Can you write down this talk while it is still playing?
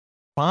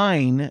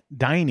Fine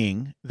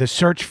Dining, the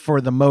search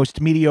for the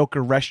most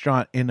mediocre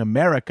restaurant in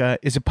America,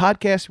 is a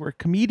podcast where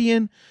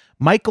comedian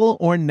Michael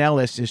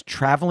Ornelas is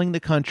traveling the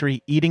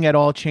country, eating at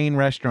all chain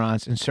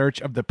restaurants in search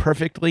of the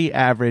perfectly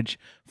average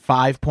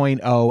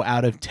 5.0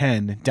 out of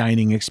 10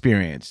 dining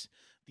experience,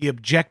 the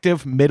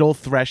objective middle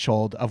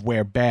threshold of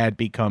where bad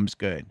becomes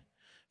good.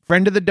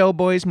 Friend of the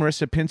Doughboys,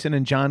 Marissa Pinson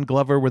and John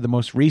Glover were the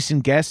most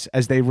recent guests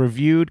as they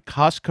reviewed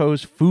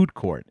Costco's food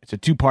court. It's a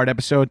two-part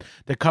episode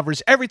that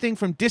covers everything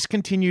from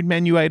discontinued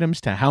menu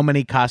items to how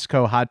many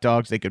Costco hot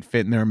dogs they could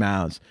fit in their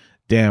mouths.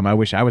 Damn, I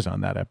wish I was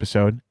on that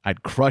episode.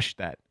 I'd crush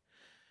that.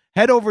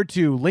 Head over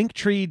to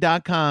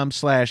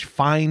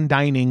linktree.com/fine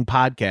dining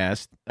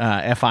podcast,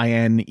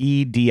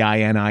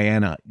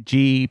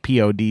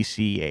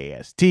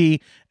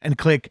 FINEDININGPODCAST, and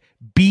click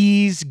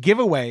Bees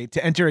Giveaway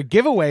to enter a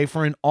giveaway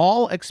for an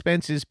all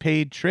expenses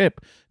paid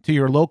trip to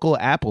your local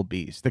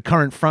Applebee's, the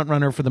current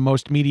frontrunner for the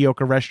most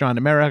mediocre restaurant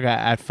in America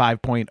at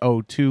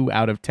 5.02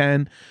 out of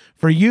 10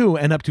 for you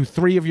and up to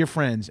 3 of your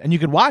friends. And you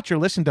can watch or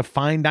listen to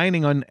Fine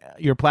Dining on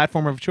your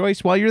platform of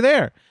choice while you're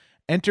there.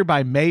 Enter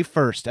by May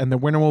 1st, and the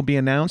winner will be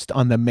announced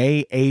on the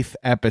May 8th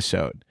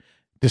episode.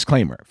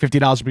 Disclaimer,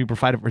 $50 will be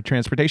provided for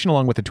transportation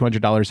along with a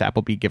 $200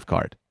 Applebee gift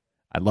card.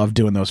 I love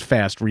doing those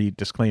fast read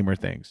disclaimer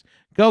things.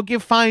 Go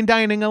give Fine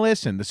Dining a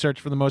listen. The search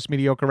for the most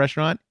mediocre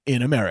restaurant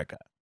in America.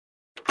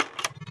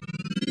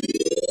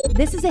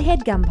 This is a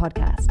HeadGum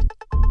podcast.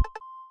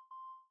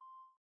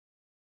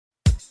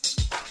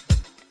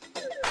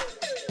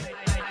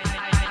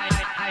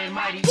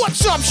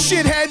 What's up,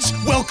 shitheads?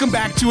 Welcome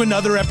back to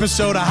another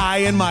episode of High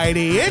and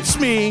Mighty. It's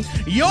me,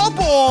 your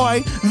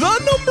boy, the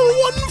number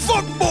one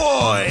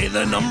fuckboy.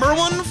 The number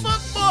one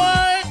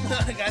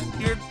fuckboy. I got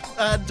your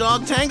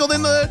dog tangled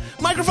in the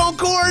microphone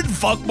cord.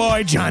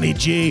 Fuckboy Johnny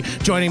G.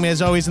 Joining me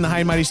as always in the High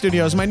and Mighty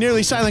studios, my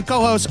nearly silent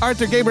co-host,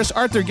 Arthur Gabris.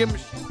 Arthur, give him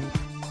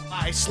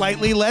my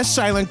slightly less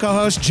silent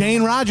co-host,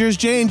 Jane Rodgers.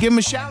 Jane, give him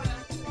a shout out.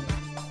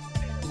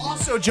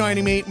 Also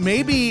joining me,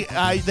 maybe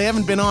they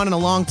haven't been on in a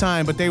long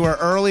time, but they were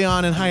early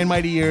on in High and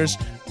Mighty years.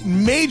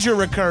 Major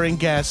recurring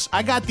guests.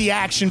 I got the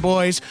Action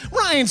Boys,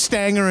 Ryan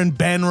Stanger and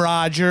Ben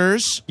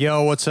Rodgers.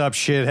 Yo, what's up,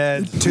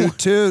 shithead? Toot,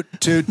 toot,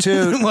 toot,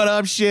 toot. What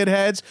up,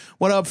 shitheads?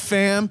 What up,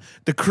 fam?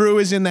 The crew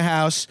is in the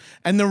house.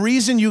 And the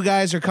reason you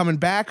guys are coming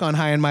back on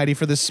High and Mighty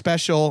for this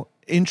special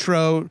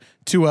intro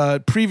to a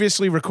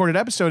previously recorded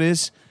episode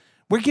is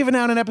we're giving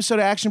out an episode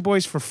of Action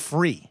Boys for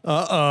free.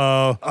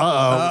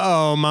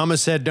 Uh-oh. Mama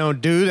said don't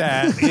do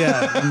that.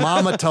 Yeah,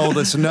 Mama told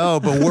us no,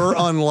 but we're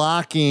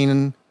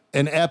unlocking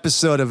an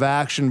episode of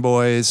Action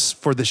Boys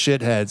for the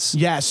shitheads.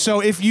 Yeah, so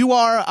if you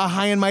are a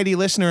High and Mighty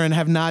listener and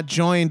have not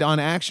joined on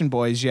Action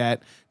Boys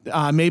yet,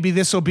 maybe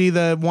this will be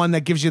the one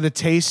that gives you the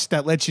taste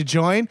that lets you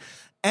join.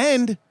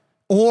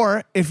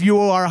 Or if you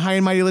are a High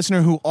and Mighty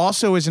listener who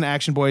also is an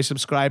Action Boys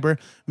subscriber,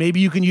 maybe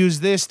you can use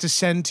this to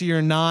send to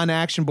your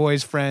non-Action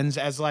Boys friends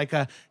as like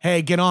a,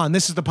 hey, get on.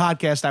 This is the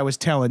podcast I was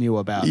telling you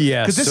about.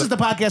 Yes. Because this is the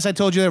podcast I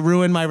told you that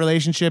ruined my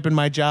relationship and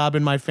my job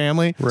and my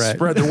family. Right.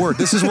 Spread the word.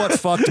 This is what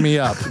fucked me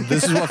up.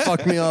 This is what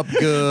fucked me up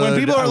good. When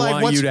people are I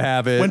like, want you to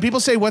have it. When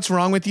people say, what's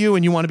wrong with you?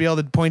 And you want to be able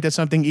to point at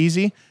something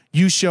easy,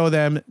 you show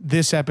them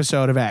this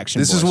episode of Action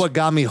Boys. This is what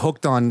got me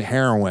hooked on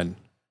heroin.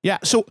 Yeah,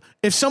 so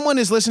if someone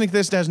is listening to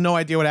this that has no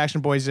idea what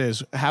Action Boys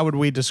is, how would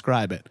we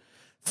describe it?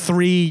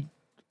 3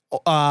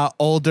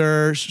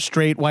 older,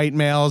 straight white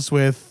males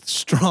with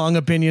strong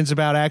opinions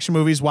about action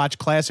movies, watch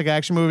classic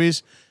action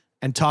movies,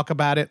 and talk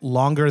about it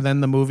longer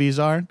than the movies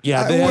are?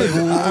 Yeah,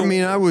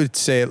 I would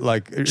say it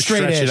like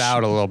stretch it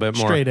out a little bit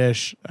more.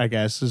 Straight-ish, I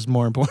guess, is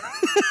more important.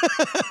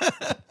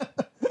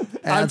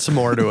 Add some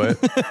more to it.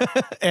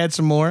 Add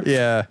some more?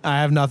 Yeah.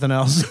 I have nothing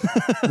else.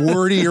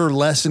 wordier,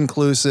 less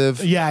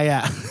inclusive.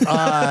 Yeah.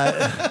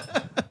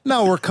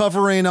 No, we're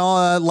covering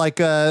all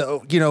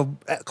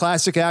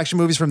classic action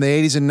movies from the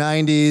 80s and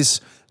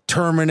 90s.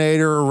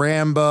 Terminator,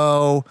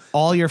 Rambo,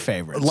 all your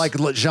favorites, like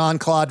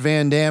Jean-Claude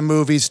Van Damme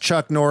movies,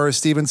 Chuck Norris,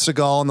 Steven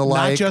Seagal, and the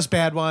like. Not just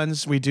bad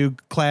ones. We do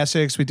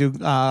classics. We do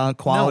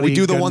quality. No, we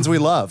do the ones we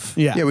love.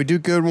 Yeah, we do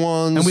good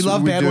ones, and we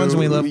love bad ones,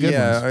 and we love good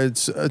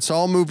ones. Yeah, it's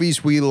all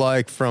movies we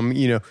like from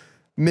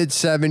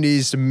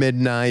mid-70s to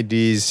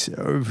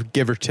mid-90s,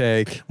 give or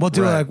take. We'll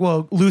do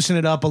we'll loosen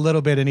it up a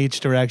little bit in each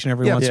direction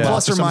every once in a while.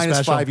 Plus or minus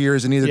special. 5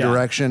 years in either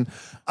direction.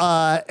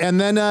 And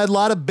then a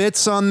lot of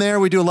bits on there.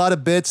 We do a lot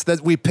of bits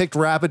that we picked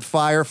rapid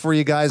fire for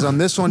you guys on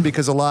this one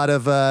because a lot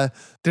of...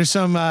 There's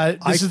some... I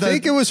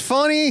think it was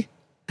funny.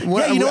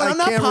 Yeah, you know what? I'm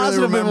not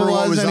positive really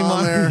if it was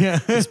anymore. There. Yeah.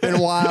 It's been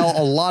a while.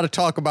 A lot of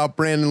talk about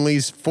Brandon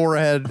Lee's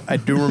forehead. I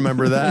do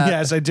remember that.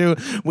 Yes, I do.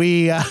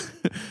 We...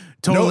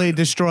 Totally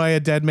destroy a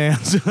dead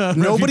man's.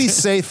 Nobody's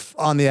safe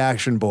on the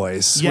Action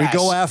Boys. Yes. We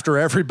go after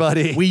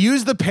everybody. We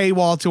use the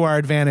paywall to our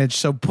advantage.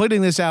 So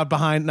putting this out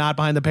not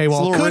behind the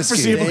paywall could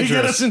foreseeably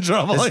get us in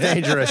trouble. It's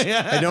dangerous.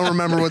 Yeah. I don't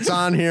remember what's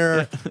on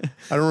here.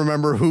 I don't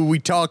remember who we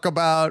talk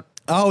about.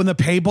 Oh, and the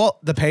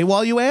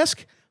paywall, you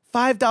ask?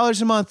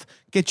 $5 a month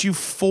gets you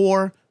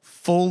 4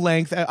 full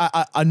length,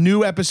 a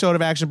new episode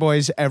of Action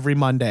Boys every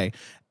Monday.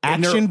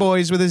 Action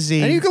Boys with a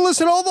Z. And you can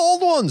listen to all the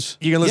old ones.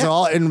 You can listen to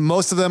all, and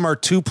most of them are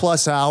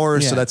 2+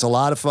 hours, so that's a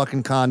lot of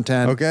fucking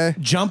content. Okay.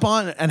 Jump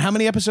on. And how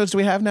many episodes do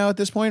we have now at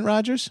this point,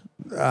 Rodgers?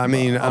 I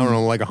mean, I don't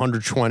know, like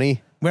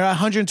 120. We're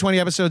 120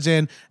 episodes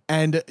in,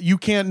 and you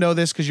can't know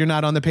this because you're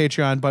not on the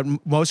Patreon, but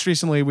most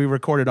recently we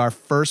recorded our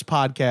first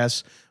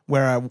podcast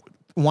where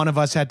one of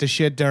us had to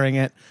shit during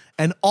it,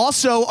 and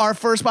also our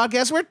first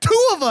podcast where 2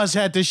 of us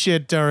had to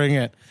shit during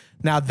it.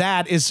 Now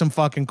that is some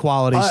fucking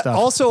quality stuff.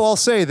 Also, I'll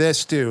say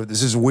this too.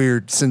 This is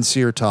weird,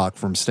 sincere talk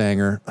from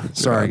Stanger.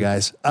 Sorry,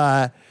 guys.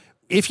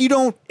 If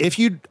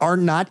you are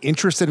not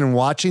interested in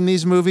watching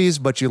these movies,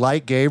 but you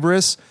like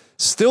Gabrus,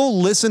 still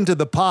listen to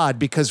the pod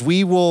because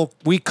we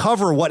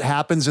cover what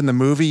happens in the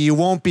movie. You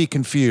won't be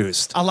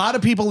confused. A lot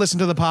of people listen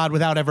to the pod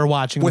without ever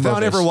watching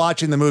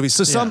the movies.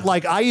 So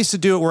like I used to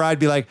do it where I'd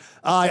be like,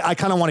 I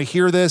kind of want to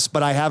hear this,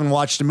 but I haven't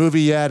watched a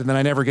movie yet, and then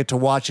I never get to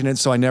watching it,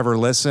 so I never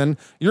listen.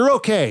 You're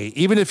okay.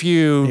 Even if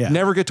you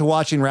never get to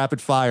watching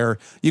Rapid Fire,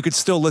 you could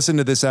still listen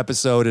to this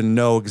episode and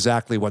know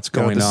exactly what's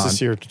going on. This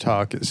sincere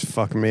talk is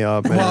fucking me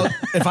up, man. Well,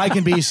 if I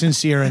can be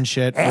sincere and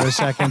shit for a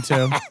second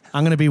too,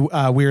 I'm going to be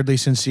weirdly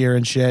sincere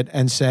and shit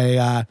and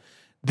say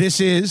this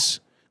is,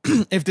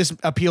 if this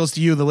appeals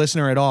to you, the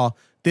listener at all,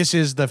 this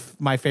is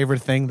my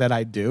favorite thing that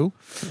I do.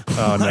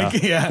 Oh, no.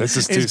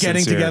 This is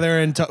getting together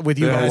and with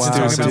you guys and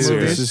talking about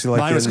movies.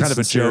 Mine was kind of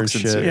a joke.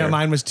 Yeah,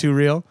 mine was too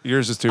real.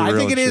 Yours is too real. I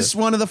think it is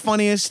one of the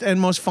funniest and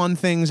most fun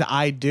things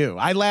I do.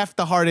 I laugh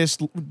the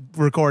hardest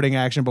recording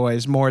Action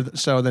Boys, more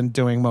so than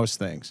doing most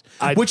things,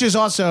 which is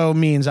also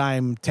means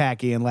I'm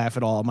tacky and laugh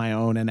at all my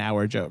own and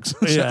our jokes.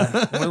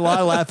 Yeah, a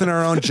lot of laughing at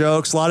our own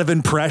jokes, a lot of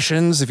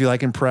impressions, if you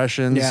like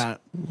impressions. Yeah.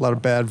 A lot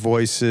of bad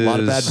voices. A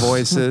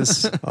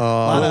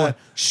lot of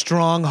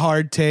strong,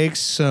 hard takes,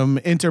 some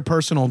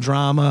interpersonal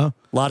drama.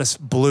 A lot of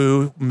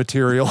blue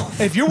material.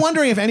 If you're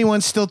wondering if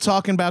anyone's still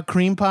talking about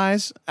cream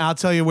pies, I'll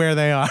tell you where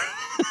they are.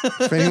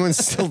 If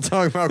anyone's still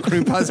talking about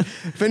cream pies,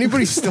 if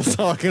anybody's still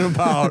talking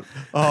about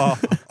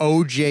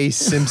O.J.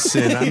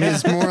 Simpson, I mean,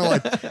 it's more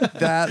like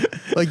that.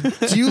 Like,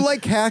 do you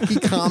like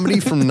hacky comedy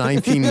from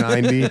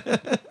 1990?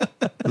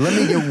 Let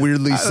me get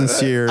weirdly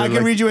sincere. I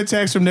can read you a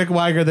text from Nick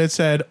Weiger that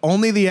said,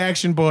 only the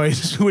Action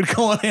Boys would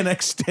go on an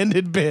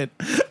extended bit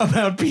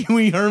about Pee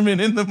Wee Herman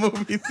in the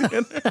movie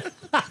theater.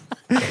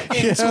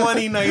 In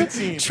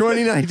 2019.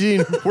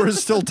 2019, we're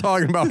still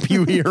talking about Pee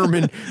Wee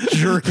Herman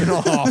jerking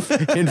off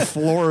in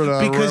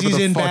Florida. Because he's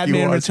in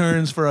Batman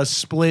Returns for a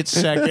split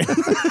second.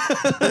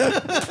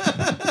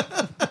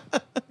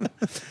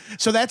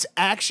 So that's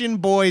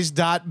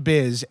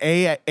actionboys.biz,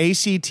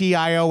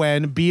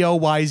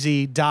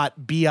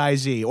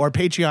 ACTIONBOYZ.biz, or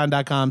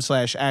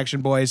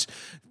patreon.com/actionboys.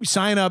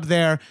 Sign up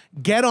there,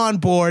 get on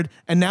board,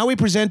 and now we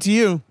present to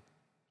you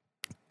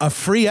a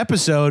free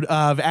episode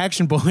of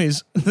Action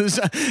Boys.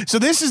 So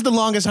this is the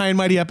longest High and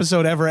Mighty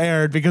episode ever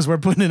aired because we're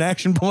putting in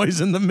Action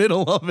Boys in the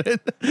middle of it.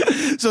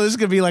 So this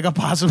could be like a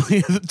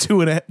possibly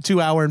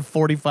 2 hour and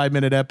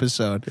 45-minute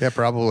episode. Yeah,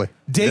 probably.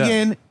 Dig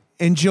in,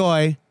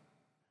 enjoy.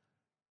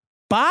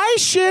 Bye,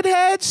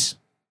 shitheads.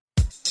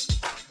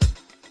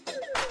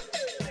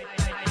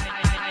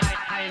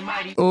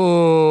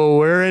 Oh,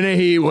 we're in a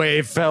heat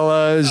wave,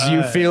 fellas.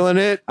 You feeling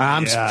it?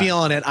 I'm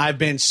feeling it. I've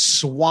been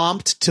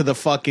swamped to the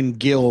fucking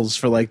gills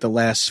for like the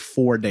last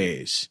 4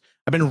 days.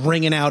 I've been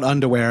wringing out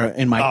underwear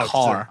in my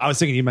car. I was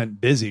thinking you meant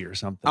busy or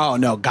something. Oh,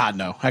 no. God,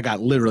 no. I got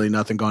literally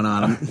nothing going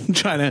on. I'm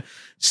trying to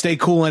stay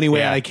cool any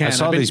way I can. I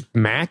saw these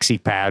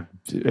maxi pad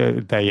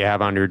that you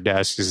have on your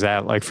desk. Is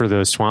that like for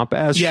the swamp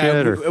ass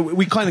shit? Or?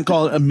 We kind of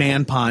call it a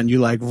man pond. You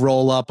like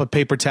roll up a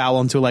paper towel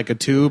into like a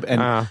tube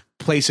and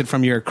place it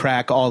from your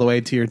crack all the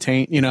way to your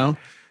taint, you know?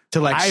 To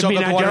like soak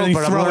up the water and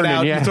you throw it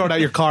out. You throw it out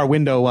your car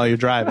window while you're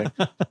driving.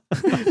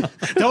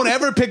 Don't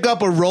ever pick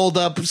up a rolled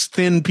up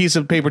thin piece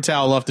of paper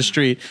towel off the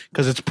street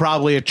because it's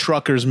probably a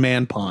trucker's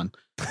man pond.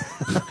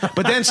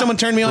 But then someone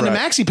turned me on to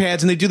maxi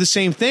pads and they do the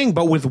same thing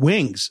but with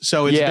wings.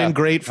 So it's been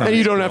great for me. And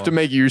you don't have to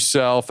make it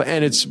yourself,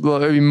 and it's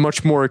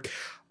much more.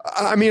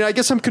 I mean, I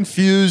guess I'm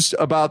confused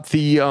about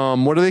the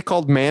what are they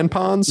called? Man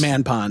ponds?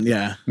 Man pond,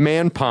 yeah.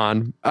 Man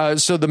pond.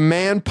 So the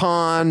man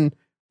pond,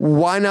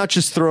 why not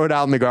just throw it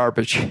out in the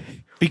garbage?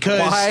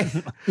 Because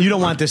you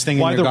don't want this thing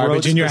in your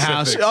garbage in your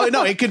house. Oh,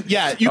 no, it could.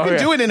 Yeah, you can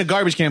do it in a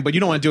garbage can, but you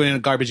don't want to do it in a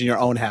garbage in your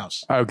own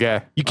house.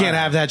 Okay. You can't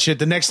have that shit.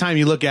 The next time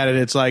you look at it,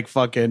 it's like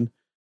fucking,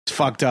 it's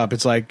fucked up.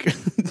 It's like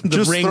the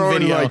Just Ring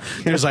video.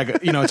 There's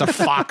like, you know, it's a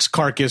fox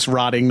carcass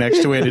rotting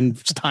next to it in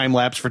time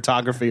lapse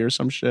photography or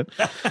some shit.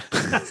 You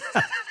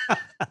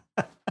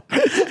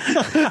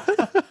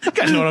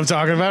guys know what I'm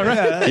talking about,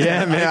 right?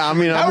 Yeah, man. I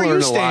mean, how are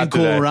you staying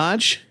cool,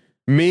 Raj?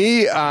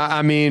 Me,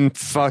 I mean,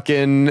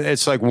 fucking,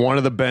 it's like one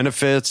of the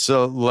benefits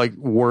of like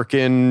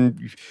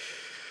working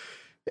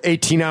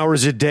 18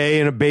 hours a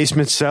day in a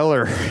basement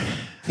cellar.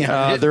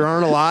 Yeah, there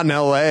aren't a lot in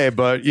LA,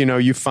 but you know,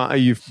 you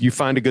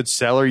find a good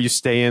cellar, you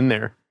stay in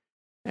there.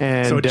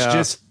 And so it's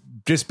just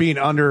just being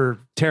under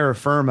terra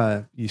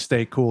firma, you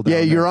stay cool down Yeah,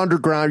 there. you're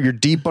underground. You're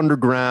deep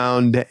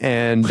underground,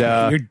 and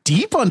You're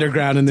deep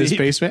underground in this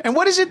basement. And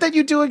what is it that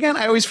you do again?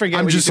 I always forget.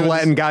 I'm what just you do.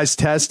 letting guys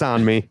test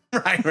on me.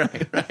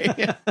 Right.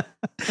 Yeah.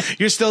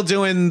 You're still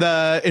doing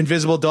the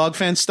invisible dog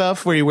fence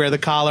stuff where you wear the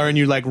collar and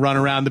you like run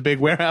around the big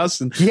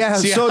warehouse. And Yeah,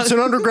 see so how- it's an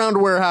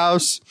underground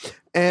warehouse.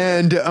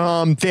 And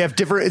they have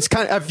different. It's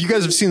kind of. If you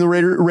guys have seen the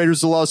Raiders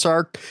of the Lost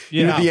Ark,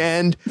 you know, Yeah. the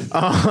end.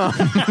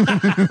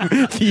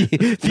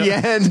 The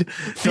end.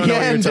 Don't know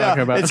what you're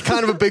talking about. It's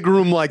kind of a big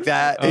room like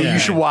that. Okay. You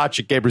should watch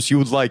it, Gabriel. You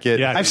would like it.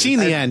 Yeah. I've seen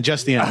the end,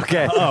 just the end.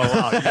 Okay. Oh,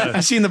 wow. Yeah.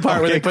 I've seen the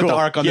part where Okay, they put the cool.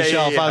 ark on the Yeah, yeah,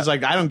 shelf. yeah. I was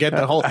like, I don't get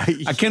the whole.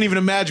 I can't even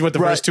imagine what the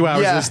first 2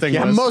 hours yeah, of this thing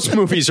yeah, was. most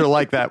movies are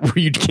like that, where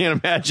you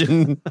can't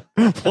imagine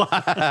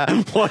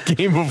what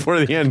came before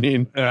the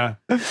ending. Yeah.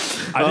 I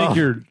think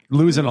you're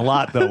losing a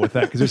lot though with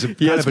that because there's a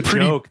kind it's of a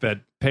pretty- joke that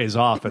pays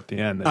off at the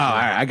end. Oh, all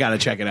right, I gotta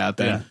check it out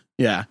then.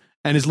 Yeah.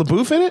 And is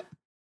LaBouffe in it?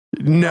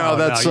 No,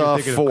 that's you're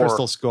thinking of 4.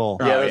 Crystal Skull.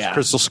 Yeah, that's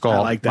Crystal Skull. I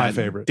like that. My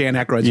favorite. Dan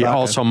Aykroyd's Yeah, vodka.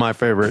 also my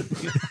favorite.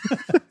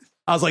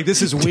 I was like,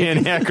 this is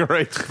Dan weird.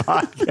 Aykroyd's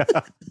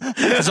vodka.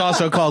 It's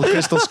also called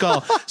Crystal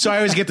Skull. So I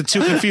always get the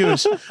two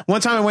confused.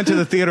 One time I went to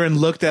the theater and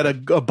looked at a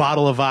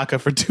bottle of vodka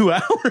for 2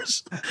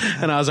 hours.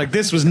 And I was like,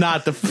 this was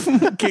not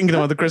the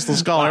Kingdom of the Crystal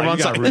Skull. Wow, Everyone's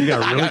you got- like, you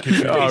got really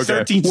confused. I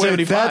got paid $13.75.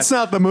 Wait, that's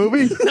not the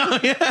movie? No,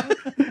 yeah.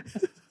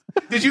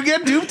 Did you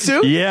get duped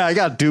too? Yeah, I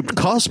got duped.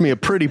 Cost me a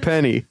pretty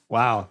penny.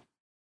 Wow.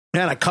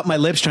 Man, I cut my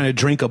lips trying to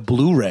drink a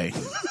Blu-ray.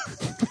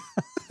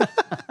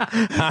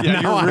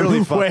 Yeah, you're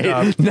really fucked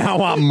up.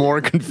 Now I'm more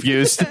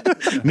confused.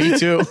 Me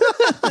too.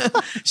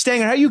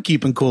 Stanger, how you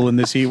keeping cool in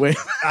this heat wave?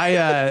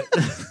 I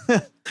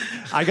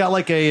got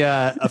like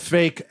a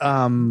fake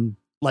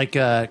like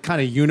a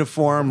kind of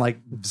uniform, like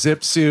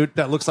zip suit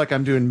that looks like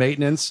I'm doing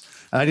maintenance.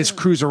 And I just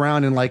cruise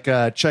around and like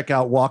check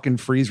out walk-in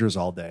freezers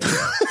all day.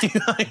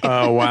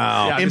 Oh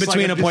wow! Yeah, In just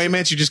between like-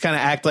 appointments, you just kind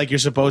of act like you're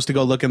supposed to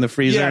go look in the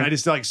freezer. Yeah, and I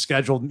just like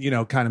scheduled,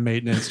 kind of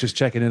maintenance, just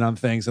checking in on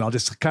things, and I'll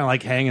just kind of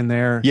like hang in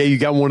there. Yeah, you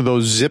got one of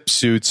those zip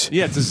suits.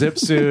 Yeah, it's a zip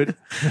suit.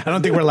 I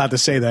don't think we're allowed to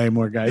say that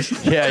anymore, guys.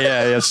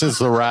 Yeah. Since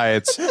the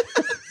riots.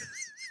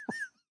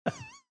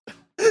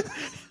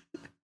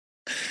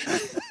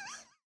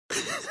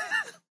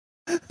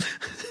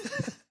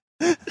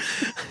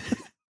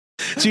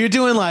 So you're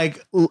doing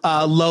like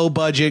low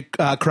budget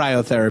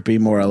cryotherapy,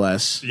 more or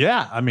less.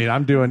 Yeah, I mean,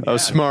 I'm doing. Oh,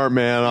 smart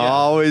man.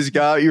 Always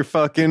got your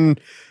fucking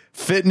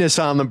fitness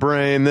on the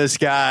brain. This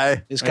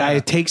guy. This guy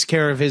takes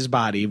care of his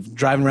body,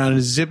 driving around in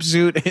a zip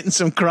suit in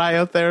some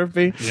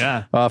cryotherapy.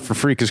 Yeah. For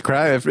free, because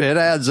it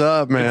adds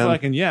up, man.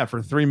 Fucking,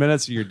 for 3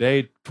 minutes of your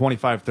day,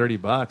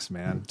 $25-$30,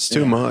 man. It's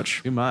too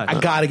much. Too much. I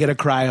got to get a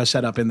cryo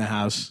set up in the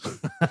house.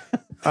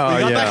 Oh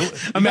yeah.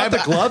 I got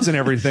the gloves and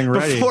everything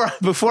ready.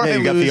 Before Yeah, I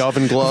you got lose, the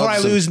oven gloves before I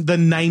and- lose the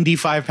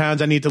 95 pounds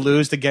I need to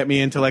lose to get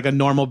me into like a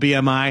normal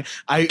BMI,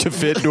 To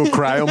fit into a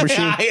cryo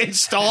machine. I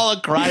install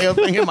a cryo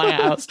thing in my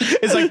house.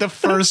 It's like the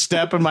first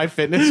step in my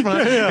fitness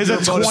plan. It's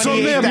a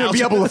Someday I'm gonna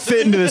be able to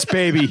fit into this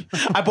baby.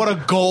 I bought a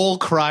goal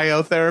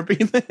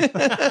cryotherapy thing.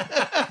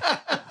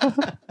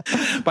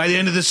 By the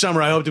end of the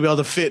summer, I hope to be able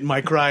to fit in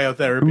my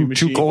cryotherapy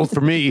machine. Too cold for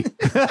me. Time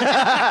Wow,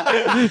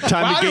 to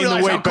I gain the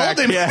realize how weight cold back.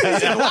 they make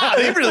these. Wow,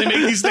 they really make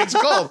these things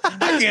cold.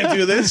 I can't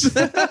do this.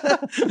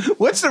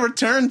 What's the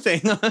return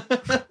thing?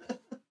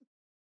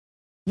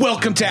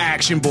 Welcome to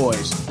Action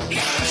Boys.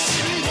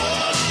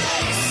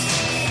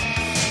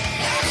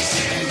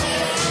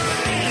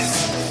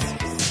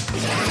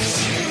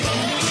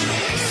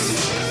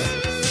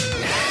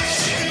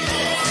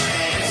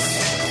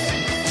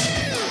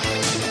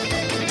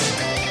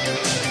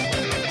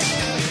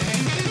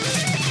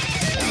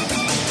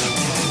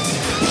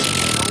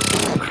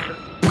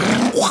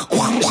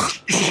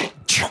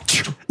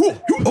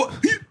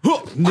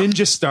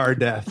 Ninja Star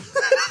death.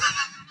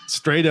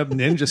 Straight up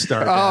Ninja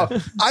Star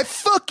death. I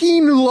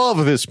fucking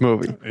love this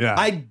movie. Yeah.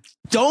 I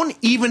don't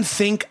even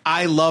think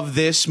I love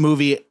this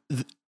movie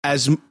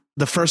as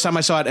the first time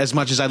I saw it as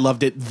much as I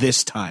loved it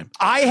this time.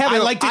 I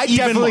liked it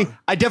even more.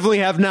 I definitely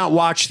have not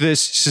watched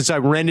this since I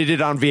rented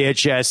it on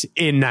VHS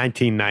in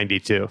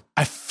 1992.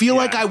 I feel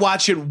like I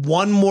watched it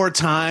one more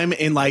time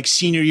in like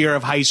senior year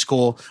of high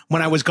school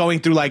when I was going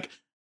through like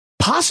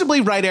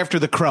possibly right after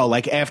The Crow,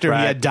 like after he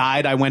had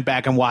died. I went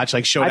back and watched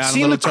like Showdown I've in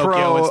seen Little The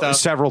Tokyo and Crow stuff.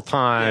 several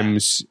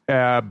times,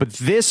 but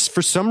this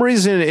for some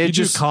reason you it do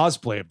just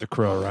cosplay of the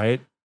Crow,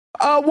 right?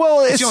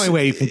 well It's the only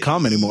way you can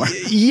come anymore.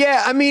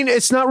 Yeah, I mean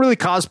it's not really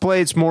cosplay;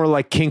 it's more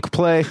like kink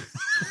play.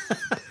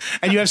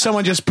 And you have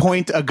someone just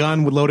point a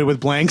gun loaded with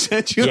blanks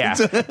at you. Yeah,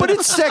 but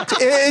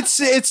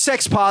it's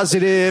sex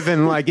positive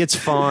and like it's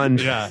fun.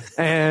 Yeah.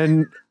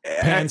 And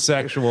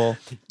Pansexual.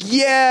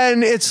 yeah,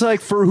 and it's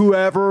like for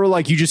whoever,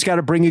 like you just got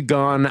to bring a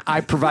gun.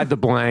 I provide the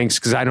blanks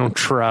because I don't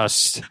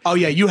trust. Oh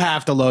yeah, you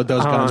have to load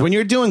those guns. When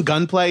you're doing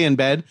gunplay in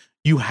bed,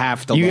 you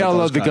have to You load got to those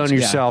load the guns. gun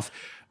Yeah. yourself.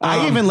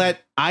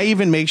 I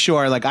even make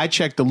sure, like, I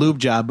check the lube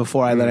job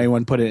before I let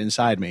anyone put it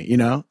inside me, you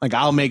know? Like,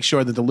 I'll make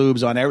sure that the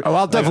lube's on every... Oh,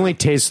 I'll definitely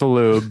taste the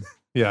lube.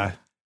 Yeah.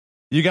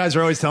 You guys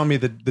are always telling me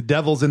that the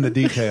devil's in the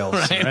details.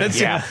 Right?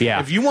 Right? Yeah.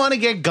 If you want to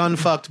get gun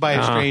fucked by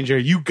a stranger,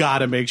 you got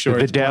to make sure The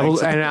it's devil,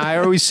 blank. and I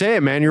always say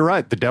it, man. You're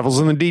right. The devil's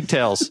in the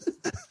details.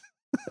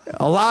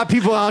 A lot of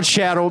people on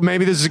Shadow.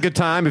 Maybe this is a good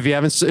time if you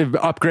haven't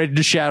upgraded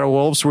to Shadow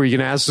Wolves, where you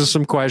can ask us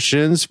some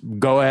questions.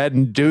 Go ahead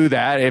and do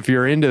that if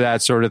you're into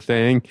that sort of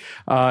thing.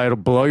 It'll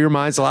blow your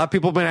minds. A lot of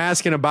people have been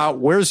asking about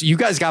you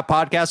guys got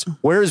podcasts.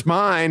 Where's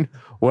mine?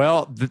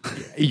 Well,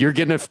 you're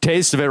getting a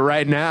taste of it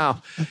right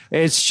now.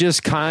 It's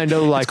just kind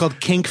of like It's called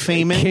kink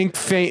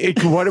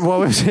faming. What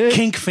was it?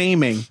 Kink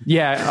faming.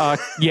 Yeah,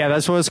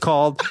 that's what it's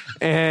called.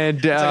 And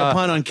It's like a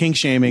pun on kink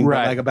shaming,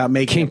 right. but like about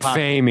making kink it pop.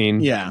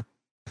 faming. Yeah.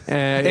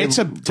 It's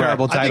a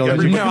terrible title.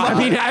 No, I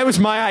mean, it was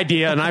my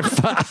idea, and it's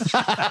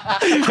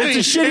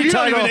a shitty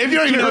title. If you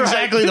don't even know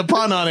exactly the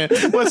pun on it,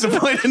 what's the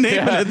point of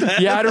naming it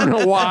that? Yeah, I don't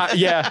know why.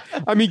 Yeah,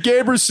 I mean,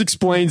 Gabrus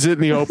explains it in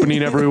the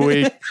opening every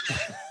week.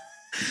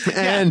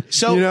 And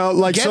So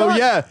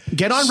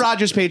get on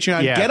Rodgers'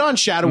 Patreon, Yeah. get on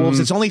Shadow Wolves.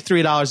 It's only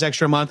 $3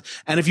 extra a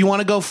month. And if you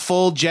want to go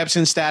full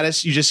Jepsen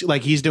status, you just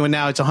like he's doing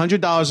now, it's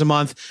 $100 a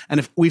month. And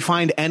if we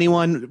find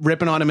anyone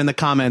ripping on him in the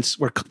comments,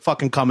 we're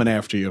fucking coming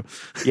after you.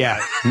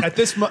 Yeah. At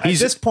this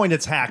point,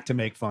 it's hack to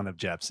make fun of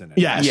Jepsen.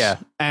 Yes. Yeah.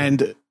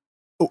 And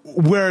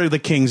we're the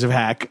kings of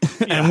hack,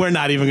 and we're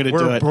not even going to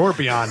do it. We're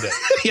beyond it.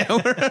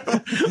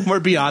 Yeah, we're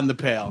beyond the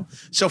pale.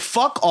 So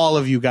fuck all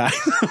of you guys.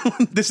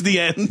 This is the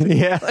end.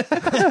 Yeah,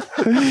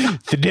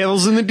 the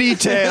devil's in the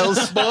details.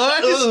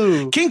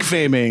 Boys. Kink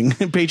faming.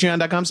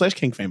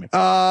 Patreon.com/kink faming.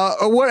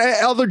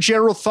 What other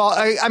general thought?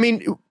 I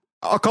mean,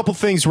 a couple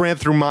things ran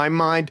through my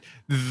mind.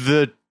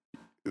 The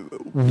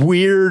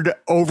weird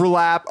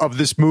overlap of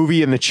this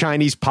movie and the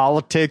Chinese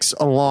politics,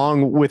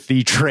 along with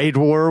the trade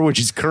war, which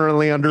is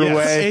currently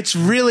underway. It's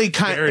really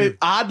kind of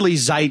oddly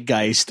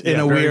zeitgeist in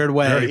a weird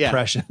way. Very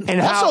prescient. And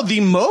also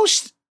the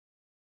most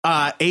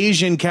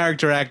Asian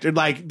character actor,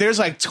 like there's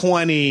like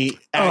 20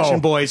 Action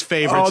Boys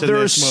favorites in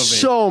there's this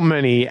movie. so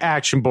many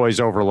Action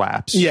Boys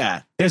overlaps.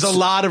 Yeah. There's a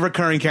lot of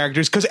recurring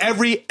characters because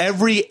every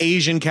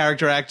Asian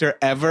character actor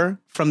ever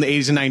from the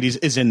 80s and 90s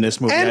is in this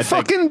movie. And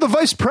fucking the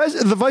vice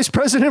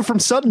president from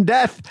Sudden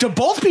Death. To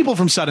both people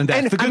from Sudden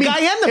Death, the good guy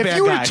and the bad guy. If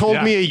you would have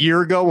told me a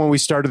year ago when we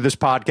started this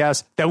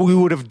podcast that we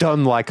would have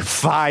done like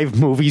 5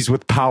 movies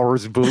with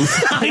Powers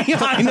Booth,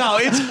 I know,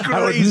 it's crazy.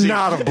 I would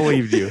not have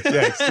believed you.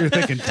 Yeah, you're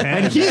thinking 10.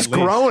 And he's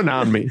growing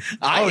on me.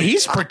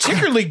 He's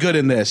particularly good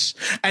in this,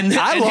 and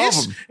I love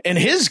him. And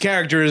his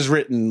character is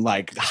written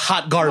like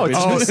hot garbage.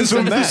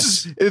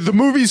 The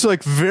movie's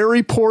like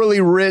very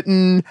poorly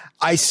written.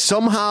 I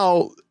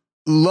somehow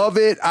love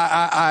it.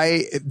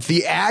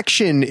 The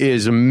action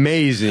is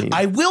amazing.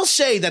 I will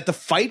say that the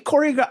fight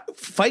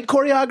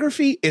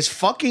choreography is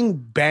fucking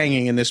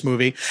banging in this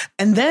movie,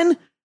 and then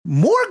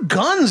more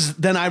guns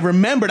than I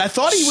remembered. I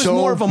thought he was So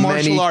more of a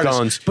martial many artist,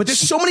 guns. but there's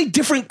so many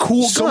different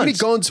cool so guns. many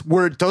guns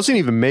where it doesn't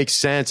even make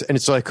sense, and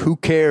it's like, who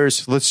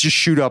cares? Let's just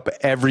shoot up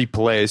every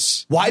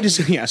place. Why does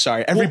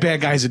every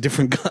bad guy has a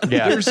different gun.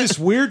 Yeah. There's this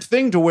weird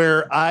thing to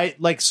where I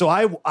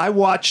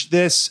watched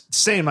this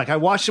I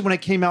watched it when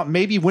it came out,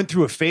 maybe went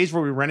through a phase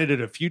where we rented it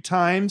a few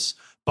times,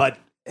 but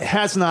it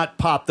has not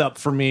popped up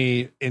for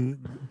me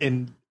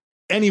in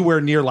anywhere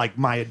near like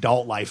my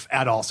adult life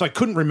at all. So I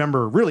couldn't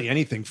remember really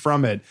anything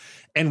from it.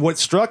 And what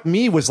struck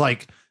me was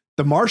like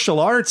the martial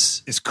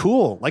arts is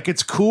cool. Like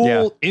it's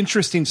cool,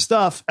 interesting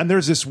stuff. And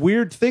there's this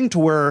weird thing to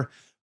where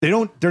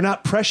they're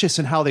not precious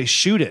in how they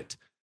shoot it.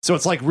 So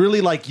it's like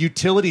really like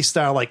utility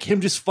style, like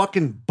him just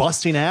fucking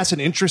busting ass in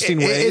interesting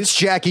ways. It's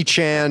Jackie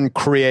Chan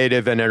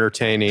creative and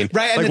entertaining.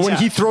 Right, and Like when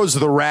he throws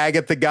the rag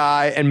at the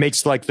guy and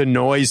makes like the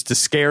noise to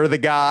scare the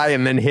guy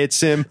and then hits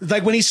him.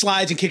 Like when he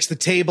slides and kicks the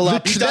table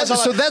up.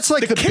 That's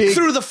like the kick big,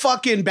 through the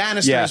fucking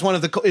banister Yeah. is one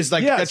of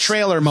a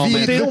trailer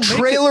moment.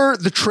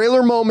 The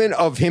trailer moment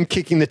of him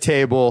kicking the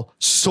table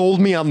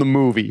sold me on the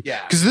movie.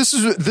 Yeah. Because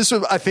this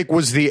I think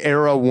was the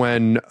era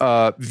when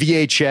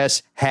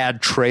VHS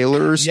had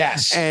trailers.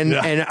 Yes. And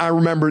I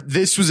remember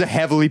this was a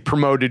heavily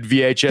promoted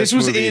VHS This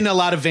was movie. in a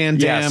lot of Van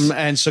Damme Yes.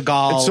 and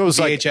Seagal. And so it was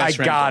like, VHS I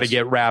gotta rentals.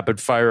 get Rapid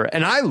Fire.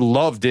 And I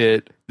loved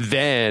it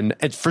then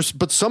at first,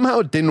 but somehow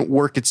it didn't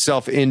work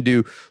itself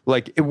into,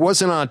 like, it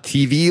wasn't on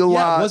TV a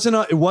lot.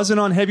 It wasn't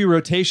on heavy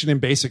rotation in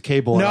basic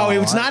cable. at No, all. it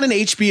was not an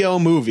HBO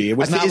movie. It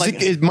was not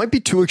it might be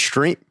too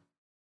extreme.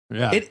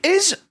 Yeah. It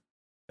is.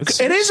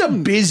 It is a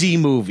busy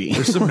movie.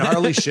 There's some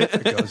gnarly shit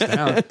that goes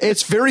down.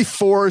 It's very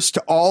forced.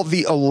 A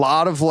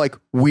lot of like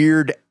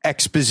weird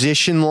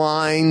exposition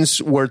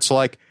lines where it's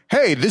like,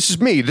 hey, this is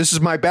me. This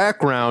is my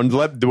background.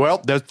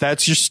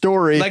 That's your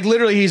story. Like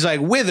literally, he's like,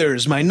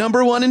 Withers, my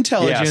 #1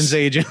 intelligence Yes.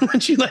 agent.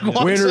 When she like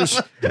walks Winners,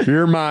 up,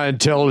 you're my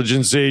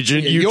intelligence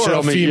agent. you're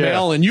tell a me,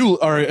 female and you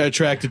are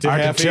attracted to I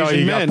can half tell Asian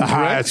you men. got the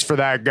correct? highest for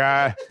that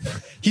guy.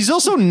 He's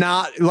also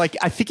not like,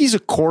 I think he's a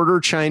quarter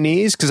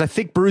Chinese because I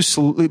think Bruce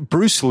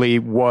Lee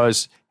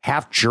was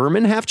half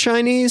German, half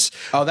Chinese.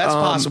 Oh, that's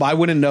possible. I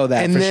wouldn't know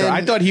that and for then- sure.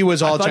 I thought he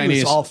was all I thought Chinese.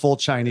 He was all full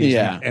Chinese.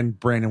 Yeah. And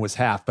Brandon was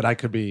half, but I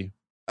could be.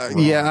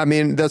 Yeah, I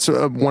mean, that's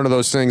one of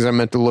those things I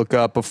meant to look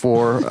up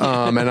before,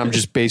 and I'm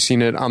just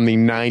basing it on the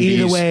 90s.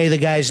 Either way, the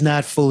guy's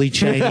not fully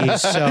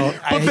Chinese, so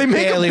But they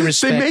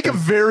make a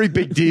very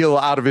big deal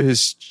out of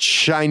his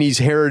Chinese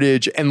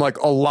heritage and like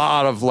a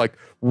lot of like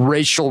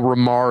racial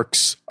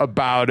remarks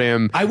about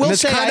him. I will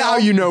say, kind of how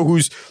you know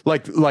who's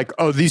like,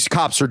 oh, these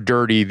cops are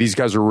dirty. These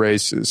guys are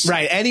racist.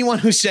 Right. Anyone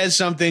who says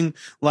something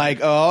like,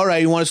 oh, all right,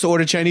 you want us to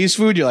order Chinese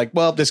food? You're like,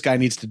 well, this guy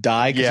needs to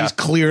die because he's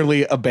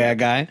clearly a bad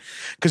guy.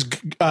 Because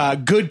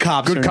good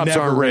cops aren't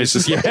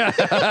racist.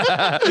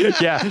 Yeah.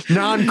 Yeah.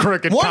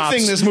 Non-crooked cops. One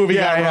thing this movie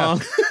got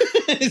wrong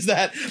is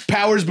that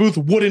Powers Booth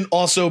wouldn't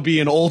also be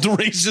an old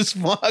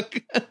racist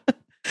fuck.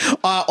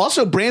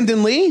 Also,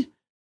 Brandon Lee.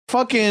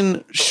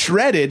 Fucking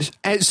shredded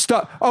and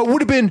stuff. Oh, would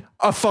have been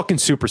a fucking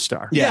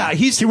superstar. Yeah,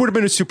 he would have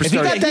been a superstar. If he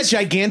got that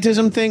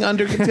gigantism thing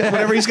under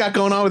whatever he's got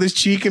going on with his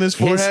cheek and his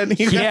forehead.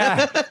 He's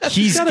got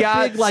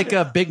a big, like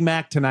a Big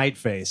Mac Tonight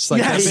face,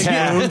 like that big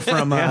balloon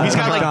from he's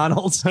got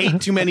McDonald's. Like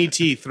 8 too many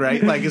teeth,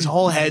 right? Like his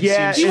whole head.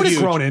 Yeah, seems he would have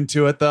huge. grown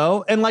into it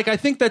though, and like I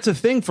think that's a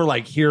thing for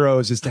like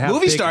heroes is to have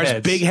movie big stars,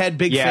 heads. big head,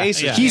 big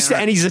face. Yeah. He's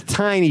a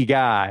tiny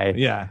guy.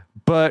 Yeah,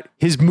 but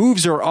his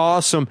moves are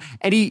awesome,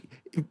 and he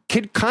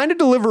could kind of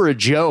deliver a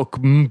joke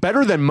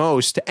better than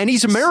most, and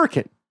he's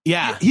American.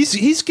 Yeah,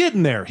 he's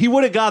getting there. He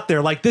would have got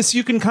there. Like this,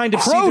 you can kind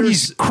of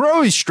see.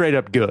 Crow is straight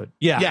up good.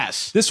 Yeah.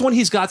 Yes. This one,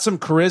 he's got some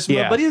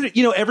charisma, but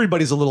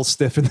everybody's a little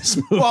stiff in this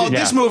movie. Well,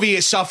 this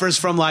movie suffers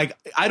from like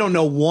I don't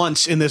know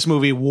once in this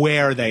movie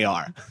where they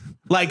are.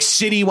 Like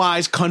city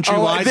wise, country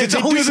wise, it's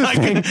always like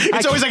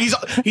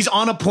he's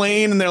on a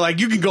plane and they're like,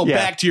 you can go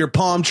back to your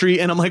palm tree,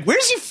 and I'm like,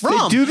 where's he from?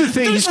 They do the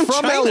thing. He's from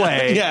China. LA.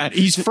 Yeah,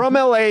 he's from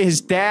LA.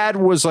 His dad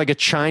was like a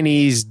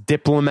Chinese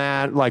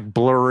diplomat, like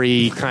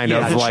blurry kind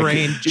of like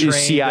trained,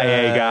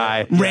 CIA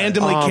guy.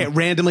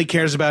 Randomly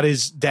cares about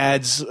his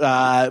dad's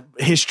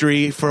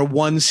history for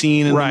one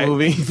scene in the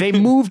movie. They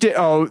moved it.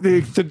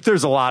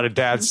 There's a lot of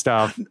dad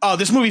stuff. Oh,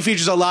 this movie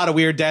features a lot of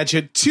weird dad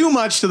shit. Too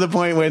much to the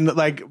point when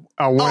like.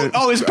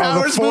 His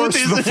Powers Booth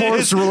is the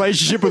forced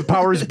relationship with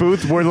Powers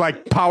Booth, where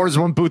like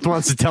Booth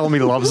wants to tell him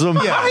he loves him.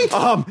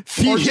 Yeah,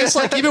 or just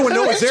like even when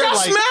no one's there,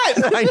 like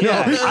I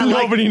know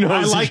nobody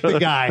knows. I like the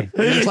guy.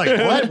 And it's like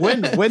what?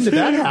 When did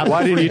that happen?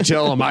 Why didn't you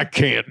tell him I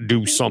can't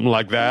do something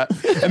like that?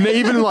 And they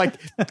even like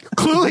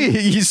clearly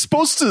he's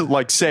supposed to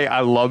like say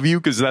I love you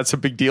because that's a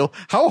big deal.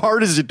 How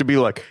hard is it to be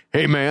like,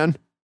 hey man,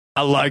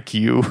 I like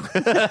you?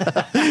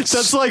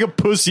 That's like a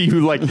pussy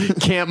who like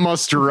can't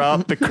muster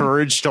up the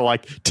courage to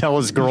like tell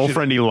his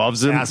girlfriend he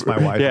loves him. Ask my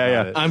wife.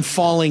 Yeah. It. I'm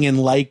falling in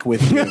like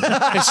with you.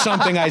 It's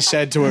something I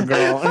said to a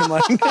girl. And I'm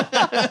like,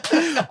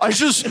 I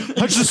just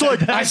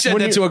like I said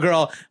that to a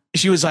girl.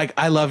 She was like,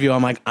 I love you.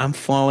 I'm like, I'm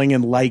falling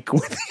in like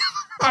with you.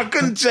 I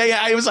couldn't say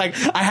it. I was like,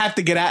 I have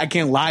to get out. I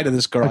can't lie to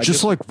this girl. I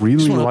just like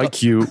really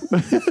like you.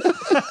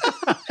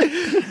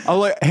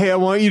 I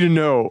want you to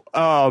know.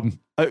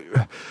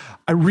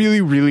 I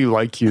really, really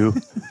like you.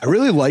 I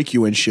really like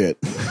you and shit.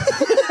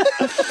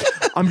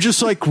 I'm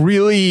just like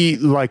really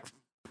like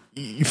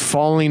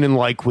falling in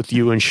like with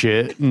you and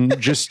shit. And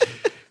just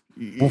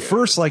well,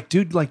 first, like,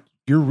 dude, like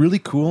you're really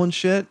cool and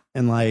shit.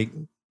 And like,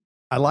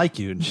 I like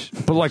you.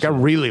 But like, I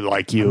really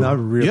like you. Not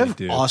really, you have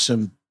dude.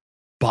 Awesome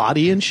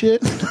body and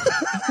shit.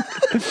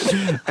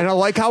 And I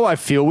like how I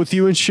feel with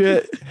you and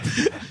shit.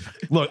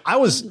 Look, I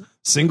was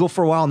single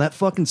for a while and that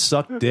fucking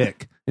sucked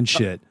dick and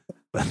shit.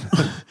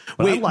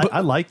 Wait,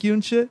 I like you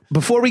and shit.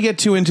 Before we get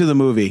too into the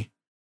movie,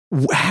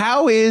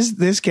 how is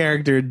this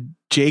character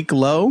Jake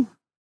Lowe?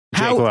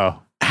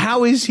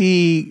 How is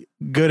he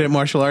good at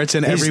martial arts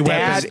and His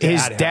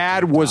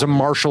dad was a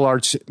martial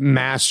arts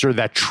master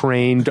that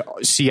trained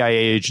CIA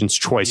agents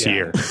twice a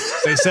year.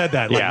 They said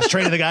that. Like he's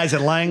training the guys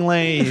at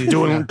Langley.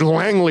 Doing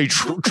Langley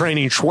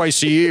training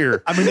twice a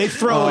year. I mean, they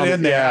throw it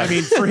in there. Yeah. I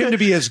mean, for him to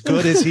be as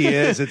good as he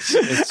is,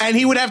 it's and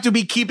he would have to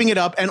be keeping it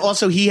up. And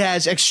also, he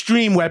has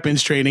extreme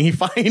weapons training.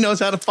 He knows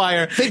how to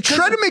fire. They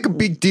try to make a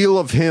big deal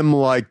of him,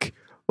 like,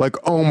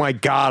 oh my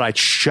God, I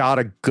shot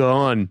a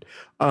gun.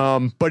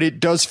 But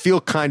it does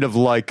feel kind of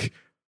like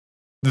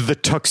The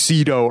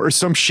Tuxedo or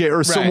some shit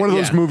or some one of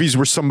those movies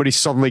where somebody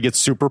suddenly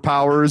gets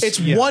superpowers. It's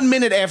 1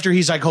 minute after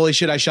he's like, holy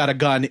shit, I shot a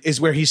gun, is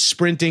where he's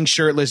sprinting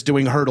shirtless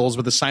doing hurdles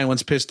with a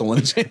silenced pistol in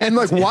his hand. And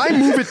like, why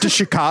move it to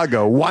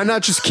Chicago? Why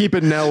not just keep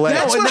it in LA?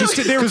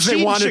 They were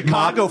cheating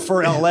Chicago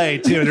for LA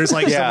too. There's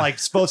like some like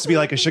supposed to be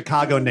like a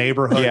Chicago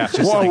neighborhood. Yeah.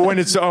 Well, when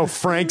it's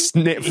Frank's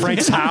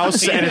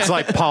house and it's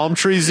like palm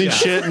trees and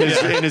shit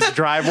in his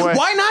driveway.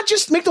 Why not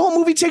just make the whole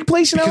movie take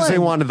place in LA? Because they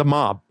wanted the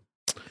mob.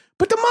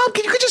 But the mob,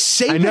 you could just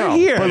say I they're know,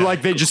 here. but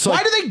like they just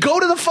why do they go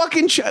to the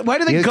fucking? Why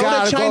do they go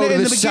to China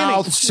in the beginning?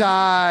 South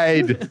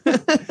Side.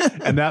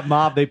 And that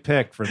mob they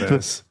picked for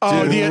this.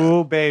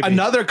 Baby!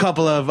 Another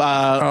couple of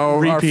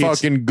repeats. Our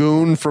fucking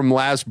goon from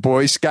Last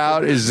Boy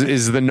Scout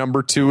is the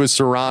number 2 is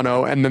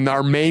Serrano, and then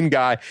our main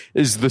guy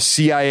is the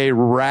CIA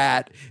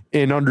rat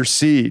in Under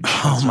Siege.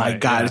 Oh my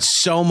God, it's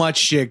so much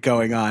shit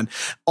going on.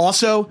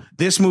 Also,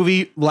 this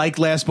movie, like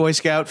Last Boy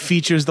Scout,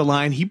 features the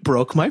line, "He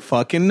broke my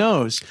fucking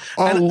nose."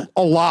 A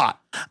lot.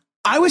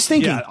 I was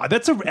thinking. Yeah,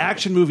 that's an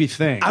action movie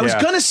thing. I was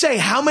going to say,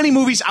 how many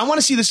movies? I want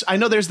to see this. I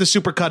know there's the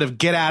super cut of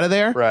Get Out of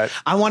There. Right.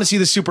 I want to see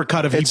the super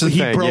cut of He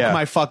Broke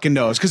My Fucking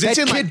Nose. Because it's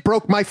that in kid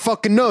broke my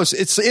fucking nose.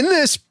 It's in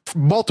this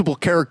multiple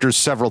characters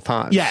several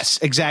times. Yes,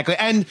 exactly.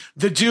 And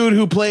the dude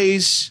who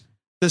plays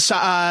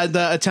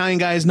the Italian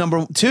guy's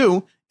number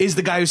 2 is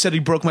the guy who said he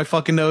broke my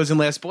fucking nose in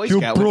Last Boy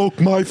Scout. You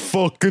broke my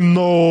fucking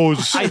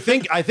nose. I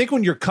think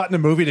when you're cutting a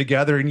movie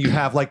together and you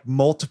have like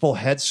multiple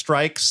head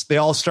strikes, they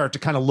all start to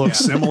kind of look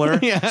similar.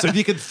 Yeah. So if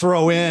you could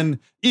throw in,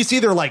 it's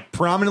either like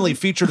prominently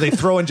featured, they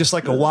throw in just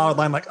like a wild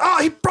line, like, oh,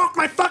 he broke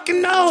my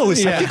fucking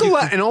nose. I think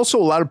a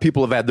lot of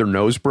people have had their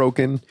nose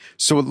broken.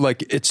 So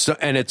like it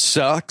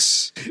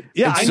sucks.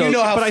 Yeah, and you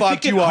know how but fucked I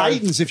think it you are.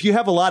 heightens if you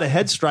have a lot of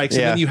head strikes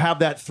and then you have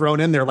that thrown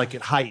in there, like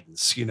it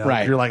heightens, you know,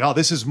 Right. You're like, oh,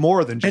 this is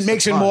more than just It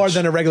makes a it more punch.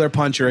 than a regular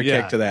punch or a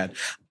Yeah. kick to that.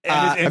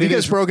 Have you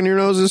guys broken your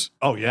noses?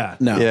 Oh yeah.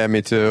 No. Yeah,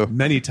 me too.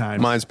 Many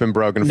times. Mine's been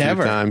broken a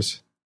Never. few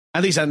times.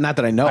 At least not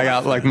that I know. I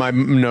got like my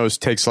nose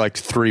takes like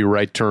 3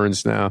 right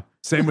turns now.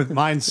 Same with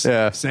mine's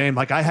same.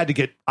 Like I had to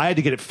get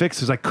it fixed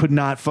because I could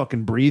not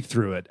fucking breathe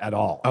through it at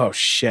all. Oh,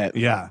 shit.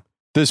 Yeah.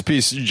 This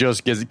piece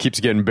just keeps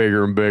getting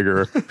bigger and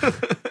bigger.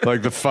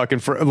 Like the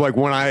fucking like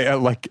when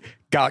I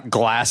got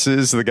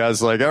glasses, the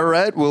guy's like, "All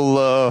right,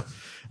 well,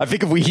 I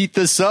think if we heat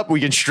this up, we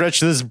can stretch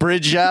this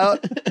bridge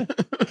out."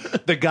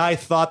 The guy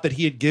thought that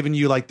he had given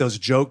you like those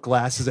joke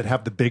glasses that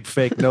have the big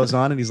fake nose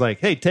on, and he's like,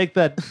 "Hey, take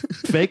that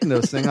fake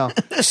nose thing off."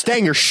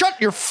 Stanger, shut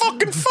your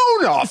fucking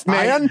phone off,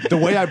 man. The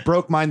way I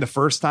broke mine the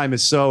first time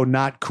is so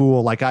not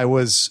cool. Like I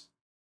was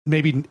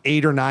maybe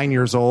 8 or 9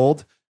 years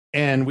old,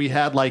 and we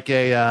had like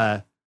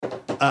a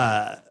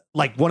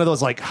like one of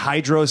those like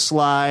hydro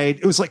slide.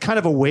 It was like kind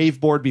of a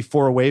waveboard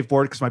before a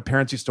waveboard because my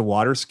parents used to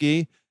water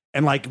ski,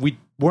 and like we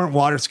weren't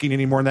water skiing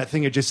anymore, and that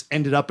thing had just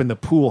ended up in the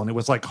pool, and it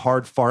was like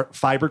hard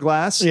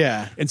fiberglass.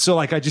 Yeah. And so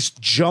like I just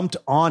jumped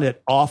on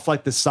it off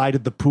like the side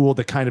of the pool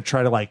to kind of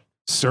try to like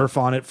surf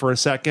on it for a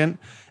second,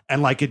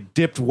 and like it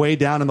dipped way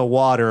down in the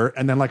water,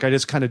 and then like I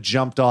just kind of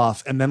jumped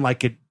off, and then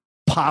like it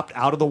popped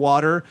out of the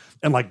water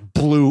and like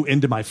blew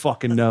into my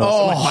fucking nose.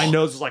 Oh. Like my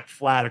nose was like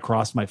flat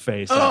across my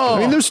face. Oh. I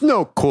mean, there's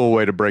no cool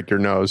way to break your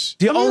nose.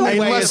 The only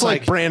way unless is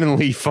like Brandon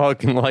Lee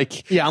fucking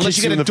like unless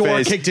you kicks get a in the door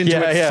face. kicked into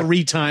it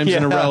 3 times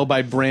in a row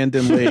by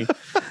Brandon Lee.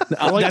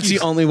 That's the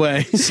only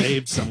way.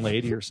 Saved some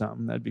lady or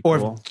something. That'd be Or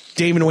cool. if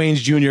Damon Wayans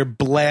Jr.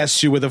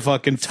 blasts you with a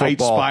fucking tight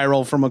Football.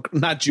 spiral from a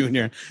not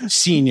junior,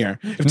 senior.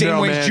 If Damon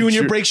No, Wayans man, Jr.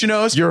 you're- breaks your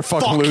nose, you're a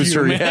fucking fuck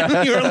loser, You, man.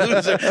 yeah. You're a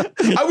loser.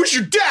 I wish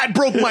your dad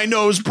broke my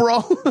nose,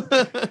 bro.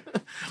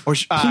 Or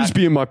Please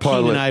be in my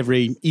Keenan pilot.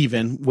 Ivory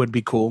even would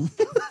be cool.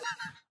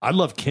 I'd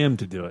love Kim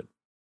to do it.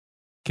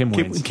 Kim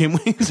Wayans. Kim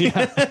Wayans.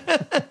 Yeah.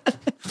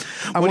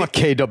 I want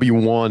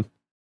KW1.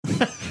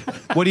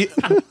 What do you?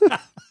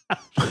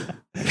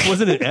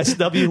 Wasn't it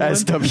SW1?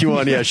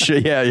 SW1,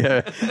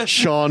 yeah,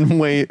 Sean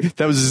Wayne.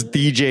 That was his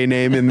DJ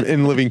name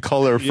in Living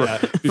Color for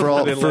They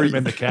let him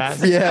in the cat.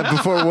 yeah,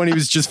 before when he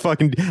was just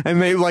fucking,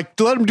 and they like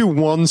let him do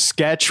one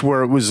sketch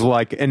where it was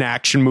like an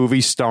action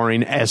movie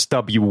starring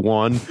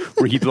SW1,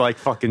 where he'd like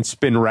fucking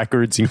spin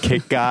records and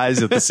kick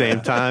guys at the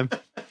same time.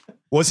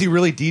 Was he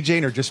really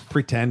DJing or just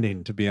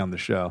pretending to be on the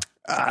show?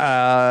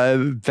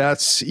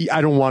 That's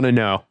I don't want to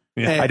know.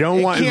 Yeah. I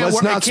don't want.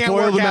 Let's not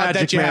spoil the magic,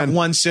 that you man. have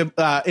one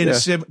in a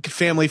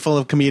family full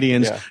of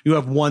comedians. Yeah. You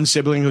have one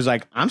sibling who's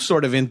like, I'm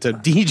sort of into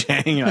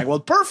DJing. You're like, well,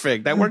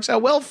 perfect. That works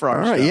out well for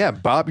us. All right, yeah,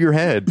 bob your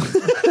head.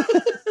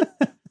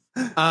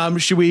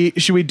 Should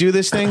we do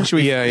this thing? Should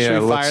we?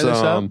 Should we fire this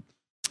up?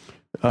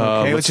 Okay,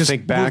 let's let's just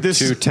think move back this-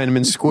 to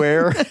Tenement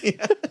Square.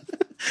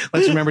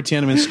 Let's remember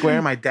Tiananmen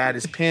Square. My dad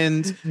is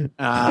pinned.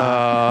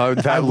 I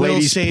That will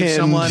lady's save pinned.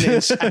 someone.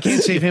 I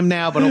can't save him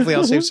now, but hopefully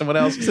I'll save someone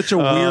else. Such a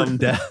weird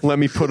death. Let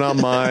me put on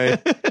my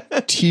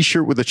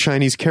T-shirt with a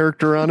Chinese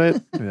character on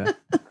it. Yeah.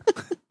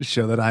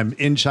 Show that I'm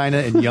in China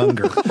and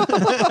younger.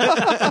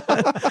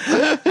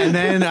 And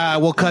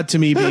then we'll cut to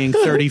me being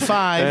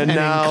 35 and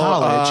now, in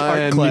college. Art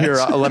and class. here,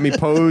 let me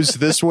pose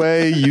this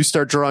way. You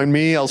start drawing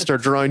me. I'll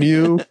start drawing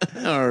you.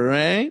 All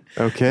right.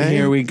 Okay.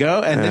 Here we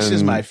go. And this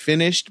is And- my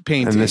finished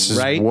painting. And this is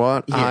right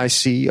what here. I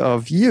see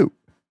of you.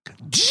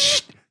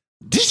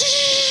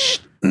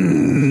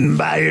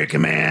 By your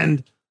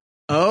command.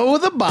 Oh,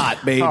 the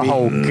bot, baby.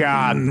 Oh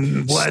God,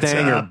 What's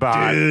Stanger up,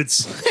 bot.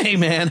 dudes? Hey,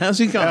 man. How's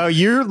it going? Oh,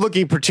 you're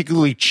looking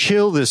particularly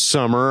chill this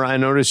summer. I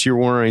notice you're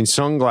wearing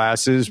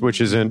sunglasses,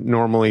 which isn't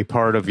normally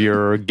part of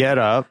your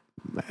getup.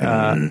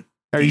 Are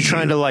you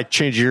trying to like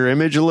change your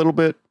image a little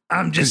bit?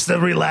 I'm just a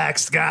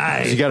relaxed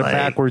guy. You got a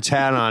backwards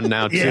hat on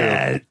now too.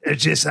 Yeah,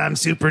 it's just I'm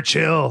super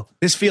chill.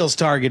 This feels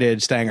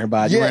targeted, Stanger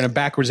bot. You're wearing a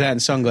backwards hat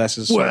and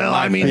sunglasses. Well,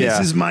 I mean, Yeah.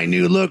 this is my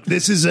new look.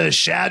 This is a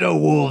Shadow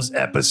Wolves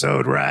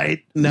episode,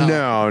 right?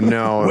 no.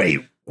 No.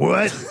 Wait,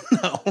 what?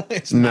 No,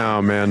 it's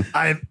No, man.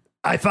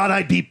 I thought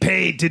I'd be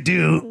paid to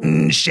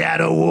do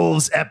Shadow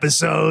Wolves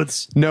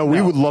episodes. No,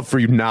 we would love for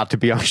you not to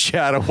be on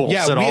Shadow Wolves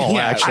at all,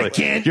 actually. I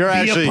can't be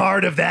a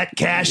part of that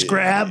cash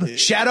grab.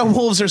 Shadow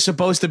Wolves are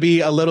supposed to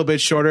be a little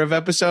bit shorter of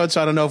episodes,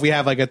 so I don't know if we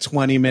have like a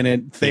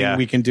 20-minute thing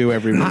we can do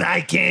every week.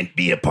 I can't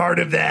be a part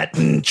of that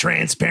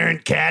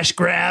transparent cash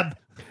grab.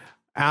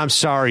 I'm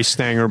sorry,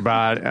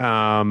 Stangerbot.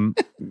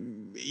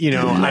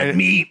 Let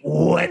me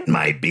wet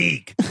my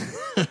beak.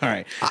 All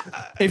right.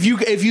 If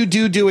you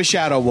do a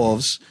Shadow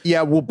Wolves,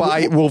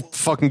 we'll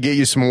fucking get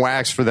you some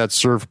wax for that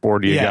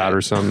surfboard you got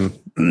or something.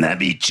 That'd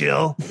be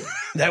chill.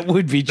 That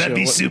would be chill. That'd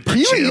be super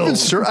You chill.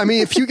 even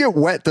if you get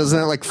wet, doesn't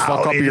that like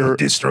fuck up your?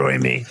 Destroy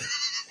me.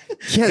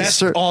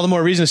 That's all the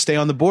more reason to stay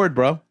on the board,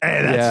 bro.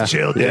 Hey, that's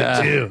chill,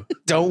 dude, too.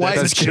 Don't wipe.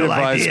 That's good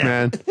advice,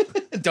 man.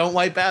 Don't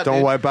wipe out.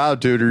 Don't wipe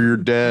out, dude, or you're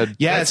dead.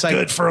 Yeah, that's it's like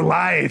good for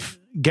life.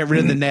 Get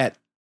rid of the net.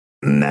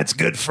 That's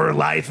good for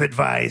life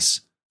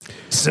advice.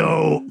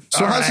 So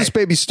how's this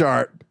baby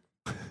start?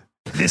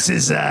 This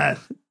is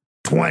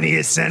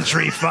 20th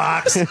Century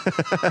Fox.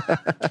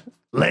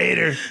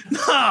 Later.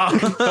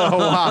 Oh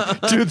wow,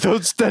 dude,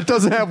 that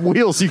doesn't have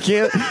wheels. You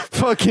can't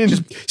fucking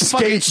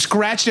skate.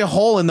 Scratch a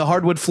hole in the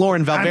hardwood floor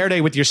in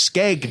Valverde with your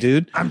skeg,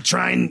 dude. I'm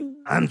trying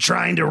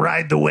to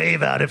ride the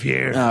wave out of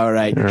here. All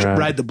right.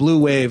 Ride the blue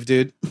wave,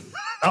 dude.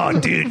 Oh,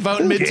 dude.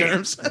 Vote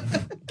midterms.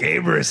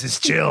 Gabrus is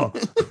chill.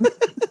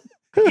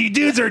 You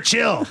dudes are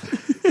chill.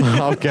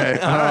 Okay.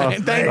 All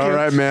right. Thank you. All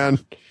right, man.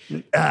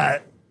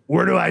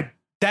 Where do I?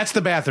 That's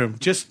the bathroom.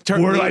 Just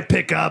turn. Where do I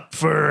pick up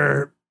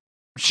for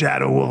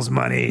Shadow Wolves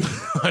money?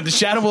 The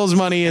Shadow Wolves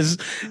money is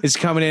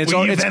coming in.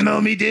 Will you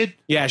Venmo me, dude?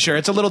 Yeah, sure.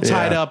 It's a little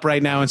tied up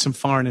right now in some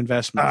foreign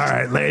investments. All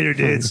right, later,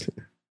 dudes.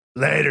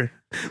 Later,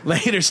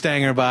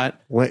 Stangerbot.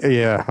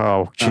 Yeah.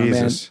 Oh,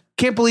 Jesus.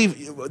 Can't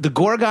believe the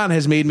Gorgon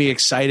has made me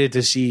excited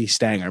to see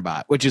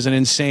Stangerbot, which is an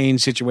insane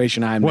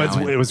situation I'm now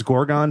in. It was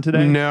Gorgon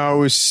today? No, it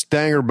was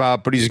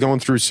Stangerbot, but he's going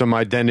through some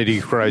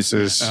identity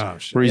crisis. Oh,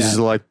 shit. Where he's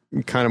like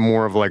kind of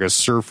more of like a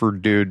surfer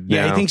dude now.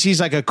 Yeah, he thinks he's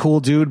like a cool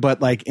dude,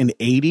 but like an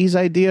 80s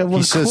idea of what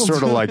he a says cool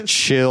sort of dude like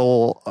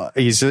chill.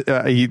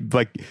 He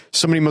like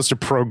somebody must have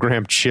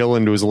programmed chill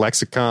into his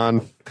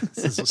lexicon.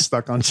 This is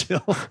stuck on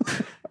chill.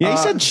 Yeah, he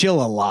said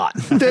chill a lot.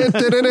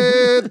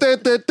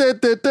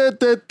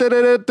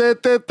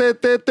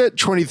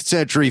 20th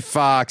Century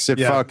Fox. It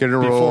fucking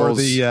rolls.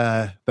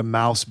 Before the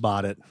mouse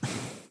bought it.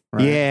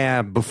 Right?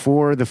 Yeah,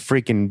 before the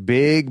freaking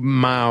big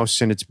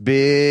mouse and its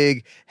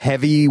big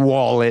heavy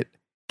wallet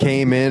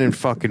came in and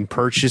fucking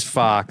purchased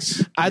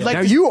Fox.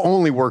 Now you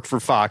only work for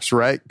Fox,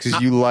 right?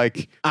 Because you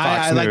like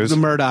Fox I like News. the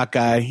Murdoch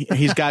guy.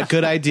 He's got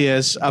good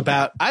ideas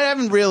about. I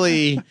haven't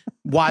really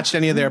watched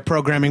any of their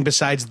programming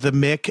besides the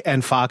Mick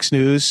and Fox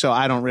News, so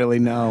I don't really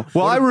know.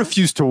 Well, I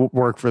refuse to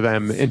work for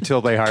them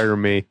until they hire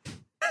me,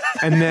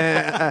 and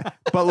then,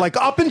 but like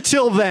up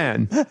until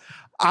then,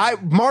 I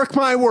mark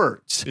my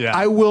words. Yeah.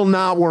 I will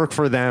not work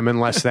for them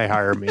unless they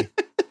hire me.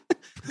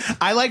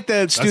 I like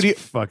the studio.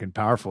 That's fucking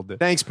powerful, dude.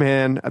 Thanks,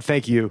 man.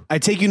 Thank you. I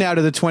take you now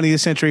to the 20th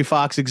Century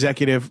Fox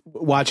executive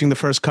watching the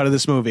first cut of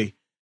this movie.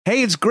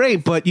 Hey, it's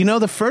great, but you know,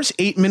 the first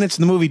 8 minutes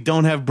of the movie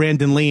don't have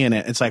Brandon Lee in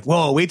it. It's like,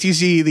 whoa, wait till you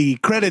see the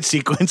credit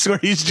sequence where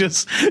he's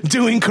just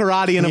doing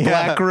karate in a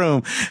black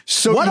room.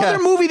 So what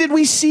other movie did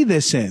we see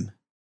this in?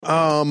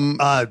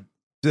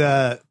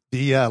 The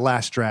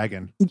Last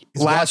Dragon.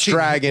 Last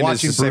Dragon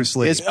watching is the Bruce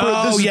same. Lee. This is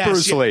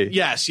Bruce Lee.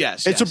 Yes.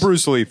 It's a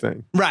Bruce Lee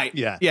thing. Right.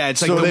 Yeah. Yeah.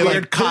 It's like So the they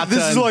weird kata.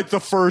 This is like the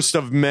first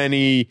of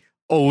many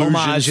allusions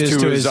Homages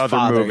to his other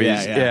father.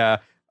 movies. Yeah.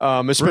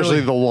 Especially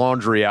Really? the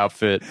laundry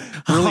outfit.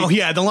 Oh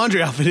yeah, the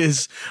laundry outfit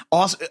is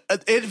awesome.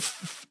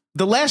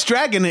 The Last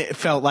Dragon, it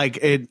felt like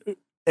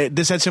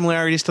this had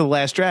similarities to the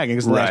Last Dragon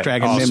because the Last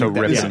Dragon also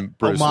mimicked that. ripping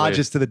Bruce Lee.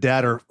 Homages to the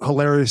dad are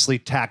hilariously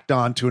tacked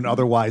on to an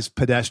otherwise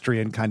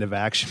pedestrian kind of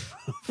action.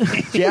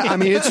 Yeah, I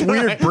mean, it's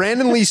weird.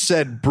 Brandon Lee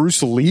said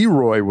Bruce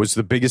Leroy was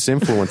the biggest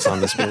influence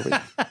on this movie.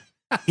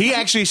 He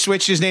actually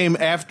switched his name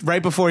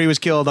right before he was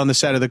killed on the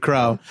set of The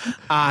Crow.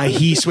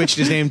 He switched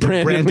his name to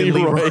Brandon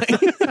Leroy.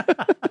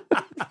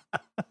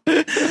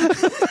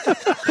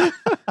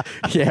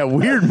 Yeah,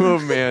 weird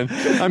move, man.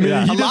 I mean,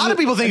 A lot of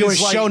people think it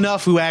was like- Show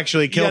Nuff who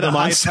actually killed him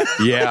on set.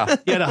 Yeah.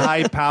 He had a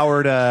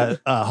high-powered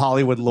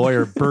Hollywood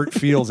lawyer, Burt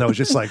Fields, that was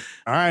just like,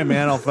 all right,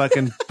 man, I'll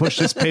fucking push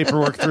this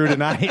paperwork through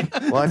tonight.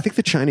 Well, I think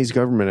the Chinese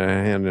government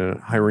had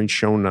hiring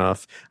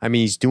Shonuff. I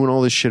mean, he's doing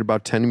all this shit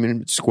about 10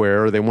 Minute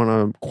Square. They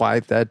want to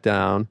quiet that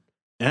down.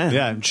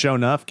 Yeah, and Show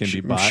Enough can be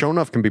bought.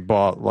 Shonuff can be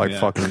bought like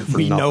fucking for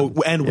We nothing. know,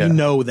 and we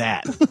know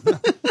that.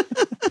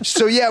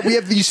 So yeah, we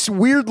have these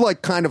weird,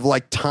 like, kind of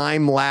like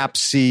time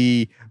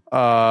lapsey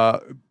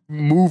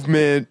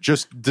movement,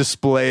 just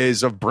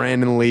displays of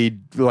Brandon Lee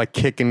like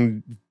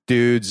kicking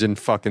dudes and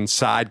fucking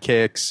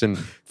sidekicks and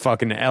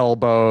fucking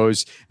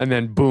elbows, and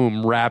then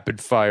boom,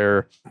 rapid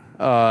fire,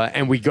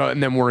 and we go,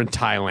 and then we're in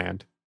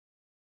Thailand.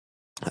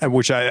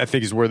 Which I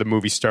think is where the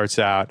movie starts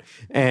out,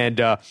 and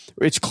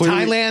it's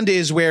clearly Thailand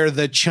is where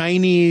the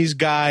Chinese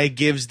guy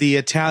gives the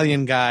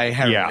Italian guy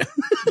heroin.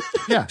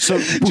 Yeah. Yeah. So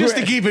Just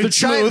to keep it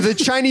smooth. the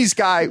Chinese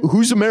guy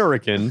who's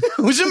American,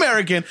 Who's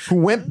American? who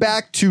went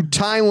back to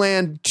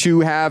Thailand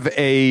to have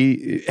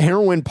a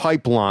heroin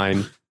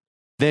pipeline,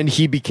 then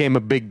he became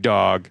a big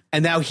dog.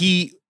 And now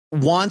he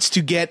wants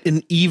to get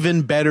an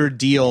even better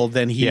deal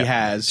than he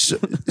has.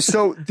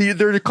 So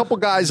there are a couple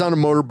guys on a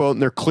motorboat,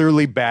 and they're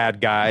clearly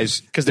bad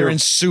guys Because they're in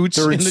suits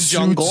in the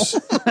jungle.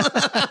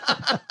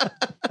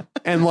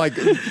 And like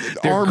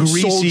armed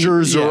greasy,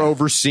 soldiers yeah. are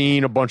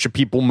overseeing a bunch of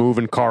people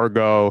moving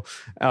cargo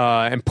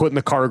and putting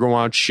the cargo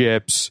on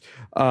ships.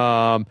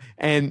 And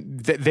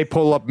they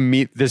pull up and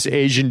meet this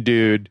Asian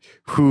dude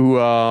who,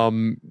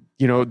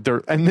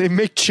 they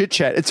make chit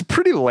chat. It's a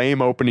pretty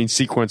lame opening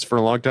sequence for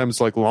a long time.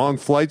 It's like long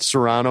flight.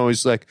 Serrano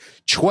is like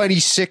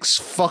 26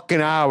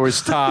 fucking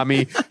hours,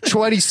 Tommy,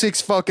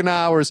 26 fucking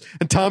hours.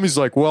 And Tommy's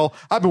like, well,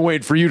 I've been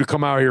waiting for you to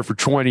come out here for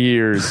 20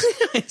 years.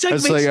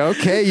 It's like,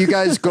 okay, you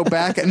guys go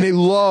back. And they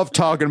love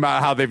talking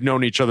about how they've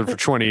known each other for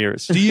 20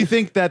 years. Do you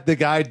think that the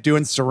guy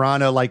doing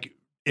Serrano like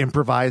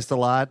improvised a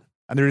lot?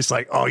 And they're just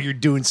like, oh, you're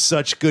doing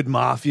such good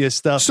mafia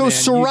stuff. So man.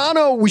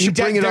 Serrano, we should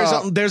bring it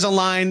up. There's a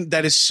line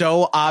that is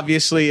so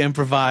obviously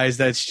improvised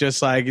that's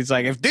just like, it's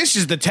like, if this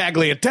is the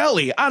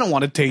tagliatelle, I don't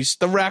want to taste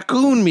the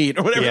raccoon meat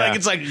or whatever. Yeah. Like,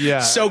 it's like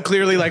so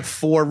clearly like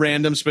 4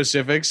 random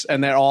specifics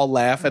and they all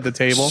laugh at the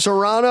table.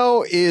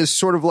 Serrano is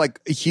sort of like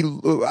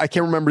I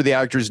can't remember the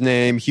actor's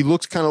name. He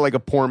looks kind of like a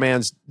poor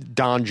man's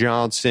Don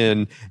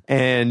Johnson.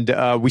 And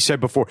we said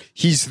before,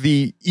 he's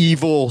the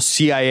evil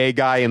CIA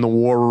guy in the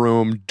war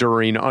room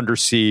during Under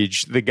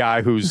Siege. The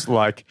guy who's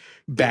like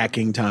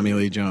backing Tommy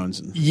Lee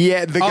Jones.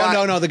 Yeah, the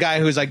guy. The guy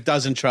who's like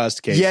doesn't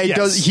trust Casey. Yeah, he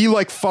does. He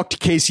like fucked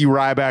Casey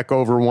Ryback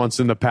over once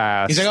in the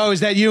past. He's like, oh,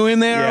 is that you in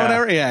there or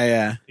whatever?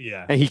 Yeah.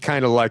 And he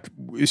kind of like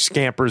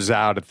scampers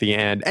out at the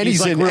end, and he's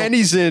like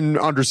he's in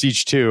Under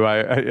Siege too.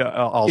 I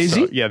also, Is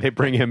he? Yeah, they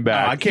bring him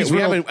back. I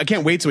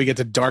can't wait till we get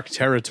to dark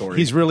territory.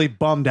 He's really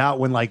bummed out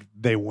when like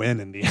they win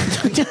in the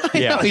end.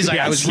 Yeah, he's like,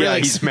 I was really,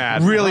 he's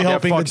mad. really Yeah,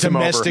 hoping the fucks him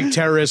over. domestic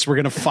terrorists were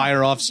going to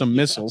fire off some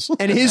missiles.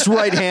 And his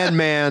right hand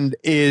man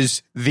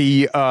is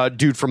the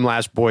dude from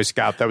Last Boy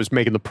Scout that was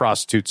making the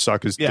prostitute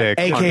suck his dick.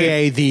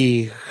 AKA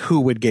the who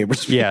would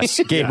Gabrus be? Yes,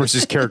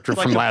 Gabrus' character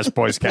from Last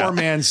Boy Scout. Poor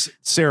man's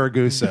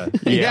Saragusa.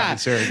 Yeah.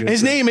 Saragusa.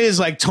 His name is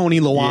like Tony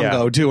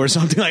Luongo too, or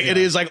something like it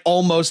is like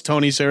almost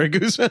Tony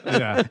Saragusa.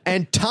 Yeah.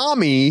 And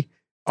Tommy,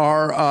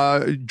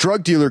 our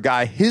drug dealer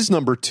guy, his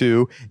number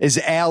 2 is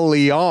Al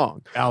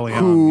Leong. Al Leong,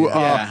 who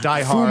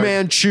Die Fu Hard.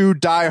 Manchu,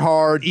 Die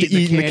Hard,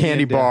 eating the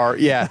candy bar.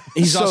 Yeah,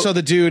 He's also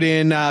the dude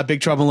in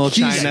Big Trouble in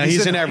Little China.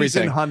 He's in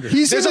everything. He's in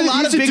hundreds. There's a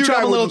lot of Big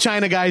Trouble in Little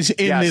China guys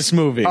in this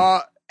movie.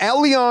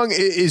 Al Leong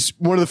is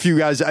one of the few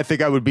guys I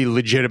think I would be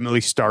legitimately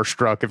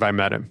starstruck if I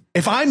met him.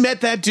 If I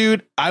met that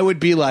dude, I would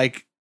be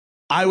like,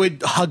 I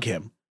would hug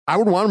him. I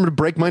would want him to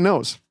break my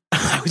nose.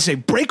 I would say,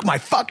 break my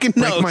fucking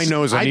nose. Break my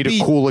nose. I need a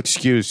cool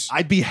excuse.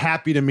 I'd be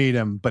happy to meet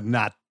him, but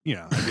not,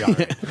 I'd be all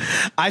right.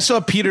 I saw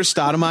Peter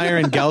Stoudemire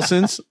in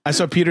Gelson's.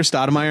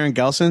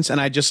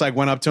 And I just like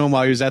went up to him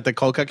while he was at the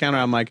cold cut counter.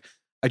 I'm like,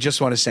 I just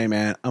want to say,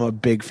 man, I'm a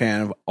big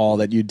fan of all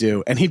that you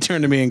do. And he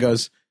turned to me and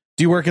goes,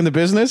 do you work in the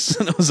business?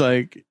 And I was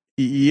like,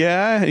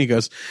 yeah. And he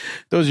goes,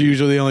 those are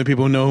usually the only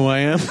people who know who I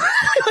am.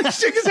 Like,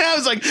 shook his hand. It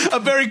was like a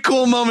very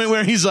cool moment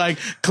where he's like,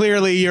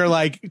 clearly you're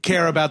like,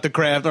 care about the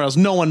craft or else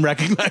no one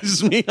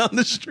recognizes me on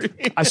the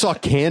street. I saw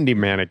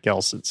Candyman at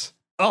Gelson's.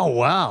 Oh,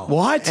 wow.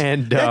 What?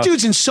 And that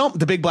dude's in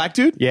the big black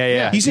dude?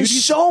 Yeah. He's in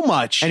so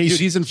much. And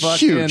he's in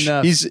fucking huge.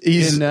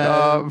 He's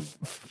in,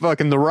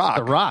 fucking The Rock.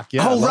 The Rock,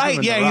 yeah. Oh,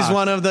 right. Yeah, he's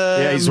one of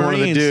the he's one of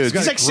the Marines. dudes.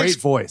 He's got He's a like great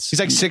voice.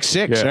 He's like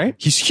 6'6", Yeah. right?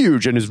 He's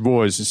huge, and his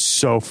voice is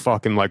so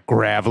fucking like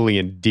gravelly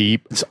and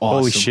deep. It's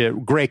Holy awesome.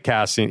 shit. Great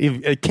casting.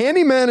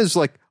 Candyman is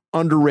like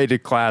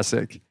underrated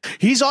classic.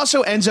 He's also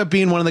ends up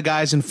being one of the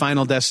guys in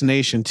Final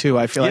Destination too.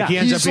 I feel like he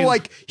ends up being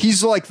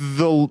he's like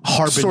the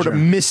Harbinger. sort of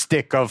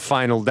mystic of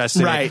Final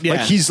Destination. Right, yeah.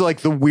 Like he's like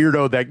the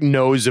weirdo that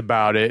knows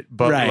about it,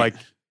 but Right. like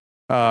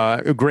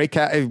a great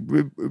cat.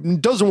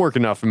 It doesn't work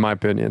enough in my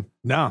opinion.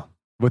 No.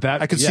 With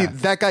that, I could see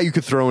that guy you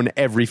could throw in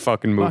every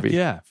fucking movie.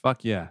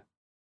 Fuck yeah.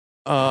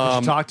 Did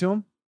Um, you talk to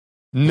him?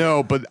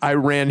 No, but I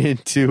ran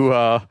into,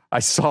 I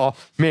saw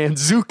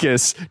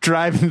Mantzoukas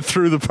driving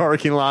through the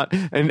parking lot,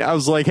 and I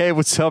was like, hey,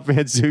 what's up,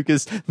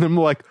 Mantzoukas? And I'm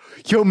like,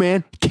 yo,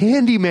 man,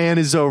 Candyman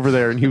is over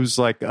there. And he was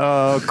like,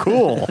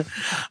 cool.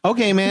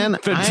 okay, man.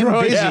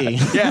 I'm busy.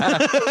 Yeah.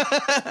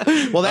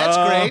 Well, that's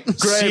great.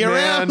 Great, See you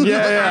man. around.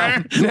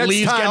 Yeah. Next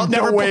Leaves time,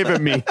 never don't wave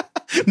at me.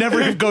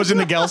 Never goes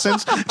into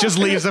Gelson's. Just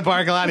leaves the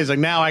parking lot. He's like,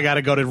 now I got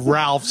to go to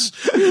Ralph's.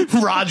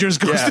 Rodgers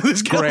goes to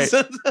this great.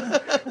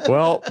 Gelson's.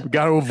 Well,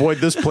 got to avoid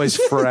this place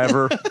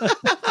forever.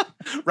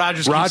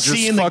 Rodgers keeps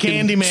seeing the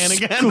fucking Candyman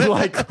again.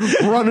 like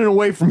running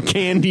away from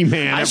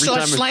Candyman. I every saw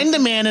time. Slender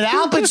Man at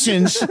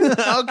Albertsons.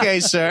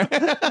 Okay, sir.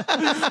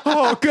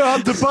 Oh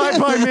God, the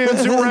bye-bye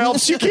man's in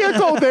Ralph's. You can't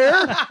go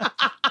there.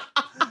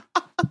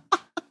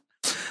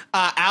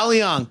 Al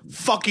Leong,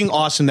 fucking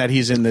awesome that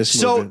he's in this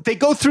So movie. they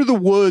go through the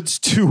woods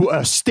to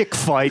a stick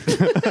fight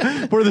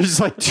where there's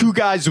like two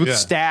guys with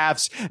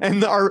staffs,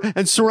 and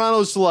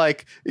Serrano's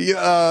like,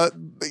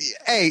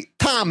 "Hey,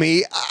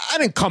 Tommy, I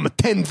didn't come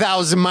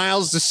 10,000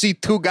 miles to see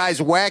two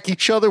guys whack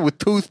each other with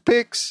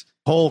toothpicks."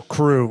 Whole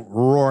crew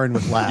roaring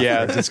with laughter.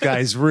 Yeah. This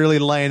guy's really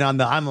laying on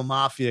the "I'm a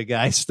mafia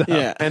guy" stuff.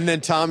 Yeah. And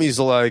then Tommy's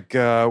like,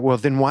 "Well,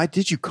 then why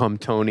did you come,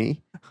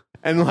 Tony?"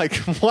 And like,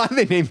 why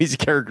they name these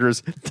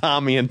characters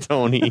Tommy and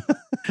Tony?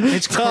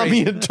 It's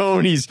Tommy crazy. and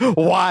Tony's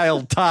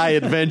wild Thai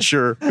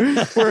adventure.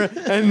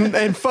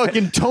 And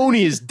fucking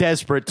Tony is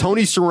desperate.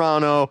 Tony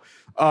Serrano,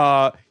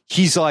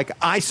 he's like,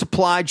 "I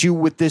supplied you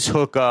with this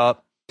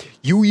hookup.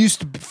 You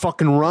used to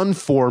fucking run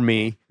for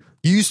me.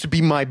 You used to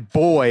be my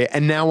boy,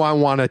 and now I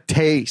want a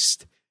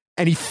taste."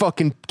 And he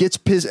fucking gets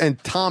pissed. And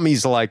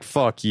Tommy's like,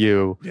 "Fuck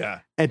you."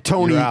 Yeah. And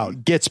Tony You're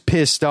out. gets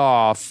pissed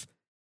off,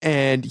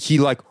 and he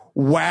like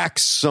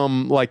whacks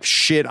some like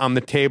shit on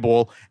the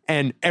table,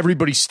 and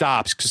everybody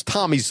stops because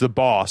Tommy's the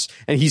boss,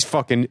 and he's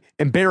fucking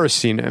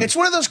embarrassing him. It's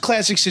one of those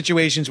classic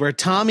situations where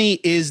Tommy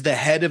is the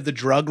head of the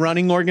drug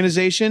running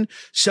organization.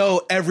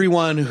 So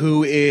everyone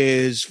who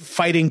is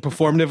fighting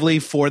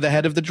performatively for the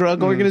head of the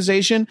drug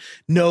organization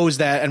knows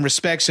that and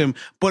respects him.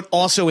 But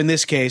also in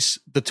this case,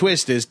 the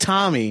twist is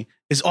Tommy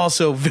is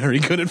also very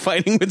good at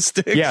fighting with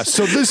sticks. Yeah,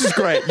 so this is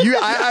great.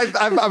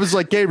 I was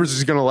like, Gabrus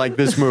is gonna like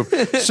this move.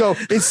 So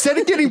instead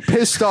of getting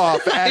pissed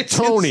off at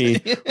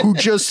Tony, who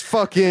just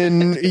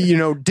fucking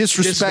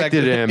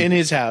disrespected him in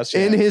his house,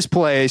 in his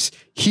place,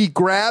 he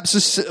grabs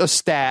a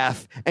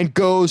staff and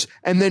goes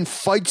and then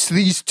fights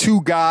these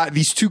two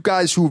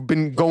guys who have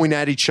been going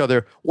at each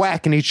other,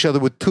 whacking each other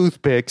with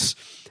toothpicks,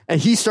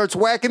 and he starts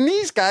whacking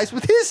these guys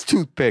with his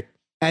toothpick.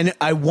 And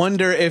I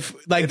wonder if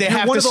like they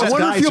have to. I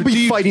wonder if you'll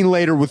be fighting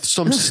later with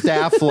some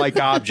staff-like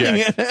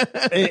object.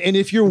 And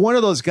if you're one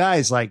of those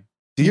guys, like,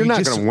 You're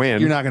not going to win.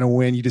 You're not going to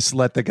win. You just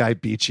let the guy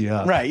beat you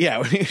up. Right.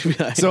 Yeah.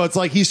 So it's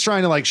like he's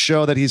trying to like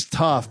show that he's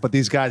tough, but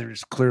these guys are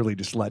just clearly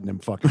just letting him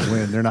fucking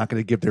win. They're not going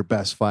to give their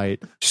best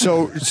fight.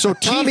 So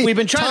Tommy, Chief, we've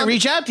been trying to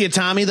reach out to you,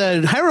 Tommy.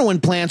 The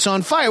heroin plant's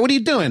on fire. What are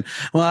you doing?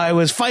 Well, I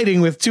was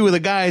fighting with two of the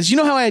guys. You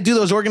know how I do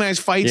those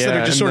organized fights that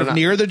are just sort of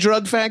near the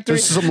drug factory?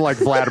 This is some like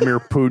Vladimir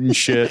Putin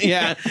shit.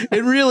 Yeah,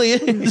 it really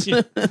is.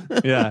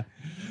 Yeah.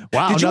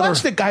 Wow. Did you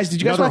watch the guys?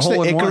 Did you guys watch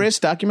the Icarus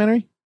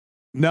documentary?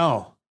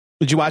 No.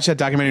 Did you watch that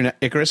documentary,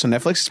 Icarus, on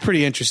Netflix? It's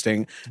pretty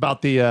interesting. It's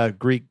about the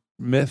Greek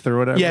myth or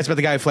whatever. Yeah, it's about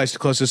the guy who flies too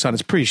close to the sun.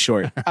 It's pretty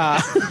short.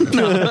 Yeah,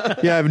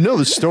 I know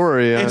the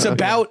story. It's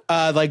about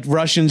like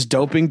Russians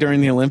doping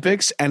during the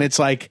Olympics, and it's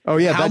like how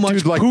that much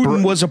dude, like,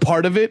 Putin was a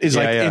part of it is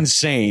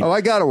insane. Oh,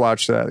 I gotta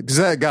watch that because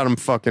that got him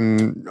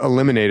fucking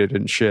eliminated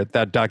and shit.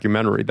 That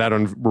documentary, that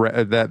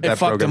it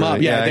fucked him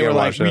up. Yeah, they were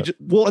like,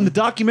 well, and the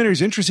documentary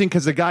is interesting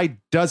because the guy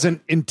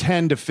doesn't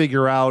intend to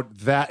figure out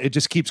that. It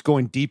just keeps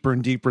going deeper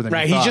and deeper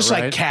than he just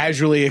like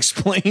casually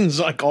explains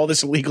like all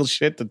this illegal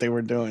shit that they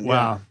were doing. Wow.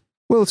 Yeah.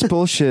 Well, it's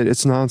bullshit.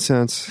 It's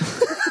nonsense.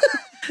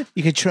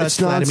 You can trust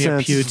Vladimir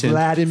Putin.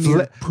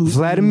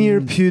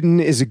 Vladimir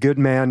Putin is a good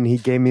man, and he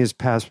gave me his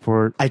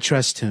passport. I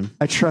trust him.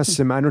 I trust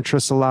him. I don't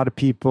trust a lot of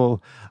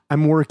people.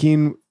 I'm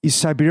working.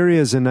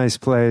 Siberia is a nice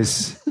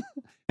place,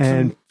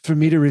 and for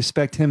me to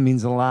respect him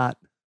means a lot.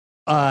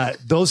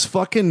 Those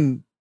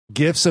fucking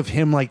gifs of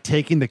him like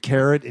taking the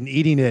carrot and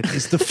eating it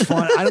is the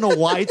fun. I don't know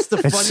why it's the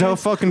fun. It's so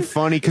fucking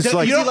funny because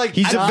like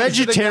he's a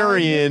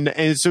vegetarian,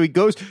 and so he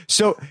goes.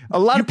 So a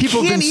lot of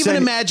people can't even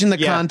imagine the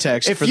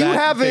context. If for you that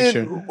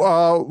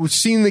haven't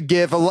seen the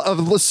GIF, a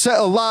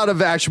lot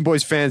of Action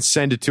Boys fans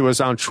send it to us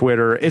on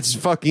Twitter. It's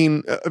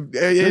fucking.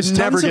 It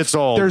never gets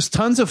old. There's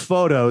tons of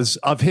photos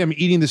of him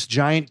eating this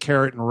giant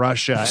carrot in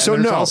Russia. So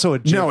and no, also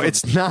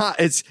it's not.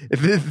 It's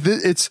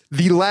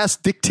the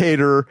last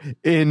dictator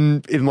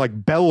in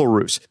like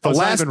Belarus. The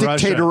last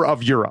dictator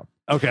of Europe.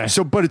 Okay.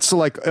 So, but it's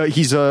like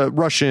he's a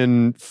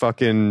Russian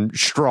fucking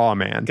straw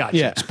man. Gotcha.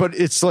 Yeah. But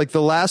it's like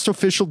the last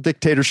official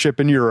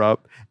dictatorship in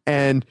Europe,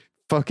 and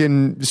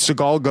fucking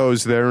Seagal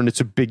goes there, and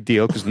it's a big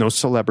deal because no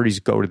celebrities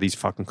go to these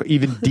fucking,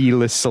 even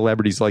D-list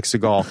celebrities like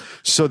Seagal.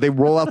 So they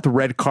roll out the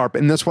red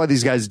carpet, and that's why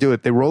these guys do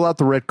it. They roll out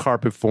the red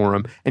carpet for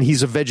him, and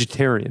he's a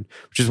vegetarian,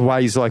 which is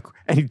why he's like,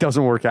 and he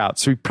doesn't work out,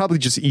 so he probably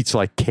just eats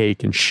like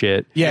cake and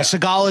shit. Yeah,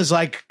 Seagal is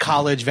like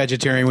college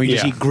vegetarian where you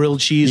just eat grilled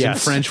cheese and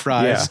French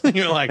fries. Yeah.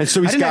 You're like, and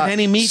so he's I didn't got have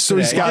any meat. So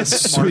today.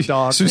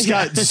 he's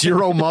got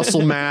zero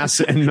muscle mass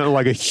and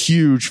like a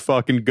huge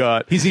fucking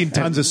gut. He's eating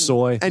tons of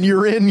soy. And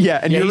you're in,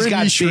 and you're he's in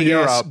got Eastern big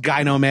Europe.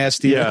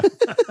 gynomastia.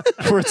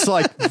 Yeah. Where it's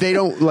like they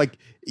don't like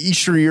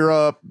Eastern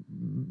Europe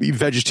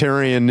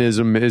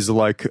vegetarianism is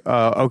like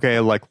okay,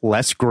 like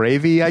less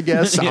gravy, I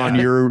guess, on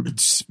your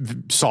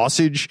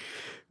sausage.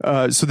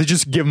 So they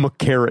just give him a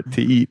carrot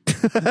to eat,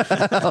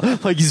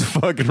 like he's a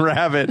fucking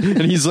rabbit,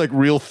 and he's like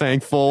real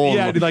thankful.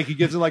 Yeah, like he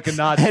gives it like a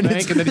nod to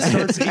thank, and then he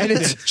starts eating and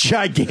it's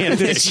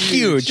gigantic. It's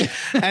huge,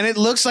 and it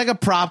looks like a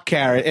prop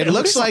carrot. It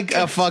looks like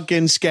a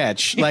fucking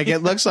sketch. Like it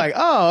looks like,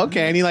 oh,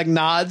 okay, and he like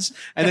nods,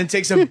 and then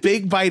takes a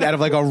big bite out of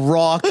like a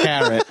raw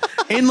carrot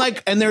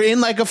and they're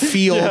in like a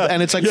field,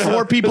 and it's like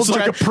four people. It's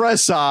like a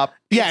press op.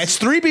 Yeah, it's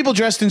three people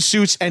dressed in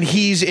suits, and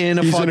he's in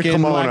a fucking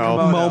kimono.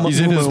 Like, He's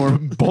in his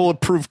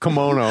bulletproof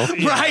kimono.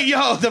 Right,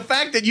 yo, the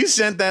fact that you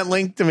sent that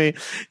link to me.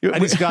 And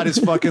he's got his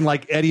fucking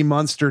like Eddie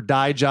Munster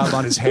dye job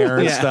on his hair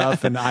and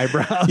stuff and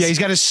eyebrows. Yeah, he's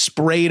got his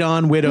sprayed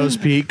on widow's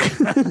peak.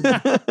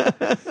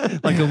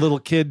 Like a little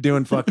kid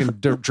doing fucking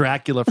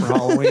Dracula for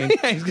Halloween.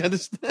 Yeah, he's got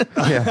his.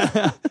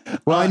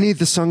 Well, I need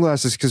the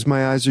sunglasses because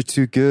my eyes are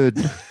too good.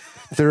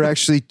 They're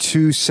actually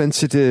too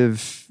sensitive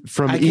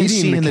from I can eating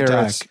see the in the dark.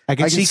 carrots. I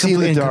can see in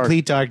the in dark.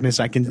 complete darkness.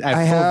 I have I full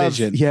have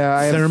vision. Yeah,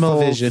 I have thermal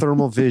full vision.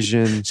 Thermal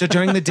vision. So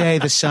during the day,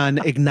 the sun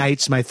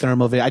ignites my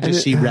thermal vision. I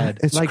just see red.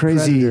 It's Like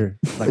crazy. Predator.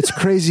 It's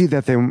crazy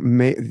that they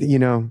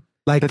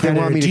Like that they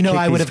Predator. want me Do to you know kick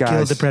I would these have killed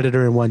guys. the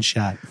Predator in one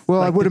shot? Well,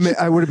 Like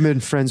I would have been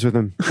friends with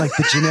him. Like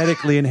the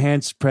genetically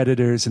enhanced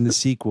predators in the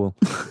sequel.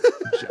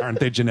 Aren't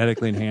they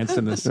genetically enhanced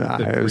in this?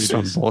 It was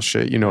some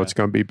bullshit. You know it's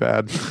going to be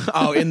bad.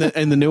 Oh, in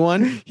the new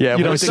one? Yeah,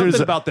 You know, but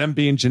something about them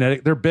being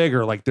genetic. They're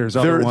bigger. Like there's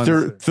other ones.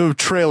 the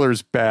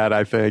trailer's bad,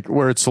 I think,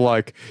 where it's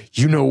like,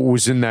 you know what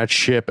was in that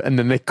ship, and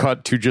then they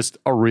cut to just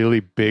a really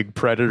big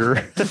predator.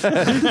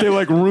 They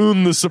like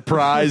ruin the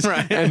surprise,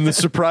 and the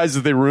surprise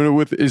that they ruin it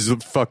with is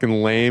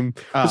fucking lame.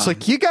 It's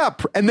like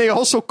and they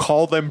also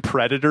call them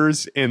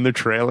predators in the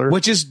trailer,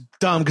 Which is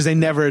dumb because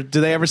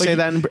do they ever say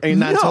that?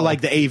 Not until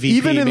like the AVP,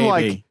 even in maybe.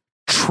 like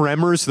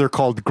Tremors, they're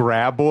called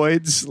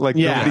graboids. Like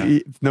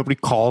nobody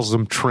calls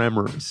them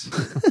tremors.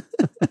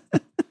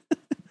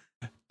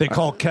 They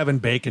call Kevin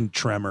Bacon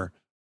Tremor,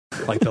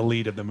 like the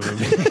lead of the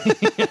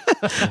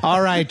movie.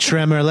 All right,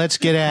 Tremor, let's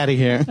get out of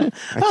here.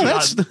 Oh,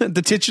 that's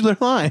the titular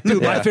line.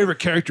 Dude, my favorite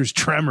character is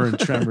Tremor and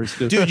Tremors.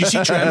 Dude, you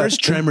see Tremors?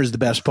 Tremor's the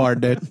best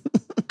part, dude.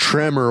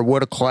 Tremor,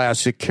 what a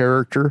classic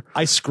character.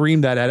 I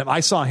screamed that at him. I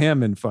saw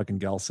him in fucking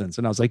Gelson's,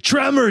 and I was like,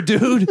 Tremor,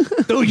 dude.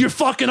 Dude, you're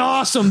fucking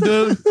awesome,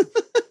 dude.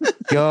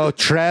 Yo,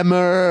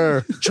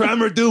 Tremor.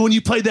 Tremor, dude, when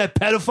you played that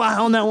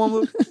pedophile in that one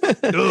movie.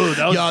 Dude,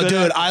 that was Yo, good.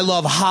 dude, I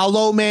love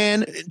Hollow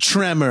Man,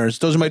 Tremors.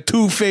 Those are my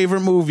two favorite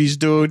movies,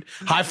 dude.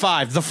 High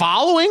five. The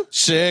Following?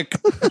 Sick.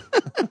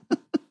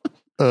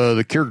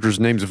 The character's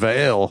name's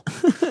Vale.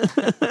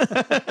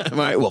 All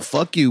right, well,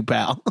 fuck you,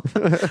 pal.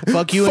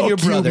 Fuck you and your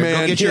Fuck you, brother. Go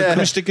man. get your Yeah.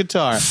 acoustic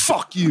guitar.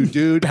 Fuck you,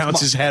 dude. Bounce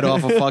his head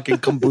off a fucking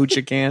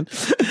kombucha can.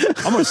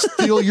 I'm going to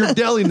steal your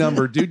deli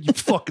number, dude, you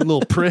fucking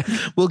little prick.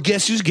 Well,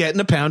 guess who's getting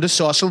a pound of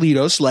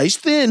Sausalito sliced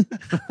thin?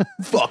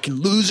 Fucking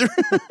loser.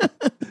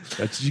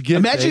 That's what you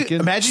get,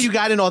 Bacon. Imagine you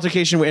got an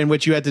altercation in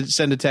which you had to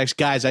send a text.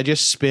 Guys, I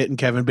just spit in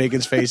Kevin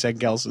Bacon's face at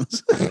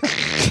Gelson's.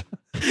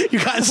 You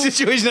got a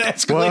situation that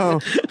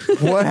escalated.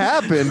 Well, what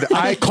happened?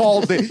 I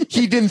called it.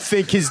 He didn't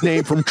think his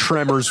name from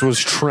Tremors was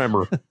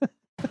Tremor.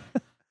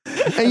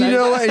 And you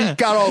know what? He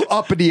got all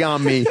uppity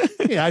on me.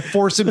 Yeah, I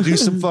forced him to do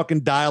some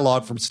fucking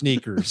dialogue from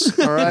Sneakers.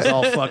 All right. He's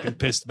all fucking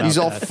pissed about He's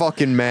all that.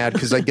 fucking mad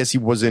because I guess he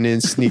wasn't in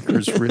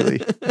Sneakers,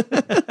 really.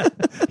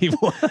 He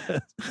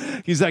was.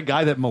 He's that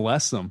guy that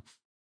molests them.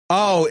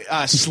 Oh,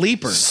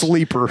 Sleepers.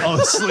 Sleeper. Oh,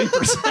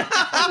 Sleepers.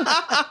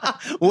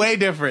 Way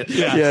different.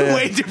 Yeah.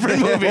 Way different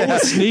movie.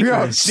 Sneakers.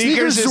 Yeah,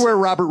 Sneakers is is- where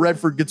Robert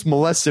Redford gets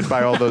molested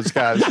by all those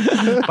guys.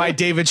 By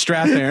David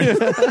Strathairn.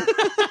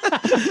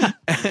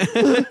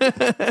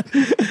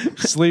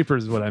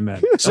 Sleepers is what I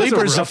meant.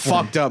 Sleepers is a rough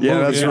one. fucked up Yeah,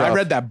 movie. that's I rough.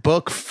 read that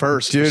book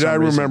first. for Dude, some I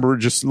reason. remember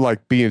just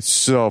like being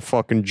so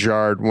fucking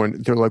jarred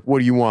when they're like, what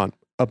do you want?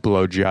 A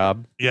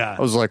blowjob. Yeah.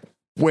 I was like,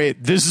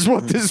 wait, this is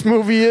what this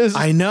movie is?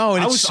 I know.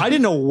 And I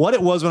didn't know what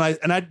it was when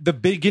the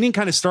beginning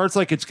kind of starts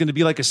like it's going to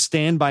be like a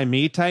Stand By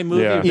Me type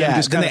movie. Yeah. of them Yeah,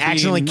 just then they kinda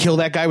accidentally being- kill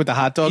that guy with the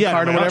hot dog yeah,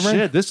 cart or I'm like, whatever.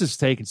 Oh, shit, this is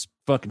taking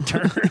fucking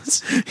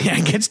turns. Yeah,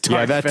 it gets dark.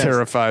 Yeah, that fast.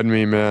 terrified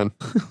me, man.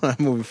 That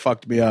movie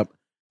fucked me up.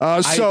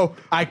 So,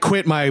 I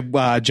quit my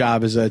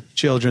job as a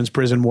children's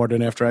prison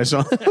warden after I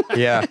saw it.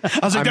 yeah. I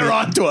was like, they're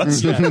on to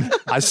us.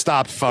 I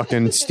stopped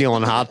fucking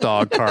stealing hot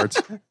dog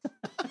carts.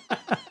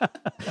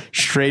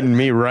 Straightened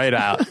me right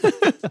out.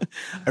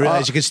 I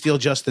realized you could steal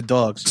just the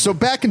dogs. So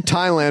back in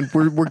Thailand,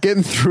 we're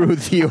getting through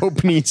the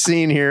opening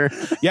scene here.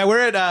 Yeah, we're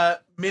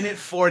at minute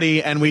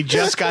 40, and we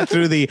just got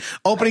through the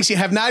opening scene.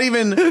 Have not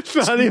even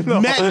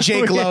met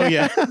Jake Lowe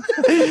yet.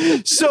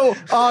 So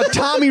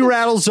Tommy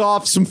rattles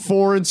off some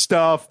foreign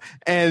stuff,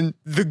 and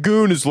the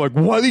goon is like,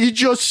 what did you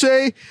just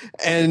say?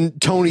 And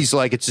Tony's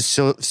like, it's a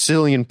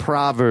Sicilian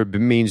proverb. It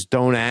means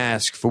don't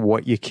ask for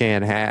what you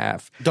can't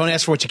have. Don't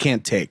ask for what you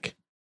can't take.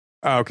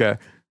 Okay.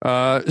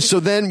 So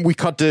then we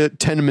cut to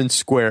Tenement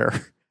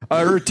Square.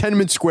 Or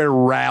Tenement Square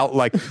route,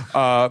 like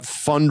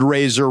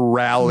fundraiser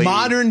rally.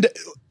 Modern.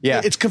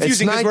 Yeah. It's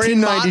confusing. It's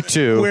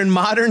 1992.1992. We're in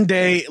modern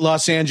day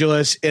Los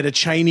Angeles at a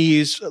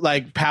Chinese,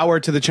 like, power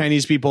to the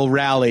Chinese people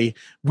rally.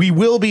 We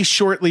will be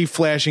shortly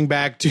flashing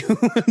back to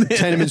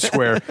Tenement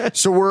Square.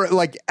 So we're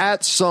like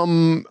at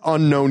some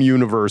unknown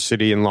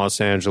university in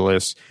Los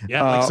Angeles.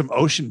 Yeah, like some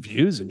ocean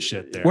views and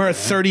shit there. where a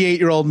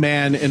 38-year-old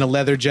man in a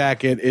leather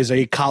jacket is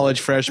a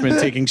college freshman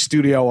taking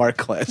studio art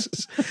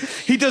classes.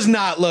 He does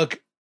not look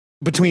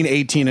between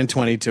 18 and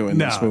 22 in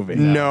this movie.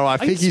 No, I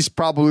think he's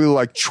probably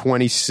like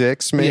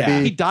 26, maybe.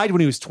 Yeah. He died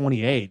when he was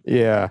 28.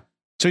 Yeah.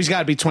 So he's got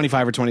to be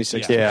 25 or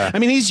 26. Yeah. I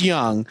mean, he's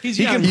young. He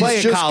can play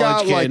a just college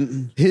got, kid.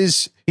 Like,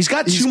 he's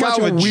got too much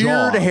of a weird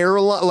jaw.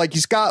 hairline. Like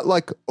he's got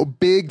like a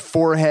big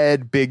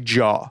forehead, big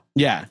jaw.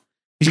 Yeah.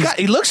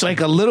 He looks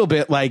like a little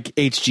bit like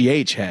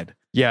HGH head.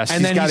 Yes,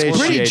 And then got he's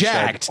pretty HGH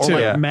jacked, head. too.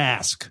 Like Yeah.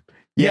 Mask.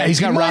 Yeah, he's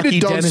he got might Rocky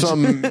have done Dennis.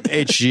 some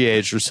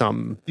HGH or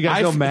something. You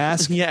guys know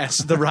Mask? Yes,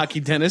 the Rocky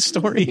Dennis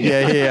story.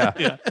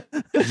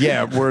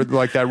 Yeah, where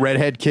like that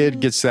redhead kid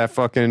gets that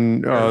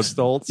fucking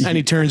Stoltz. And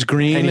he turns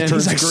green. and he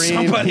turns he's like,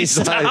 green. Somebody He's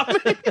stop me.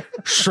 like,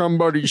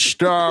 somebody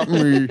stop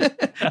me.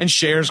 And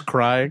Cher's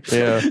crying.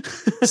 Yeah.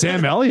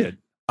 Sam Elliott.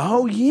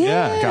 Oh,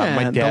 yeah. God,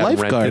 my the dad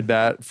lifeguard. rented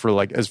that for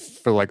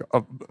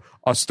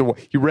us to.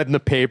 He read in the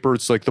paper.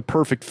 It's like the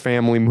perfect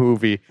family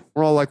movie.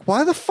 We're all like,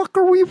 why the fuck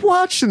are we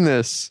watching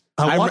this?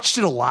 I watched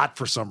it a lot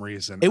for some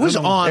reason. It was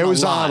on It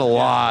was on a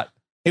lot.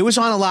 It was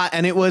on a lot,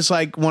 and it was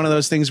like one of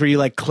those things where you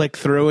like click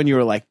through and you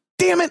were like,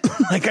 damn it.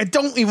 Like, I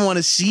don't even want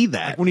to see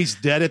that. Like when he's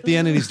dead at the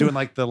end and he's doing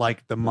like the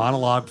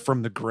monologue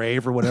from the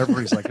grave or whatever.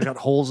 He's like, I got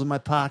holes in my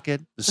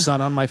pocket, the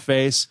sun on my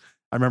face.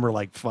 I remember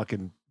like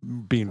fucking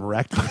being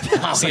wrecked by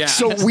that. I was like,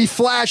 So we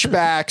flash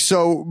back.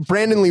 So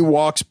Brandon Lee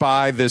walks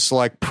by this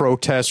like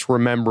protest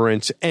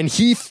remembrance, and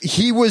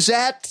he was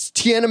at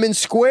Tiananmen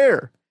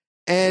Square,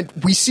 and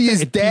we see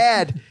his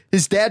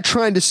dad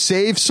trying to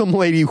save some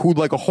lady who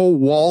like a whole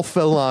wall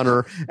fell on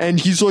her, and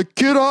he's like,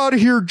 "Get out of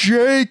here,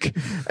 Jake!"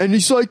 And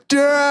he's like,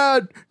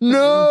 "Dad,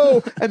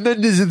 no!" And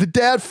then the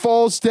dad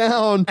falls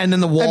down, And then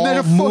the wall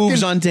it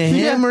moves onto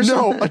him or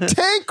something? No, a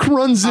tank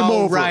runs him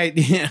over. Right.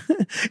 Yeah.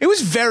 It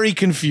was very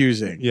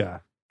confusing. yeah.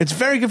 It's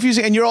very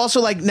confusing. And you're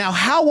also like, now,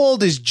 how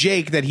old is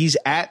Jake that he's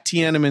at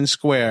Tiananmen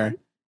Square?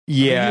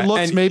 Yeah, He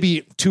looks and-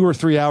 maybe 2 or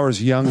 3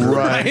 hours younger.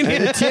 Right.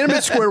 And the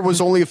Tiananmen Square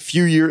was only a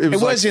few years. It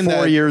was in like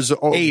 4 the years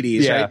old.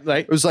 80s, Yeah. right?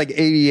 Like- It was like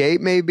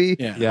 88, maybe.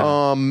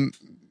 Yeah.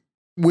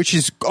 Which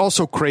is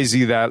also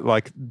crazy that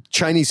like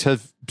Chinese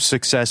have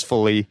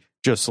successfully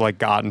just like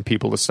gotten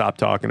people to stop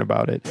talking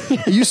about it.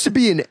 It used to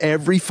be in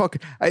every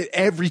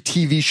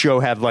TV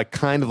show had like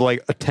kind of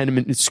like a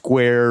Tiananmen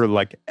Square,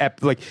 like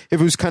if it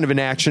was kind of an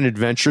action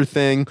adventure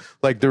thing,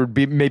 like there would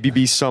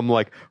be some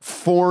like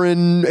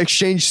foreign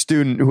exchange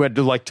student who had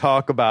to like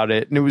talk about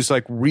it, and it was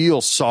like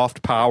real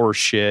soft power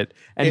shit,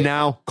 and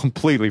now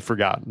completely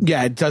forgotten.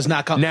 Yeah, it does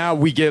not come. Now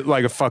we get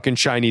like a fucking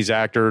Chinese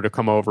actor to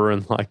come over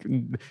and like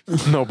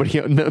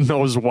nobody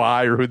knows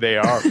why or who they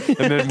are,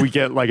 and then we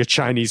get like a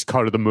Chinese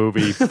cut of the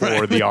movie for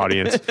the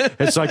audience.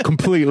 It's like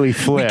completely We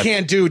flipped.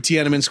 can't do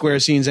Tiananmen Square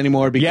scenes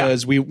anymore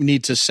because we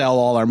need to sell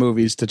all our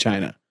movies to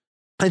China.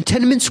 And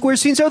Tiananmen Square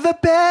scenes are the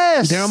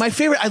best. They're my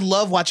favorite. I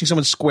love watching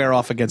someone square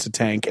off against a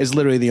tank. Is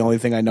literally the only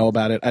thing I know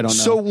about it. I don't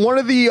know. So one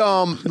of the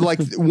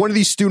one of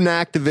these student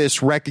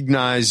activists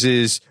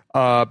recognizes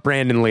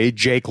Brandon Lee,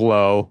 Jake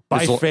Lowe,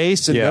 By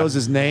face and knows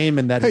his name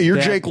and that. Hey, you're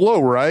dad- Jake Lowe,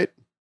 right?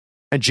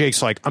 And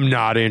Jake's like, I'm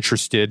not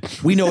interested.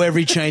 we know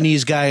every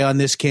Chinese guy on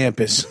this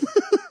campus.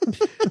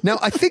 Now,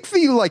 I think for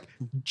you, like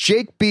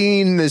Jake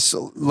being this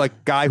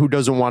like guy who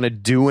doesn't want to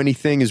do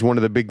anything is one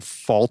of the big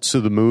faults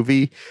of the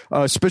movie,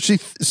 especially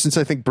since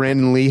I think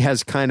Brandon Lee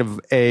has kind of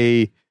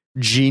a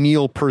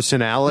genial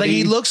personality. Like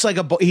he looks like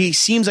he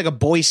seems like a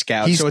Boy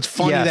Scout. So it's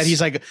funny that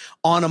he's like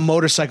on a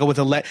motorcycle with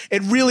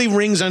it really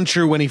rings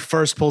untrue when he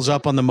first pulls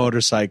up on the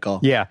motorcycle.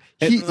 Yeah,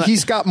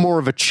 he's got more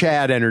of a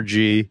Chad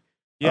energy.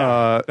 than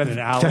an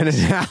Alex.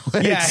 Yeah,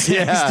 he's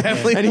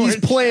definitely and more he's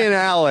playing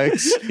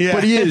Alex,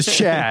 but he is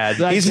Chad.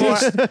 He's more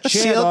Chad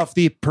silk off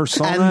the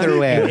persona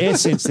underwear. and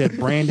essence that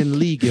Brandon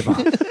Lee give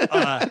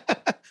off.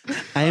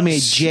 I'm a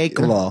Jake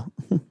Law.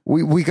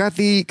 We got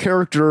the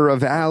character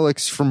of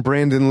Alex from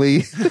Brandon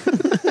Lee.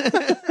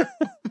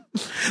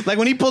 Like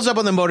when he pulls up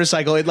on the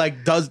motorcycle, it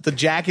like does the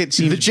jacket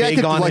seems The jacket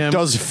big on like him.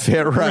 does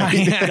fit right.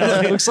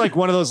 It looks like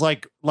one of those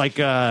like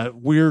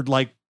weird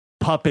like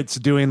puppets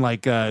doing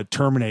like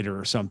Terminator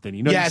or something.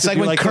 You know? Yeah, it's like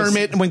when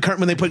Kermit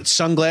when they put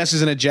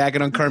sunglasses and a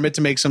jacket on Kermit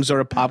to make some sort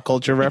of pop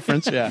culture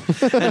reference. Yeah,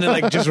 and it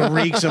like just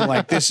reeks of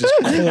like this is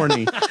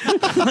corny.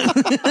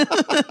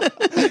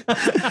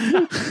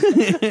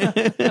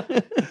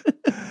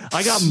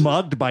 I got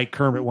mugged by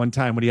Kermit one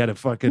time when he had a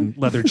fucking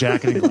leather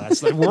jacket and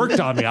glass. It worked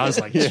on me. I was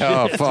like,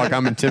 Yeah, oh, fuck,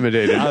 I'm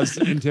intimidated. I was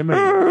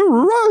intimidated.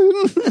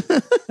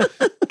 Ryan,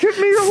 give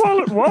me your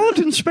wallet,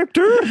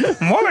 Inspector.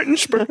 Wallet,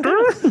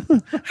 Inspector.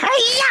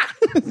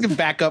 Hiya!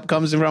 Backup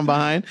comes from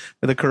behind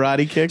with a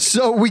karate kick.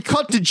 So we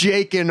cut to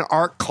Jake in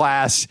art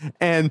class,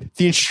 and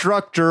the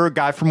instructor, a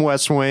guy from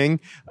West Wing,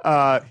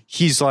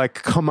 he's like,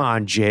 come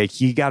on, Jake,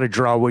 you got to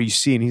draw what you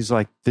see. And he's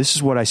like, this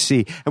is what I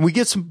see. And we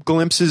get some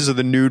glimpses of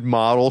the nude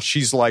model.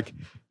 She's like,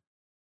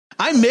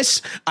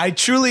 I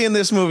truly in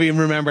this movie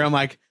remember, I'm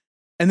like,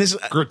 and this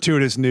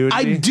Gratuitous nudity.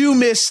 I do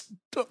miss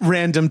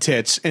random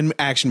tits in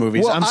action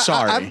movies. I'm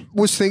sorry. I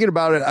was thinking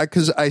about it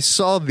because I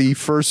saw the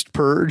first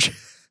Purge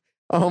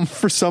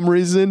for some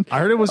reason. I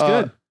heard it was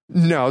good.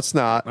 No, it's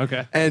not.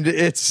 Okay. And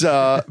it's,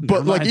 but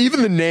like mind.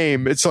 even the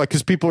name, it's like,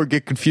 because people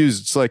get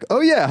confused. It's like,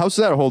 oh yeah, how's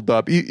that hold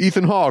up?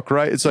 Ethan Hawke,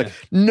 right? It's like,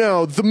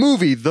 no, the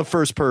movie, The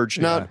First Purge,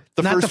 not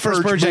the Not first the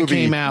first Purge that movie.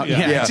 came out.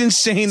 Yeah. It's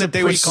insane that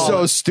they would It's call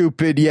so it.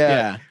 stupid. Yeah.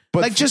 Yeah.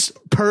 But like just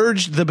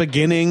Purge the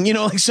beginning,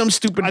 like some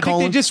stupid I think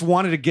colon. they just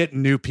wanted to get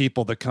new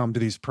people to come to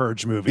these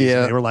Purge movies. Yeah.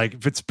 And they were like,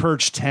 if it's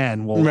Purge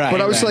 10, well, Right. But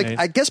I was like,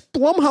 I guess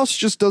Blumhouse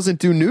just doesn't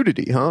do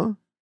nudity, huh?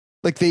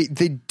 Like they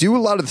do a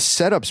lot of the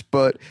setups,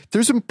 but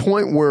there's a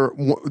point where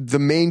the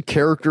main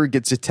character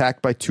gets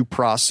attacked by two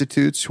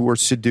prostitutes who are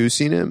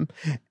seducing him,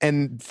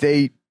 and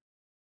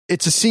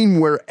it's a scene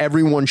where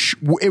everyone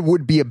it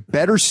would be a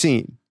better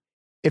scene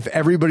if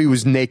everybody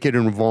was naked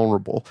and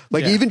vulnerable.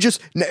 Like even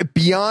just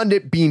beyond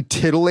it being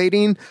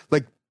titillating,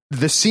 like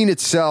the scene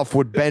itself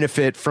would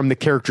benefit from the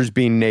characters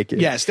being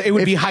naked. Yes, it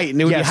would be heightened.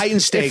 It would be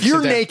heightened stakes. If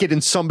you're naked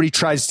and somebody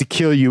tries to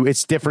kill you,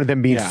 it's different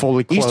than being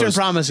fully clothed. Eastern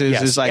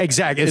Promises is like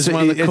exactly. It's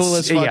one of the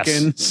coolest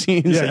fucking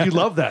scenes. yeah, you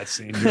love that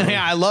scene.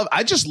 Yeah,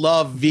 I just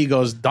love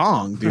Vigo's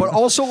dong, dude. But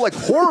also, like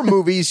horror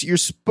movies, you're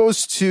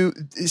supposed to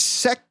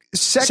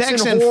sex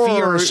and horror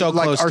fear are so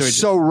like, close are to it.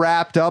 so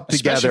wrapped up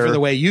Especially together. for the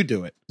way you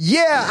do it.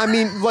 Yeah, I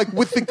mean, like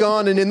with the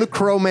gun and in the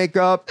crow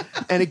makeup.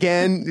 And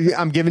again,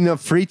 I'm giving a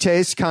free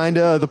taste kind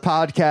of the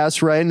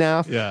podcast right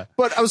now. Yeah.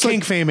 But I was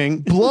Kink like,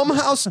 faming.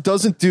 Blumhouse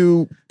doesn't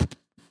do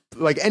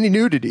like any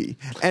nudity.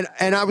 And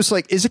I was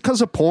like, is it because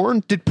of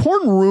porn? Did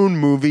porn ruin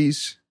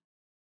movies?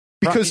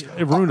 Because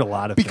it ruined a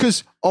lot of things.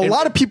 because a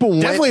lot of people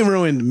went, Definitely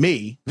ruined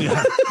me.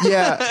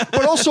 yeah,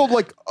 but also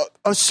like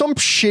some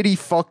shitty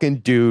fucking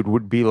dude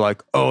would be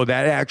like, "Oh,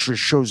 that actress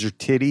shows her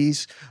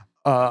titties.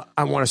 I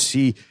want to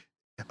see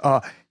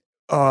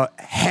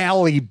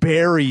Halle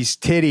Berry's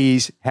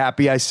titties."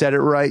 Happy I said it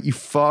right, you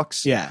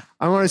fucks. Yeah.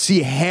 I want to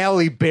see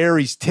Halle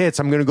Berry's tits.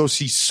 I'm going to go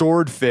see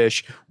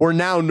Swordfish. Or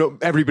now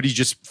everybody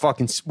just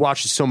fucking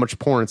watches so much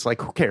porn. It's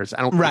like, who cares?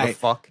 I don't give a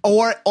fuck.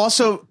 Or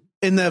also,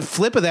 in the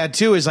flip of that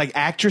too is like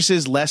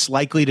actresses less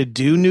likely to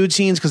do nude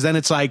scenes because then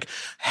it's like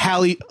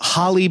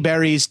Halle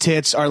Berry's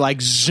tits are like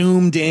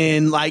zoomed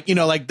in, like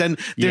like then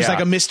there's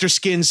like a Mr.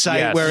 Skin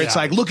site where it's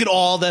like, look at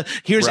all the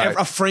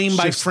a frame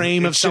by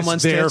frame of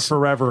someone's there tits.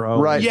 forever.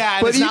 Right. Yeah,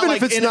 and but it's not even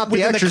like if it's not the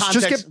within the actress,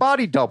 just context- get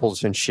body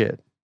doubles and shit.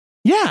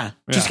 Yeah.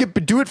 Just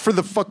do it for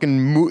the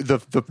fucking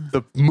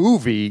the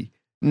movie,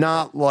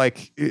 not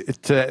like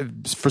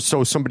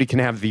so somebody can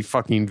have the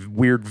fucking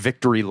weird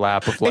victory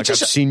lap of like,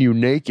 just- I've seen you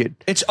naked.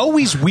 It's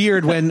always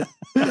weird when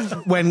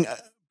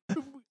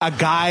a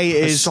guy I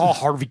is saw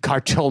Harvey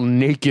Keitel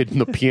naked in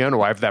the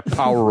piano. I have that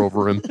power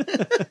over him.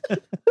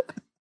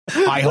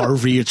 Hi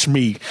Harvey, it's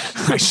me.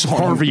 I saw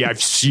Harvey,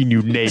 I've seen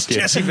you naked.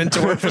 Jesse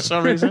Ventura for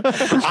some reason.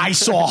 I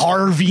saw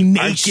Harvey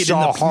naked in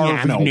the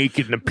piano.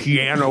 naked in the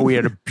piano. He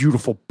had a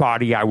beautiful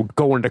body. I would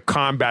go into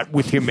combat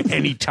with him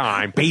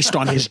anytime. Based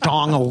on his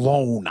dong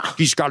alone.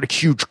 He's got a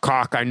huge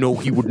cock. I know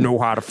he would know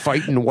how to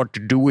fight and what to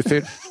do with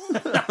it.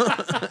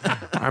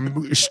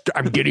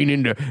 I'm getting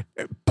into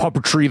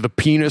puppetry of the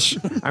penis.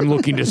 I'm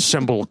looking to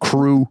assemble a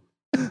crew.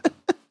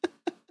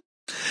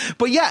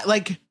 But yeah,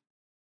 like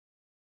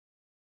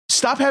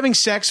stop having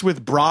sex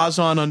with bras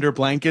on under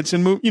blankets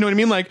and move. You know what I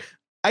mean? Like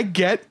I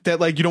get that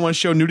like you don't want to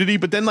show nudity,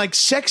 but then like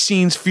sex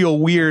scenes feel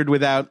weird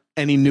without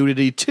any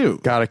nudity too.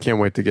 God, I can't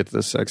wait to get to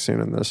the sex scene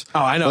in this.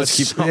 Oh, I know. Let's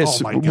keep. Oh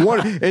my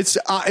God.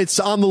 It's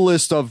on the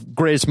list of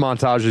greatest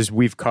montages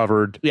we've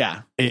covered.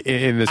 Yeah.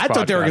 In this, I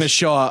thought they were podcast. going to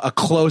show a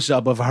close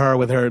up of her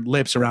with her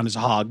lips around his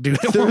hog,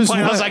 dude. At one point,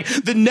 I was like,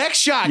 the next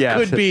shot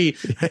could be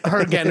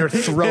her getting her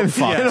throat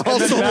fucked. And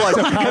also,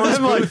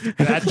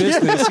 that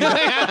business.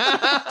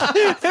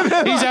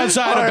 He's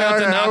outside about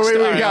to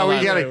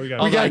knock.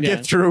 We got to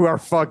get through our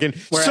fucking.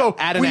 We're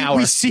at an hour.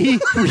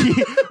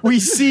 We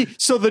see.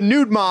 So the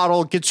nude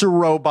model gets her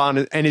robe on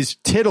and is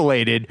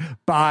titillated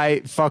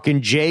by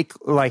fucking Jake.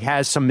 Like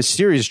has some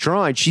mysterious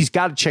drawing. She's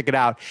got to check it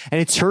out, and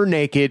it's her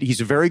naked.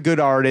 He's a very good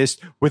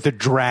artist with a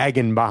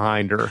dragon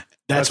behind her.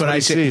 That's what I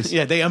see. sees.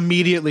 Yeah, they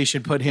immediately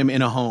should put him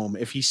in a home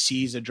if he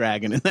sees a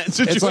dragon in that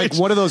situation. It's like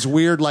one of those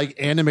weird, like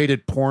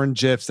animated porn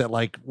gifs that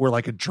like where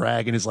like a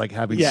dragon is like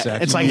having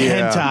sex. It's like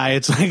hentai.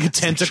 It's like a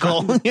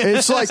tentacle.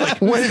 It's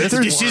like when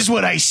This is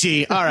what I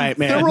see. All right,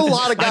 man. there were a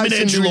lot of I'm guys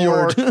an in New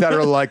edgelord. York that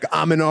are like,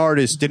 I'm an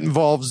artist. It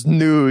involves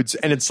nudes,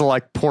 and it's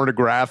like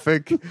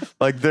pornographic.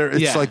 Like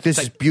it's like this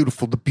is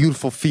beautiful, the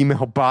beautiful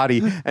female body,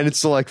 and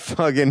it's like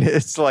fucking,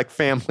 it's like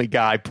Family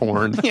Guy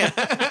porn. Yeah.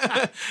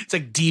 It's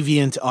like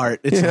deviant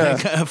art. It's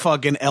like a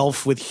fucking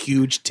elf with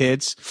huge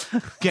tits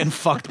getting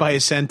fucked by a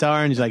centaur,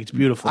 and he's like, it's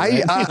beautiful.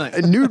 Right?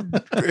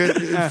 Nude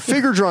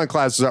figure drawing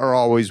classes are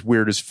always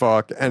weird as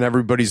fuck, and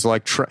everybody's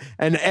like,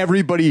 and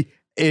everybody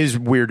is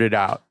weirded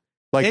out.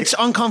 Like it's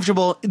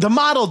uncomfortable. The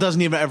model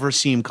doesn't even ever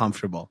seem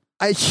comfortable.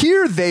 I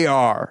hear they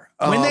are.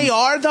 When they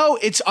are, though,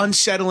 it's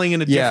unsettling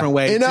in a different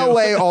way. In too.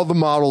 LA, all the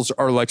models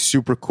are like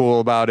super cool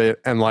about it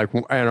and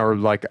are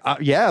like,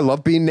 yeah, I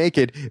love being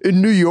naked.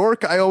 In New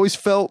York, I always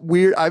felt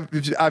weird.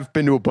 I've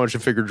been to a bunch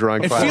of figure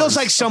drawing It classes. feels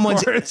like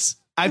someone's.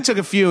 I took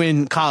a few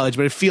in college,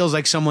 but it feels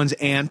like someone's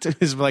aunt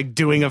is like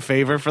doing a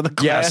favor for the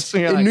class.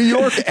 Yes, in New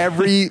York,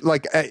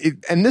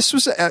 and this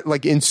was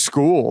like in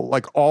school,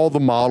 like all the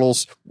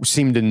models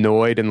seemed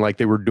annoyed and like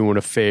they were doing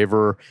a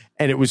favor,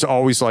 And it was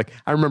always like,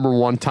 I remember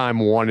one time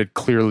one had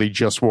clearly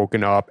just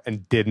woken up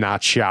and did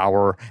not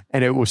shower,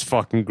 and it was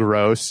fucking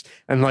gross.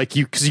 And like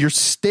because you're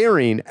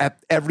staring at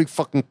every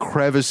fucking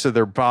crevice of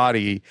their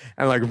body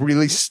and like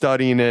really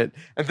studying it.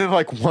 And then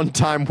like one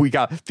time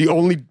the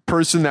only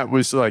person that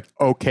was like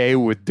okay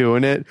with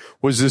doing it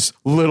was this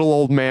little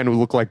old man who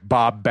looked like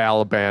Bob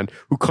Balaban,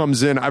 who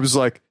comes in. I was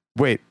like,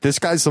 wait, this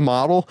guy's the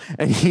model?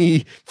 And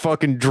he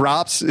fucking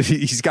drops.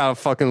 He's got a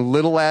fucking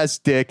little ass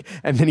dick,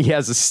 and then he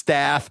has a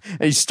staff,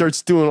 and he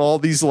starts doing all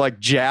these like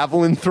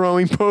javelin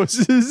throwing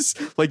poses,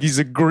 like he's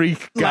a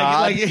Greek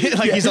god,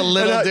 like he's a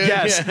little dude.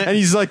 Yes, and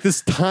he's like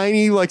this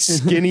tiny, like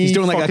skinny, he's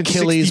doing like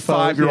Achilles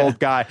 65-year-old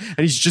guy, and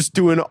he's just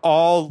doing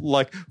all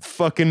like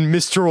fucking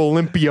Mr.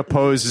 Olympia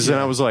poses, and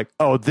I was like,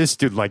 oh, this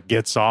dude like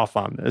gets off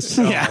on this.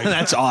 Yeah,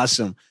 that's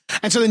awesome.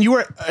 And so then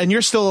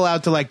you're still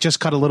allowed to like just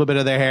cut a little bit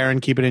of their hair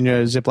and keep it in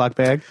your Ziploc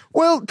bag?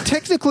 Well,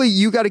 technically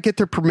you got to get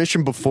their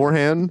permission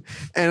beforehand.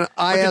 And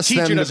I asked them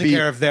to be... The teacher doesn't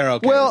care if they're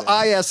okay. Well,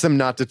 I asked them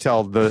not to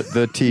tell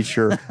the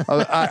teacher.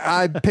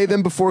 I pay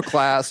them before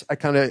class. I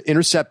kind of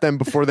intercept them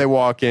before they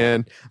walk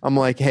in. I'm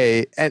like,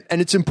 hey, and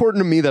it's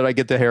important to me that I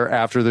get the hair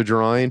after the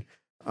drawing.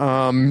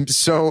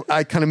 So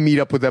I kind of meet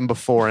up with them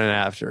before and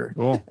after.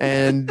 Cool.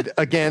 And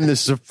again,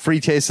 this is a free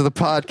taste of the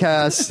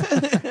podcast.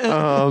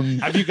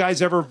 Have you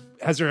guys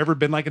has there ever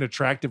been like an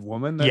attractive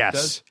woman that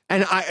does?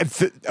 And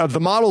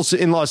the models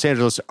in Los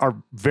Angeles are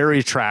very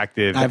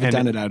attractive. I haven't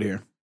done it out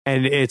here.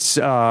 And it's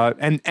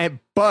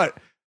but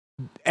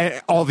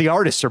all the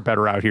artists are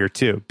better out here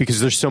too, because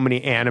there's so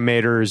many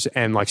animators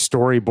and like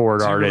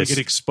storyboard so you artists. Really get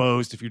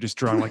exposed if you're just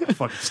drawing like a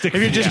fucking stick.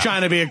 If you're just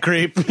trying to be a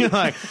creep, you're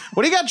like,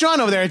 what do you got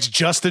drawn over there? It's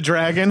just a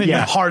dragon. And you're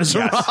hard as a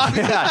rock.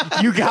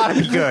 Yeah, you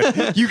gotta be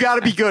good. You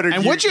gotta be good.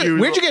 And where'd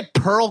you get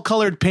pearl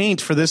colored paint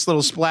for this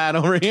little splat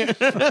over here?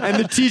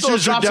 And the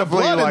teachers are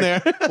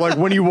definitely like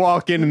when you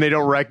walk in and they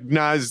don't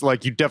recognize,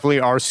 like you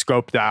definitely are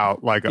scoped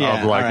out. Like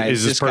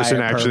is this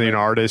person actually an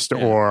artist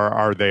or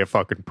are they a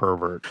fucking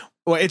pervert?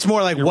 Well, it's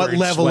more like what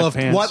level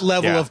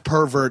of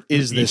pervert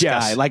is this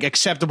guy? Like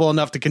acceptable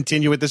enough to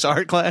continue with this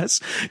art class?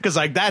 Because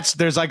like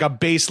there's like a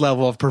base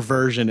level of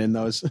perversion in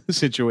those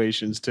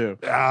situations too.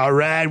 All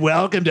right,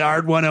 welcome to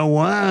Art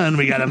 101.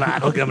 We got a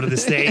model coming to the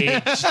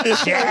stage.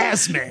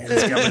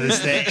 Jasmine's coming to the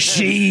stage.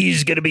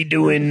 She's gonna be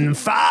doing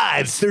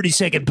 5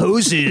 30-second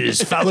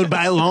poses followed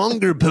by a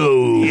longer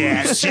pose.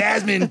 Yes,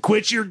 Jasmine,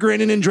 quit your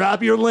grinning and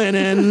drop your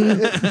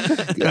linen.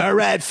 All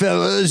right,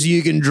 fellas,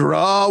 you can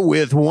draw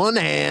with one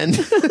hand.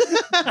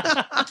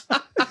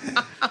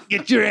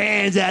 Get your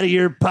hands out of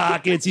your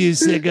pockets, you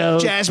sicko.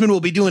 Jasmine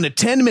will be doing a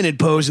 10-minute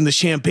pose in the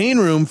champagne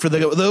room for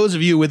those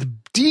of you with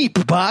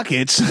deep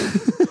pockets.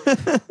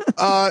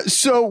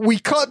 So we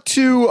cut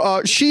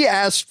to she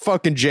asked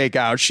fucking Jake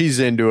out. She's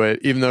into it,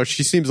 even though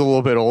she seems a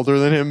little bit older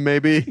than him,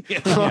 maybe.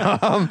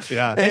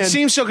 It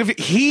seems so confused.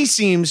 He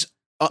seems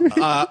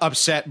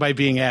upset by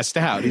being asked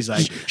out. He's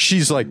like,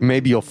 she's like,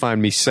 maybe you'll find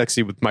me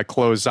sexy with my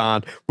clothes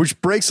on, which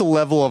breaks a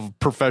level of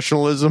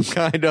professionalism,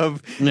 kind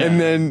of. Yeah.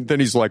 And then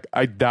he's like,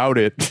 I doubt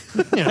it.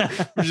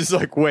 You're just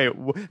like, wait.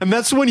 And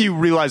that's when you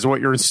realize what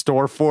you're in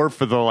store for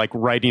the like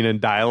writing and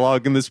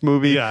dialogue in this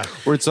movie. Yeah.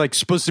 Where it's like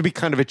supposed to be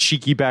kind of a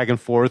cheeky back and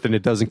forth, and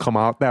it doesn't come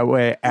out that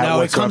way.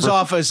 It comes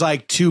off as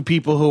like two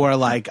people who are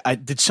like,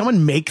 did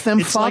someone make them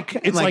fuck?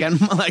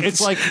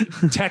 It's like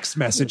text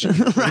message.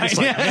 Right. It's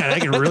like, man, I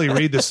can really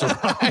read this story.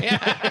 Because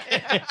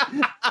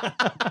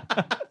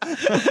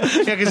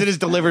it is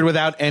delivered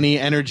without any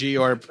energy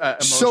or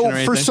emotion. So or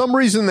anything. For some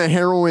reason, the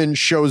heroine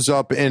shows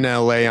up in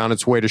LA on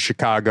its way to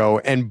Chicago,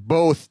 and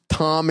both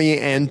Tommy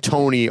and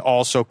Tony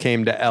also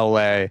came to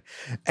LA.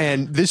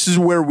 And this is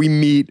where we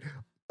meet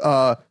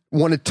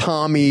one of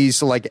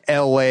Tommy's like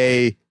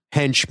LA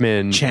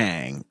henchmen,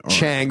 Chang,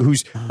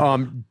 who's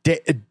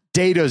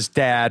Data's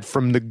dad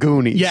from the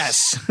Goonies.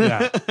 Yes.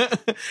 Yeah.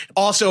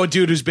 Also a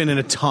dude who's been in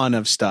a ton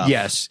of stuff.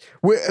 Yes.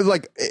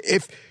 Like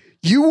if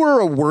you were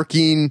a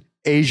working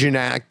Asian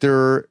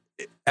actor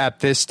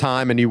at this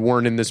time and you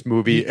weren't in this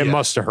movie, it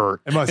must have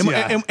hurt.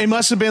 It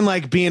must have been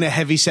like being a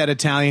heavyset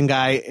Italian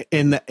guy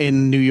in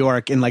New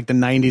York in like the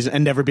 90s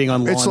and never being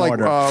on Law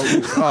and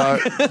Order.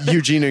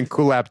 Eugene and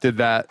Kulap did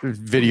that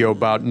video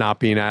about not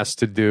being asked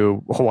to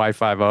do Hawaii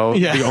Five-0.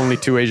 Yeah. The only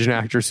two Asian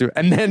actors who,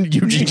 and then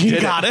Eugene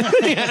got it.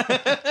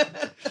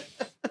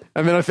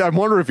 And then I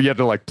wonder if he had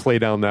to like play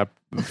down that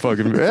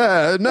fucking.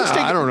 I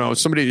don't know.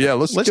 Somebody,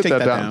 let's get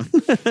that down.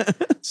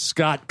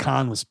 Scott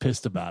Conn was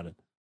pissed about it.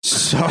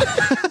 So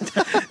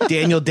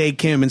Daniel Day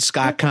Kim and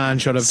Scott Conn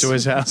showed up to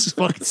his house.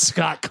 Fucking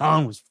Scott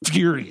Conn was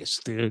furious,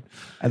 dude.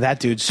 And that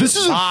dude. This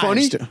isn't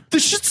funny.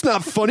 This shit's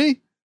not funny.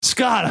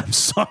 Scott, I'm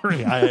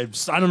sorry. I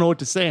don't know what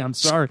to say. I'm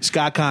sorry.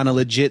 Scott Conn, a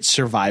legit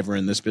survivor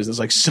in this business.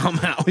 Like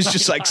somehow he's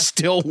just like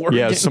still working.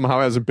 Yeah, somehow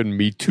hasn't been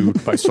Me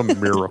Too'd by some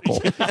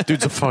miracle.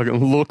 Dude's a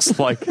fucking looks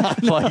like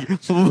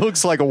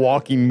a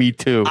walking Me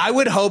Too. I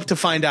would hope to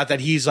find out that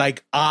he's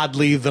like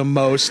oddly the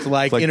most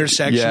like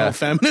intersectional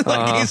feminine.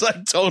 Like he's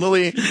like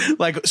totally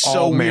like so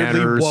all weirdly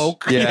manners.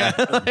 woke.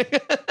 Yeah.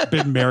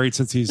 Been married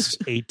since he's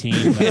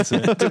 18. That's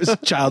it. To his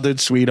childhood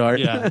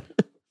sweetheart. Yeah.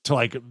 To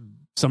like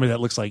somebody that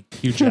looks like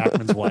Hugh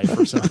Jackman's wife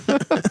or something.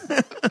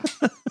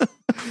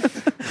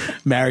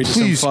 Married to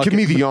Please some give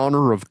me the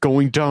honor of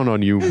going down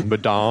on you,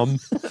 madame.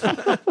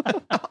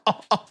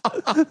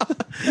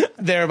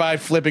 thereby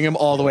flipping him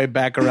all the way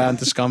back around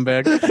to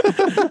scumbag.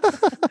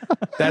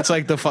 That's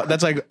like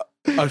that's like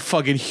a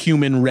fucking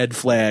human red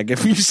flag.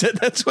 If you said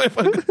that's what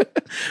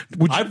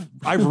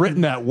I've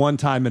written that one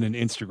time in an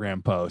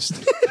Instagram post.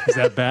 Is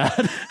that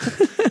bad?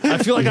 I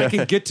feel like I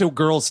can get to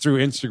girls through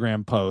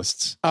Instagram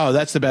posts. Oh,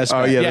 that's the best.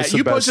 Oh, yeah, that's the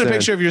you best posted a thing.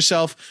 picture of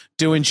yourself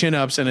doing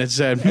chin-ups, and it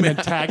said, And then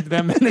tagged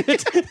them in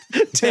it.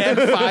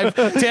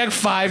 tag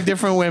five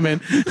different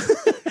women.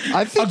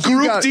 I A think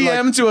group you got,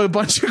 DM like, to a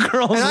bunch of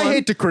girls. And I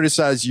hate to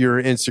criticize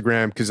your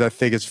Instagram because I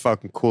think it's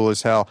fucking cool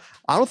as hell.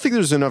 I don't think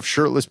there's enough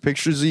shirtless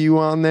pictures of you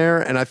on there,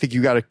 and I think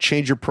you got to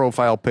change your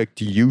profile pic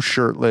to you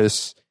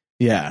shirtless.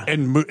 Yeah.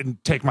 And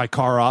take my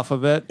car off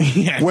of it.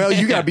 Yeah. Well,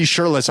 you got to be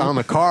shirtless on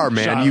the car,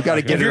 man. You got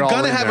to get If it you're all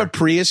gonna in have there. a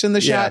Prius in the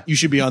shot, you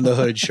should be on the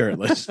hood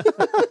shirtless.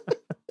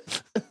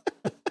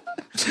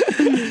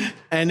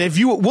 And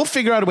we'll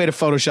figure out a way to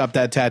Photoshop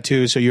that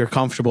tattoo so you're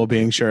comfortable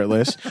being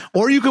shirtless,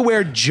 or you could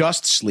wear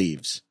just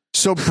sleeves.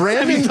 So Have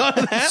Brandon, you thought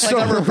of that?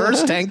 Like a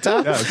reverse tank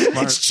top?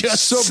 It's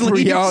just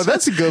sleeves. yo,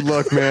 that's a good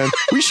look, man.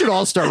 We should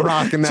all start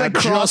rocking It's that.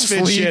 like just CrossFit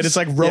sleeves. shit. It's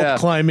like rope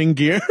climbing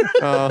gear.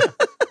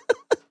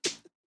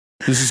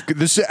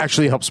 This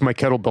actually helps my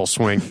kettlebell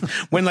swing.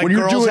 When like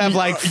you're girls doing have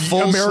like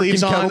full American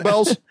sleeves on.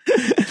 kettlebells.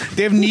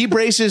 They have knee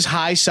braces,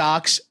 high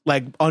socks,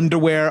 like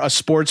underwear, a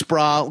sports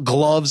bra,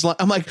 gloves.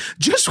 I'm like,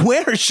 just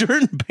wear a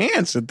shirt and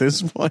pants at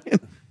this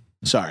point.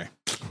 Sorry.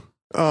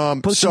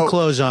 Put some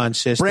clothes on,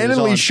 sister.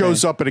 Brandon Lee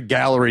shows up at a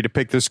gallery to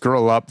pick this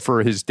girl up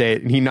for his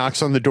date, and he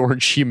knocks on the door,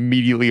 and she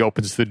immediately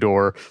opens the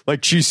door.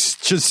 Like she's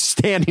just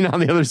standing on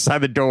the other side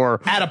of the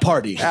door. At a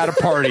party.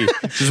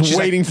 Just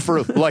waiting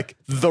for like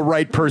the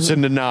right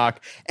person to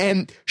knock.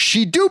 And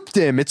she duped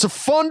him. It's a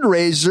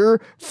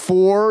fundraiser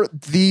for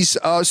these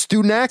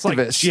student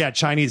activists. Like,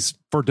 Chinese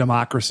for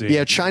democracy.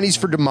 Yeah, Chinese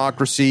for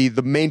democracy.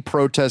 The main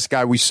protest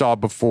guy we saw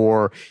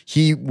before,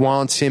 he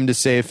wants him to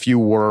say a few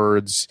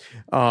words.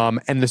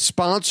 And the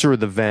sponsor of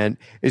the event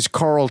is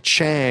Carl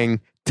Chang,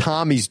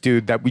 Tommy's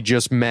dude that we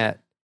just met.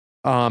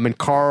 And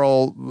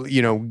Carl,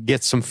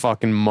 gets some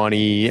fucking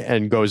money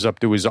and goes up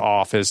to his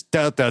office.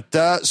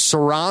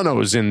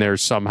 Serrano's in there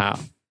somehow.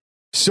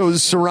 So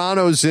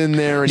Serrano's in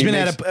there, and He's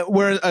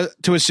been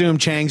to assume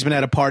Chang's been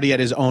at a party at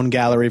his own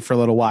gallery for a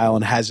little while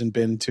and hasn't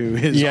been to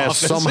his office.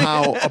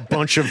 Somehow a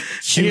bunch of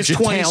He has huge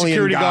 20 Italian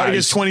security guys. guards. He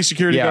has 20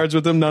 security guards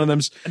with him. None of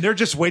them's And they're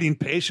just waiting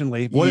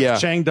patiently. What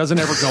if Chang doesn't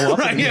ever go up?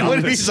 right. Yeah, what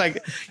if he's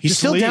like he's Just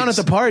still down at leaves.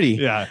 the party?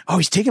 Yeah. Oh,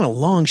 he's taking a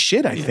long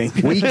shit. I think.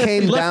 We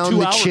came left down 2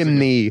 the hours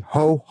chimney,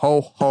 ho,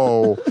 ho,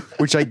 ho,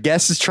 which I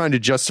guess is trying to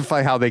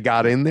justify how they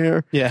got in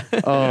there. Yeah.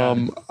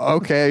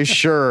 Okay,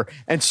 sure.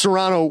 And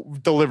Serrano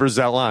delivers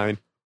that line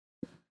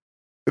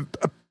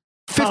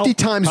 50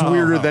 times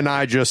weirder than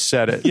I just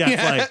said it. Yeah,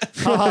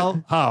 it's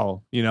like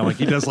how like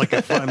he does like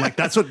a fun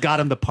that's what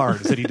got him the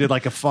part is that he did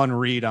like a fun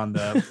read on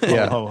the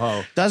ho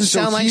ho. Doesn't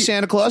sound like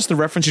Santa Claus, the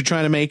reference you're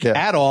trying to make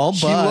at all.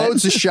 He But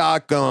loads a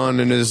shotgun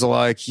and is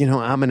like,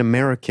 I'm an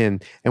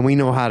American and we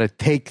know how to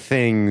take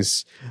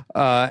things.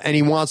 And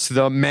he wants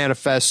the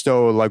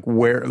manifesto,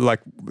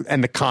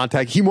 and the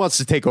contact. He wants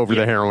to take over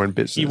the heroin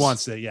business. He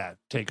wants to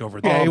take over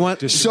the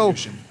So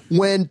distribution.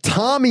 when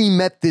Tommy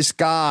met this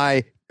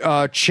guy,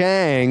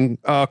 Chang,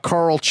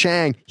 Carl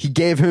Chang, he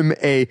gave him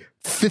a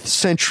 5th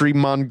century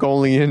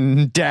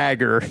Mongolian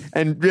dagger.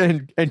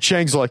 And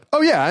Chang's like,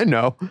 oh yeah, I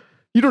know.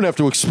 You don't have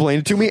to explain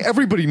it to me.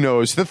 Everybody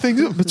knows the thing.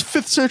 It's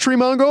 5th century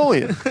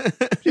Mongolian.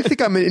 You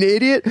think I'm an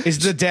idiot? is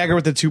the dagger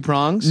with the 2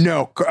 prongs?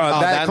 No,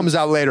 that comes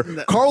out later.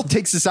 Carl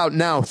takes this out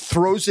now,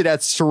 throws it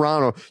at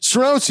Serrano.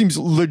 Serrano seems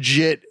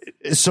legit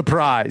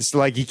surprised.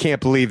 Like he can't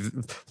believe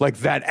like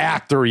that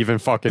actor even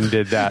fucking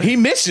did that. He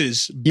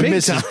misses. He big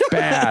misses time.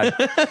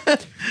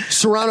 bad.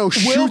 Serrano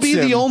shoots Will be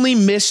him. the only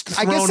missed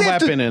thrown I guess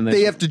weapon in this.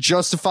 they have to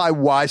justify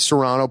why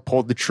Serrano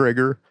pulled the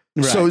trigger.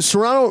 Right. So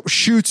Serrano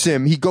shoots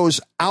him. He goes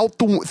out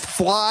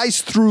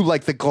flies through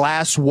like the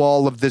glass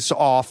wall of this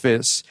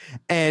office,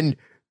 and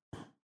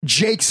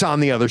Jake's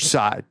on the other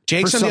side.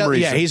 Jake's for on the some other,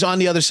 reason. he's on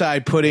the other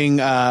side putting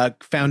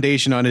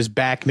foundation on his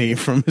back knee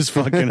from his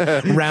fucking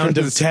round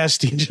of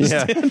test he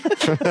just did. He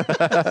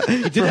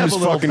did From have his a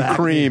little fucking back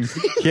cream.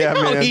 Yeah,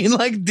 No, man. he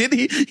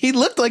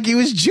looked like he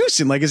was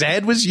juicing. Like his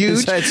head was huge.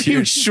 His head's He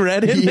was huge.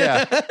 shredded.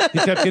 Yeah. He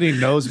kept getting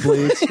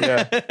nosebleeds.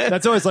 Yeah.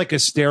 That's always like a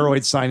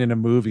steroid sign in a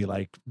movie.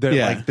 Like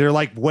they're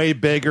like way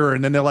bigger,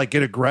 and then they'll like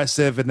get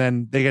aggressive, and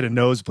then they get a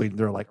nosebleed, and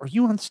they're like, "Are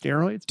you on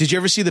steroids?" Did you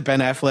ever see the Ben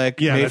Affleck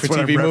Yeah, made that's for what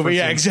I'm TV movie?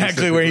 Yeah, referencing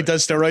exactly. Where he specifically.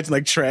 does steroids and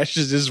like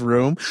trashes his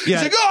room.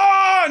 Yeah. He's like,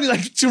 oh, and he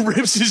like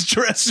rips his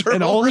dresser.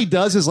 And over. all he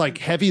does is like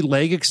heavy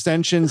leg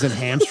extensions and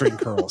hamstring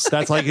curls.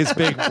 That's like his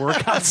big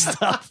workout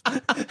stuff.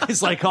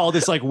 It's like all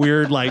this like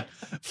weird like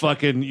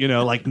fucking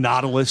like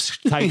Nautilus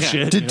type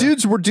shit.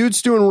 Were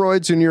dudes doing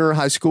roids in your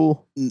high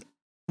school?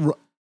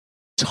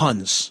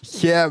 tons.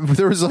 Yeah,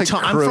 there was like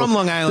I'm from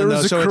Long Island,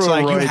 though, so it's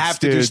like you have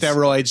to do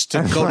steroids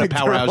to go to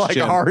Powerhouse like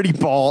Gym. Hardy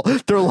Ball.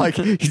 They're like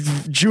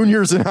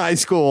juniors in high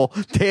school.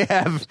 They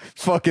have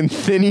fucking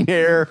thinning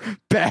hair,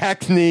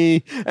 back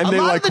knee, and A they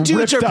lot like of the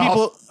dudes are ripped off.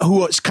 people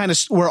who kind of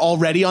were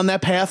already on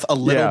that path a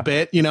little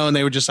bit, you know, and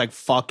they were just like,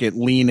 fuck it,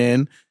 lean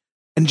in.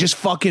 And just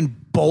fucking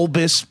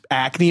bulbous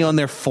acne on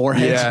their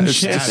foreheads Yeah, and it's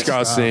shit.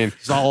 disgusting.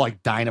 It's all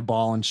like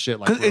Dynaball and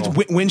shit. Like Because it's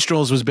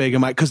Winstrol's was big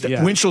in my, because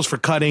Yeah. Winstrol's for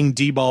cutting,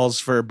 D-balls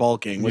for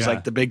bulking was Yeah.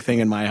 like the big thing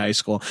in my high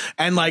school.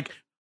 And like,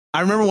 I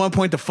remember one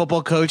point the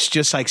football coach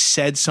just like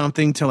said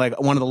something to like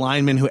one of the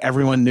linemen who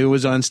everyone knew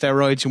was on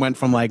steroids. He went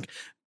from like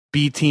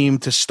B team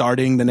to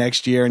starting the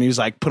next year, and he was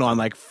like put on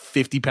like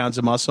 50 pounds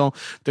of muscle.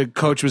 The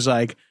coach was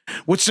like,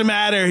 "What's the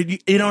matter? You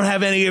don't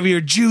have any of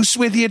your juice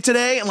with you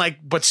today?" And like,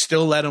 but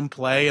still let him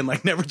play and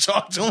like never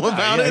talk to him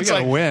about it. You It's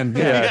gotta like win.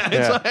 Yeah, it's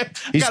Yeah. like,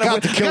 He's gotta got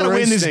win, the killer gotta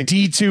win this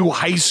instinct. D2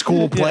 high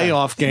school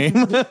playoff game.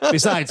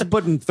 Besides,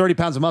 putting 30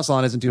 pounds of muscle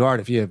on isn't too hard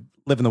if you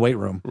live in the weight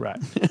room. Right.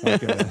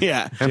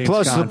 Yeah. And James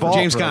plus Conn the ball,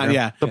 James Conn,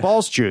 yeah. the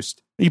ball's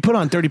juiced. You put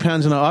on 30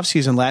 pounds in the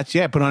offseason last,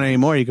 put on any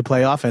more, you could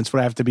play offense, but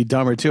I have to be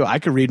dumber too. I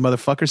could read,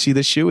 motherfucker, see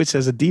this shoe? It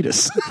says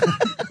Adidas.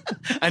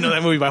 I know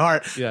that movie by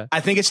heart. Yeah. I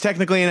think it's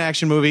technically an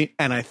action movie,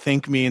 and I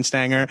think me and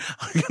Stanger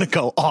are going to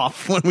go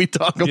off when we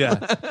talk about Yeah.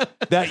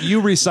 That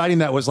you reciting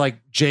that was like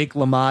Jake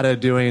LaMotta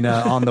doing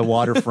On the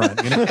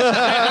Waterfront. You know?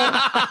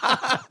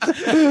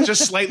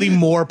 just slightly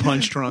more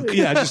punch drunk.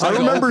 Yeah, just I like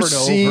remember over and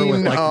over seeing,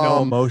 with like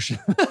no emotion.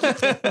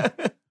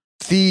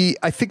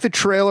 I think the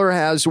trailer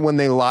has when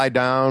they lie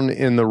down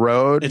in the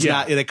road. It's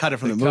not, they cut it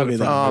from the movie,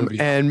 though.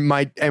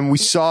 And we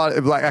saw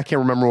it, like, I can't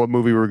remember what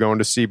movie we were going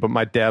to see, but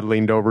my dad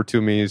leaned over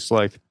to me. He's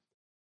like,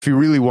 if he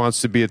really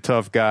wants to be a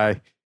tough guy,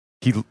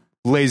 he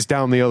lays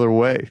down the other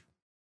way,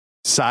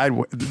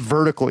 sideways,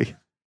 vertically.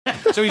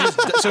 So he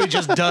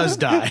just does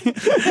die. So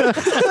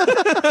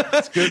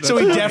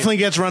he definitely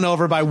gets run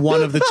over by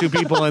one of the two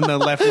people in the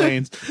left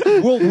lanes.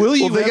 Will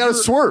you? Well, they got to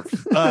swerve.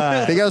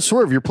 They got to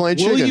swerve. You're playing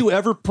chicken. Will you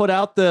ever put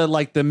out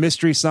the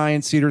Mystery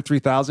Science Theater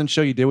 3000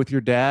 show you did with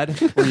your dad?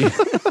 Where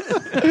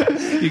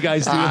you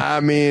guys do. I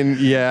mean,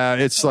 yeah,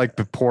 it's like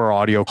the poor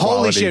audio quality.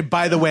 Holy shit.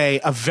 By the way,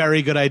 a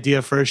very good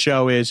idea for a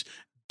show is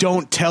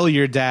don't tell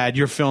your dad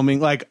you're filming,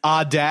 like,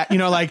 dad, you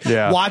know, like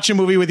watch a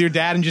movie with your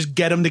dad and just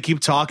get him to keep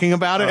talking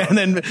about it. And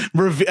then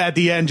at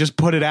the end, just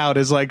put it out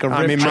as like a riff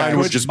I mean, track. mine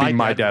would just be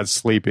my dad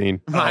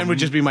sleeping. Mine would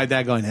just be my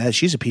dad going,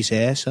 she's a piece of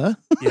ass, huh?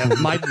 Yeah,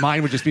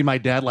 mine would just be my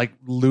dad like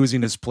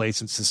losing his place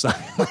in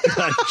society,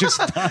 like, just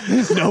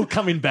no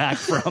coming back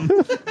from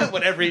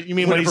Whatever you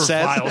mean, what he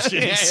says. vile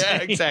shit he's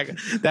saying. Exactly.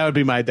 That would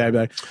be my dad. Be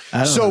like,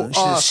 I don't know, she's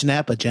a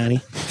snapper, Johnny.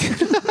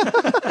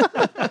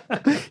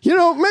 You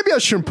know, maybe I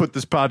shouldn't put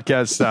this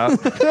podcast out.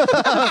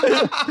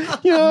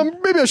 You know,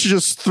 maybe I should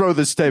just throw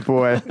this tape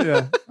away.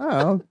 Yeah.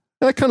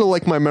 I kind of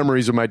like my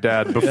memories of my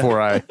dad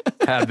before I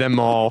had them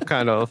all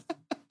kind of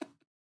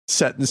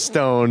set in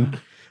stone.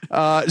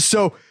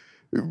 So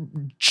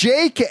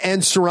Jake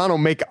and Serrano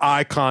make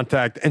eye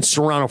contact, and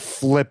Serrano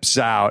flips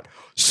out.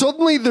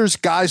 Suddenly, there's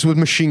guys with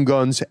machine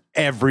guns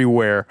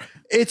everywhere.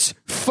 It's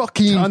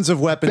fucking Tons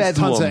of weapons,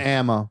 bedlam. tons of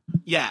ammo.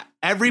 Yeah.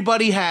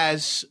 Everybody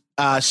has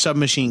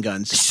submachine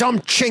guns. Some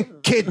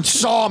chink kid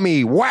saw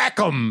me. Whack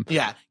him.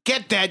 Yeah.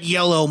 Get that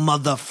yellow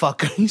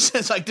motherfucker. He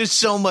says, like, there's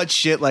so much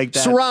shit like that.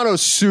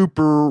 Serrano's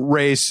super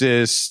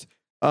racist.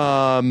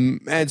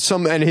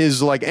 And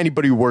his, like,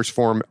 anybody who works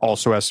for him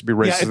also has to be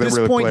racist. Yeah, at They this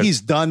really point, play it.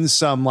 he's done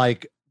some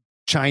like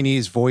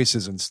Chinese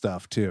voices and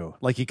stuff too.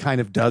 Like he kind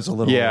of does a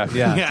little. Yeah.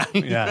 yeah, Yeah.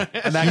 yeah.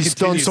 And that He's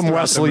done continues some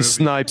throughout the Wesley movie.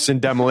 Snipes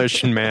and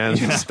Demolition Man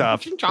and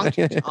stuff.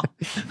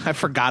 I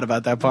forgot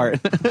about that part.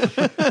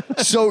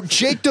 So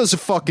Jake does a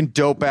fucking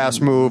dope ass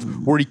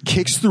move where he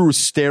kicks through a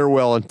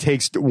stairwell and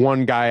takes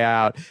one guy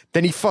out.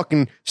 Then he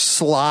fucking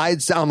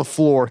slides down the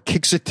floor,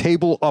 kicks a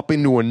table up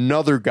into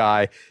another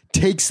guy,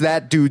 takes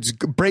that dude's,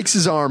 breaks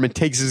his arm and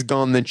takes his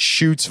gun, then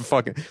shoots a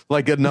fucking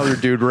like another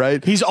dude.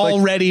 Right? He's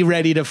already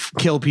ready to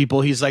kill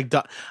people. He's like,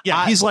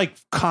 He's like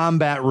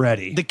combat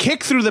ready. the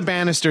kick through the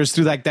banisters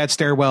through like that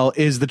stairwell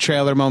is the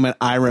trailer moment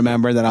I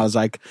remember that I was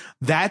like,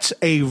 that's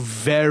a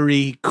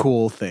very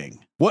cool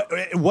thing. What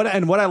I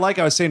like,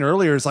 I was saying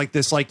earlier, is like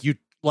this,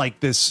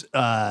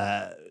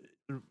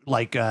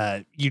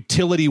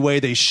 utility way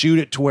they shoot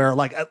it to where,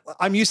 like,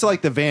 I'm used to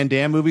like the Van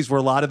Damme movies where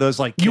a lot of those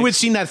like You had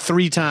seen that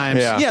 3 times.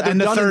 Yeah. And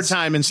the done third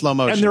time in slow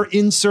motion. and their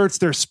inserts,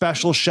 their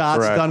special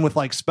shots Right. done with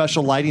like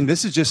special lighting.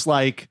 This is just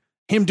like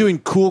him doing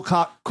cool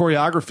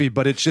choreography,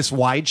 but it's just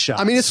wide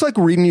shots. I mean, it's like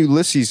reading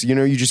Ulysses. You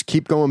know, you just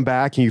keep going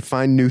back and you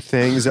find new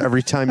things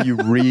every time you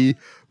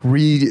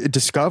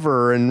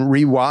rediscover and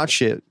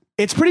rewatch it.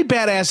 It's pretty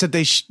badass that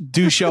they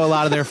do show a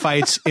lot of their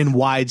fights in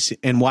wide,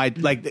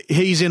 like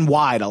he's in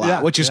wide a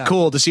lot, which is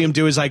cool to see him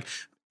do his like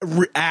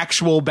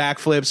actual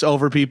backflips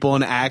over people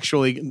and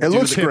actually It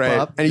looks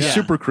great, and he's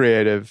super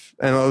creative,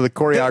 and the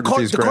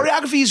choreography is the great.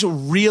 choreography is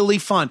really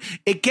fun.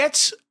 It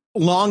gets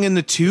long in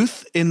the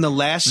tooth in the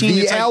last scene.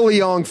 The It's like, Al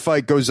Leong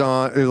fight goes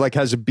on, it like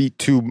has a beat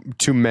too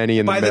many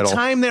in the by middle. the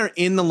time they're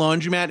in the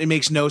laundromat, it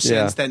makes no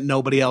sense that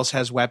nobody else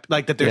has weapons.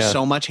 Like that there's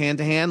so much hand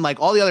to hand. Like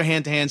all the other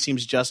hand to hand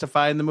seems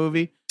justified in the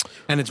movie,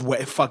 and it's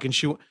fucking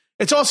shoot.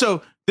 It's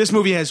also this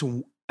movie has,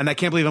 and I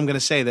can't believe I'm going to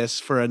say this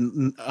for a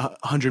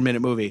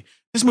 100-minute movie.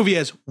 This movie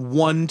has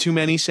one too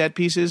many set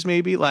pieces.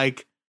 Maybe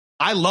like.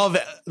 I love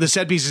the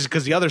set pieces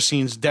because the other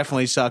scenes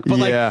definitely suck. But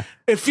like,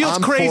 it feels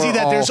crazy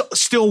that there's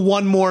still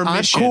one more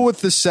mission. I'm cool with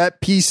the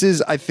set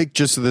pieces. I think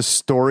just the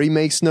story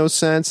makes no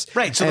sense.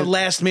 Right. So the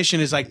last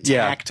mission is like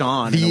tacked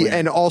on.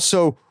 And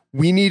also,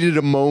 we needed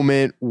a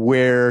moment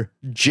where,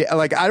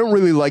 I don't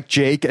really like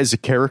Jake as a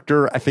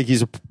character. I think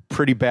he's a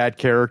pretty bad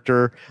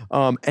character.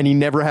 And he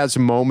never has a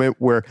moment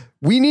where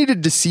we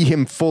needed to see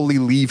him fully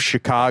leave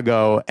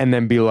Chicago and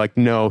then be like,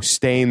 no,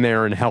 staying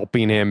there and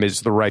helping him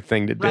is the right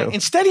thing to do. Right.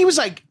 Instead, he was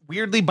like,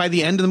 weirdly, by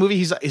the end of the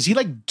movie, is he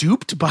like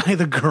duped by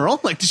the girl?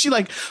 Like, did she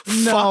like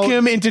fuck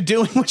him into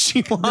doing what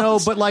she wants? No,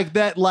 but like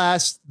the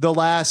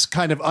last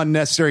kind of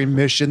unnecessary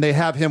mission, they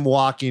have him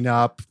walking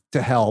up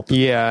to help.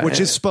 Yeah.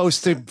 Which is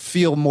supposed to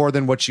feel more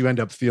than what you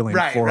end up feeling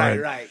for it.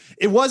 Right.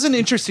 It was an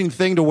interesting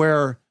thing to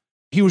where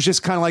he was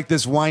just kind of like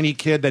this whiny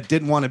kid that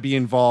didn't want to be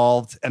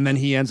involved, and then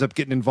he ends up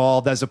getting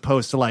involved as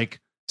opposed to like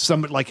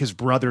somebody like his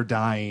brother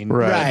dying.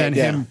 Right. And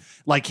then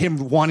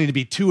him wanting to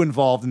be too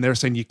involved, and they're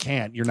saying you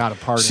can't, you're not a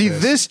part of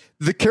this.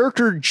 The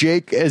character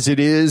Jake as it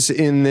is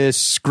in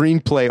this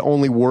screenplay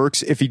only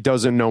works if he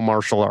doesn't know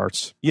martial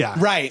arts. Yeah.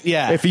 Right.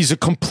 Yeah. If he's a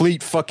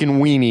complete fucking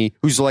weenie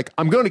who's like,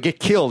 I'm going to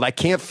get killed. I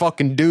can't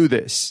fucking do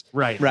this.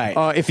 Right.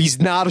 If he's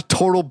not a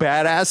total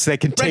badass that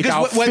can take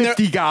out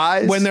 50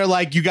 guys. When they're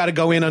like, you got to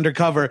go in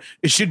undercover,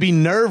 it should be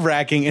nerve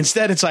wracking.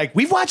 Instead, it's like,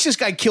 we've watched this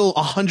guy kill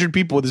 100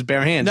 people with his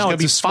bare hands. No,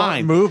 it's it's a gonna be smart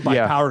fine. move by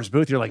Powers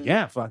Booth. You're like,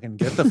 fucking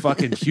get the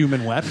fucking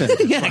human weapon.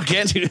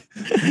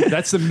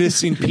 That's the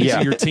missing piece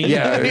of your team.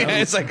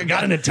 It's like, I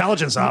got an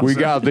intelligence officer. We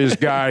got this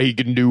guy. He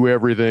can do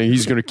everything.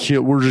 He's going to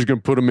kill. We're just going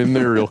to put him in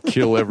there. He'll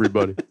kill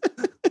everybody.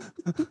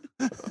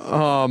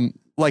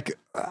 Like,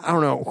 I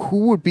don't know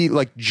who would be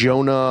like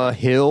Jonah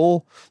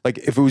Hill. Like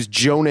if it was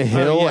Jonah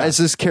Hill as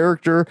this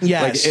character,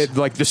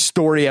 like the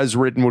story as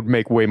written would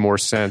make way more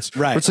sense.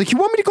 Right. But it's like, you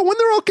want me to go in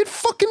there? I'll get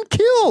fucking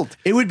killed.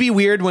 It would be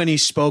weird when he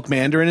spoke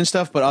Mandarin and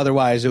stuff, but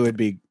otherwise it would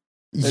be.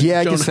 Yeah,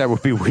 I guess that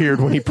would be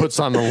weird when he puts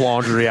on the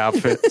laundry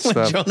outfit and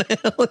stuff. Jonah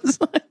Hill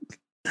is like,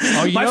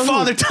 my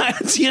father died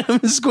at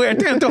Tiananmen Square.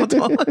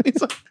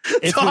 He's like,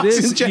 if it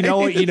is,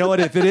 you know what?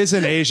 If it is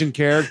an Asian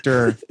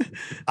character,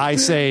 I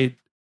say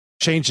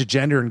change the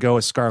gender and go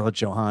with Scarlett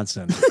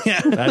Johansson.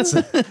 That's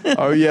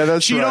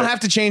she don't have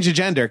to change the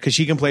gender because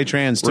she can play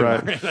trans too.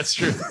 Right. That's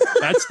true.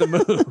 That's the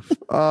move.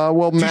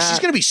 Well, dude, Matt, she's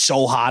gonna be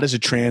so hot as a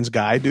trans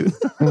guy, dude.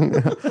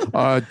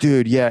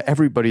 Dude, yeah,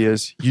 everybody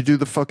is. You do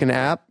the fucking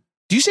app.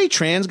 Do you say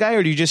trans guy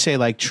or do you just say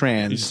like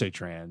trans? You just say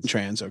trans.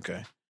 Trans,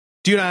 okay.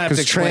 Do you not have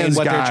to explain trans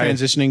what guy- they're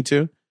transitioning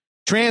to?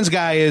 Trans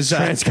guy is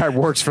Trans guy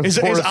works for the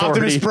Port is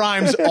Optimus Authority.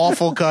 Prime's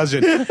awful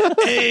cousin.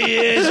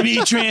 Hey, it's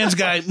me, trans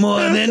guy. More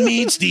than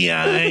meets the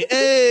eye.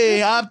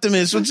 Hey,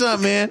 Optimus, what's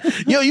up, man?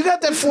 Yo, you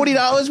got that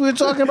 $40 we were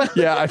talking about?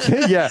 Yeah, I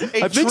think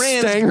A I think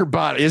trans- Stanger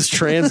bot is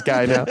trans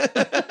guy now.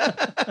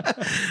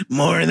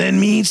 More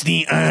than meets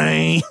the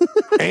eye.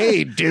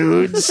 Hey,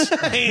 dudes.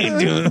 Hey,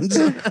 dudes.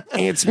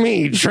 It's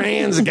me,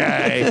 trans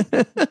guy.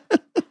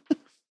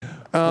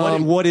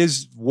 What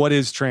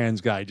is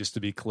trans guy? Just to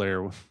be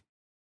clear,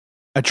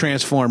 A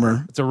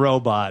transformer. it's a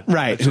robot.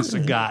 Right. It's just a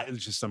guy.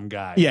 It's just some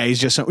guy. Yeah, he's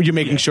just you're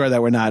making sure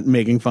that we're not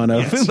making fun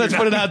of. Yes, Let's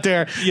put it out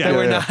there that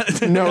we're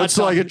not. No, it's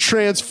like a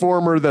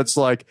transformer that's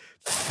like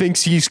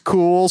thinks he's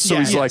cool, so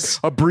he's like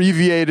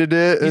abbreviated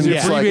it, and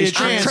it's like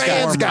abbreviated I'm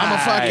trans guy. I'm a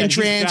fucking He's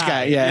trans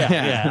guy.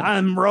 Yeah.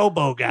 I'm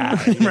Robo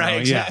guy. You know,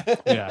 Right, Yeah.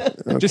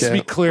 Just to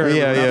be clear.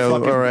 Yeah, we're not yeah.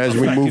 fucking Or as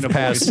we affecting move a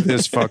past voice.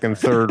 this fucking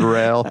third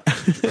rail,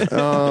 this is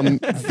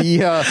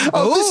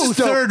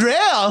dope. third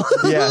rail.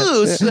 Yeah.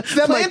 Ooh,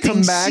 That might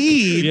come planting back.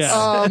 seeds.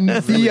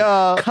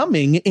 Yeah.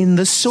 Coming in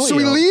the soil. So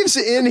he leaves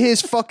in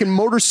his fucking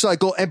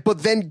motorcycle,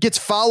 but then gets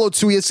followed,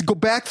 so he has to go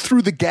back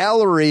through the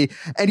gallery,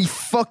 and he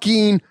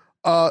fucking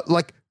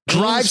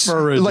drives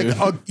for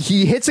it,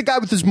 he hits a guy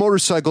with his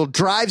motorcycle,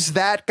 drives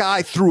that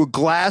guy through a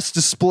glass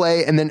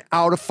display, and then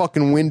out a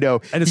fucking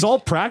window. And it's all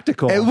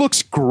practical. It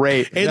looks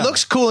great. It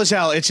looks cool as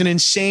hell. It's an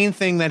insane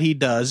thing that he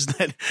does.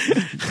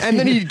 And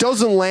then he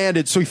doesn't land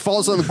it, so he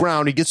falls on the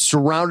ground. He gets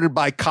surrounded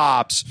by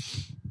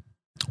cops.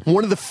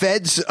 One of the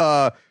feds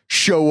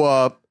show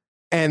up,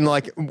 and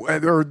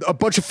or a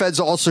bunch of feds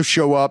also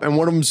show up, and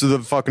one of them's the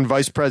fucking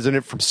vice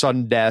president from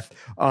Sudden Death,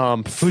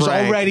 who's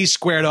Frank. already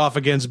squared off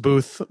against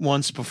Booth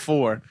once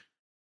before.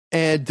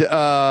 And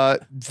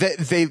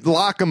they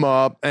lock him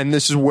up, and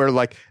this is where,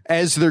 like,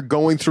 as they're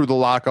going through the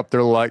lockup,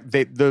 they're like,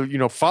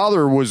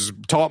 father was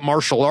taught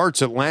martial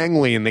arts at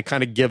Langley, and they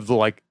kind of give the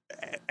like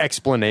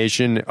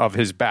explanation of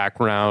his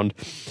background,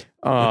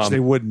 which they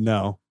wouldn't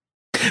know.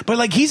 But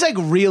like, he's like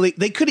really.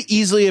 They could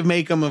easily have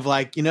made him of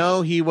like,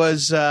 he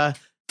was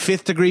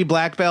 5th degree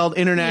black belt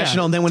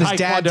international. Yeah. And then when his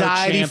dad Taekwondo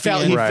died, he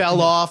champion.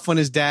 fell off when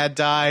his dad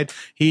died.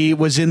 He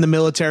was in the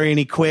military and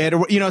he quit,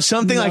 or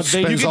something like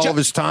Spends all of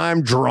his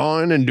time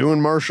drawing and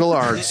doing martial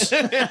arts.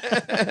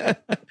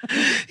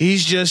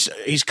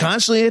 He's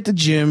constantly at the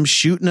gym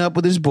shooting up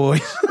with his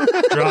boys.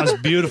 Draws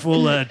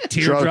beautiful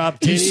teardrop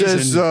titties He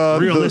says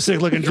and realistic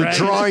looking the dragons.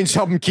 drawings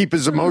help him keep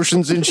his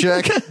emotions in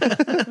check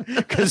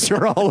because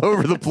they're all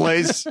over the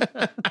place.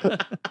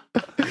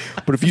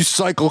 But if you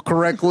cycle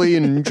correctly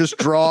and just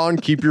draw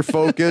and keep your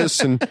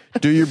focus and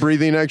do your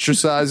breathing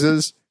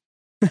exercises,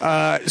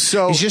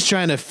 so He's just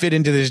trying to fit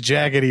into this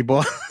jacket he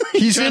bought.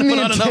 he's trying in to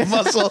the put on enough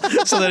muscle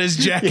so that his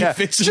jacket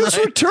fits just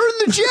right. return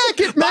the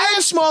jacket, man. Buy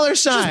a smaller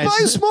size. Just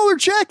buy a smaller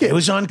jacket. It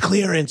was on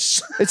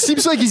clearance. It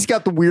seems like he's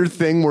got the weird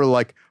thing where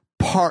like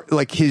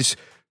his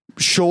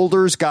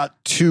shoulders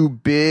got too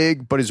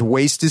big, but his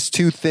waist is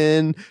too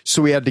thin,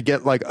 so we had to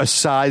get like a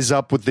size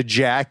up with the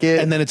jacket,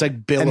 And then it's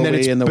like billowy and then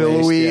it's in the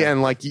billowy, waist. Yeah.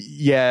 and like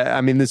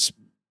I mean, this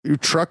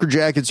trucker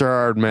jackets are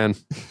hard, man.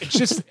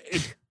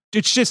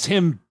 It's just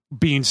him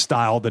being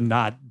styled and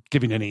not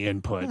giving any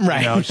input.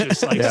 Right. It's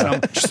just like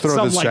Just throw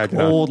some this like jacket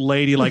on. old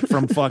lady like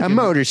from fucking. A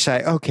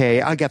motorcycle.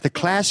 Okay, I got the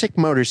classic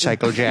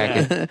motorcycle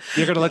jacket. Yeah.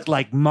 You're gonna look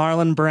like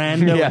Marlon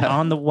Brando Yeah.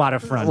 on the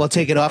waterfront. We'll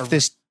take it off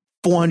this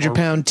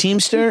 400-pound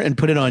Teamster and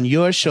put it on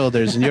your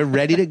shoulders, and you're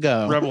ready to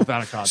go. Rebel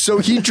without a cause. So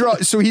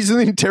he's in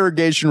the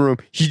interrogation room.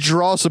 He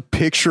draws a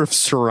picture of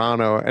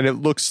Serrano, and it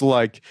looks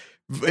like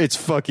it's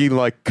fucking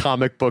like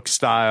comic book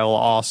style,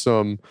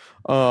 awesome.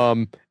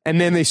 And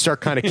then they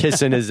start kind of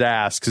kissing his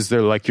ass because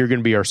they're like, "You're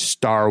going to be our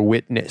star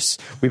witness.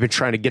 We've been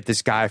trying to get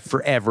this guy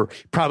forever.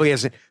 Probably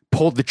hasn't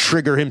pulled the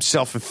trigger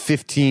himself in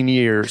 15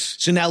 years."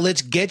 So now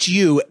let's get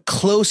you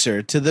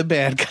closer to the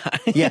bad guy.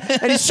 Yeah,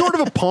 and he's sort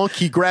of a punk.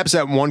 He grabs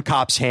that one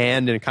cop's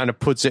hand and kind of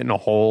puts it in a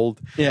hold.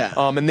 Yeah.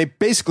 And they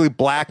basically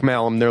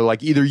blackmail him. They're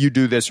like, either you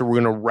do this or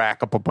we're going to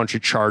rack up a bunch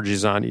of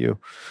charges on you.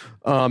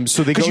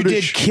 So they go Because you to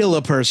did kill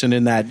a person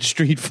in that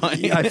street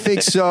fight. I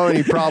think so, and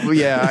he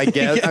probably, I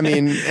guess. I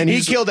mean, and he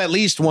he's killed at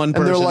least one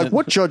person. and they're like,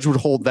 what judge would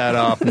hold that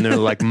up? And they're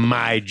like,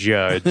 my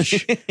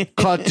judge.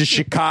 Cut to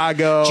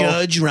Chicago.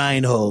 Judge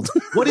Reinhold.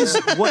 what is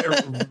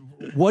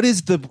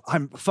the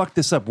fuck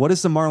this up? What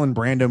is the Marlon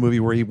Brando movie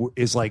where he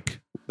is like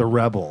the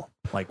rebel,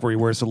 like where he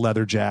wears a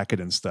leather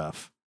jacket and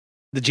stuff?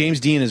 The James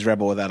Dean is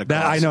Rebel Without a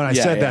Cause. I know, and I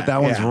said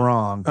that one's yeah.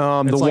 wrong.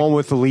 The It's like, one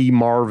with Lee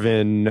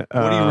Marvin. what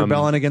are you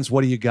rebelling against?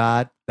 What do you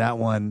got? That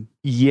one.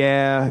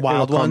 Yeah.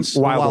 Wild it'll come- Ones?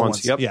 Wild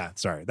Ones. Yep. Yeah,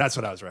 sorry. That's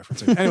what I was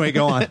referencing. Anyway,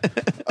 go on.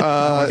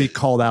 I want to be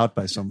called out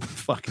by some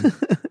fucking.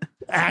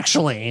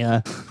 Actually,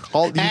 You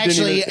didn't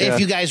Actually, even- if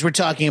you guys were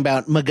talking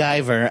about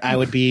MacGyver, I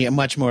would be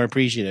much more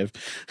appreciative.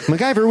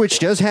 MacGyver, which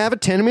does have a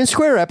Tenement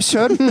Square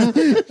episode.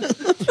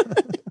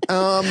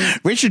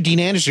 Richard Dean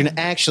Anderson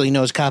actually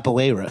knows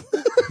capoeira.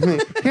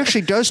 He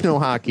actually does know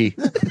hockey.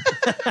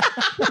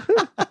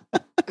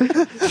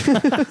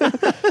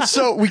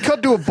 So we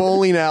cut to a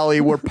bowling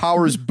alley where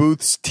Powers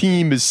Booth's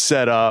team is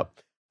set up.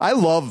 I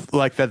love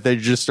like that they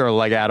just are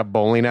like at a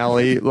bowling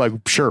alley. Like,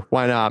 sure,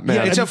 why not, man?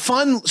 Yeah, it's a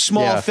fun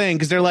small thing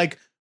because they're like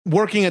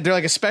they're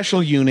like a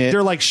special unit.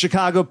 they're like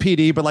Chicago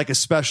PD, but like a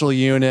special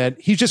unit.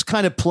 He's just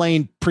kind of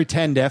playing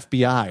pretend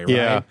FBI, right?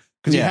 Yeah.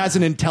 Because he Yeah. has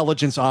an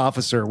intelligence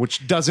officer,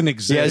 which doesn't Yeah,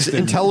 exist. his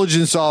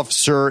intelligence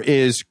officer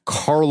is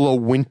Carla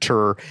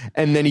Winter,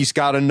 and then he's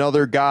got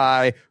another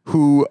guy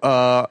who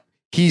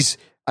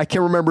I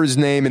can't remember his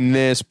name in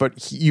this,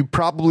 but you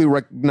probably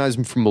recognize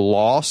him from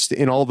Lost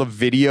in all the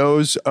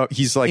videos.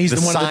 He's like He's the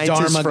the one of the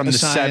scientist Dharma- from the the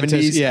scientist.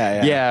 70s.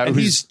 Yeah. and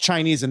who's- he's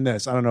Chinese in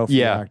this. I don't know if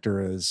Yeah. the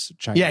actor is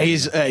Chinese.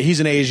 Yeah, he's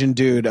an Asian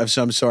dude of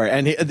some sort,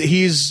 and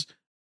he's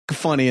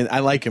funny, and I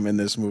like him in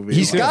this movie.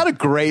 he's got a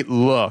great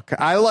look.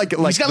 I like it.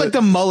 Like he's got like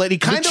the mullet. He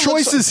the kind of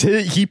choices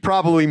he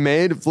probably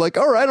made of like,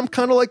 all right, I'm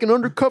kind of like an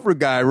undercover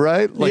guy,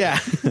 right? Like, yeah.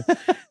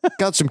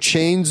 got some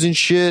chains and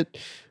shit.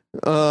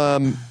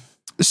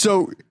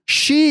 So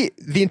the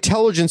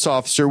intelligence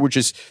officer, which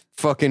is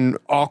fucking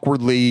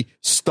awkwardly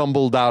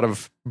stumbled out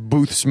of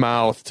Booth's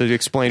mouth to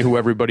explain who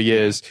everybody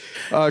is.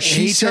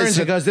 She He says turns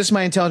that- and goes, "This is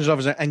my intelligence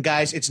officer." And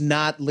guys, it's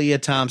not Leah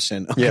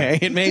Thompson. Okay,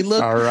 it may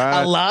look All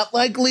right. a lot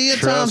like Leah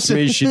Trust Thompson.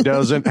 me, she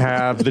doesn't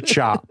have the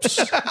chops.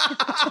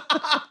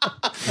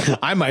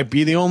 I might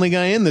be the only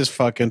guy in this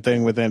fucking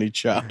thing with any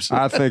chops.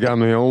 I think I'm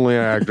the only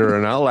actor,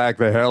 and I'll act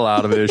the hell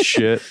out of this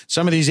shit.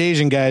 Some of these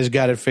Asian guys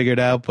got it figured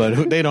out,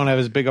 but they don't have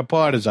as big a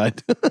part as I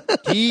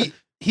do.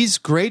 He's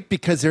great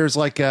because there's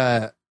like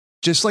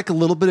just like a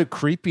little bit of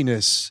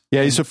creepiness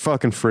Yeah, he's a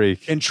fucking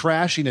freak. and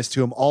trashiness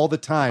to him all the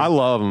time. I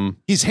love him.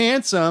 He's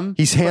handsome.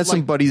 He's handsome,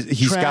 like, but he's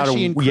got a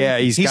trashy and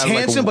he's He's got like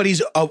handsome, but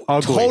he's a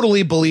ugly.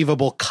 totally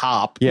believable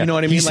cop. yeah. You know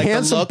what I mean? He's Like the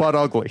handsome look. but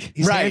ugly.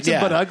 He's Right, handsome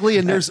yeah. but ugly,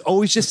 and there's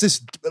always just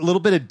this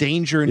little bit of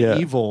danger and Yeah.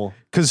 evil.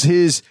 Because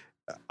his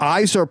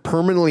eyes are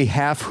permanently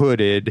half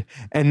hooded,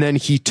 and then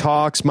he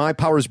talks. My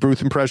Powers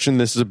Booth impression.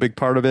 This is a big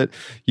part of it.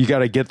 You got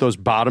to get those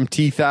bottom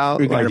teeth out.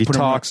 You gotta Like he put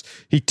 'em talks.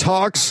 He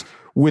talks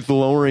with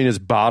lowering his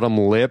bottom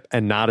lip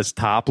and not his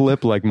top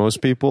lip, like most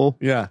people.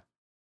 Yeah.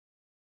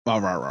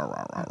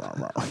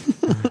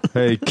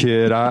 Hey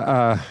kid,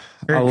 I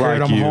I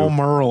like I'm you. home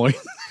early.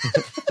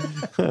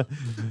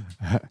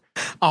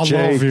 I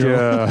Jake, love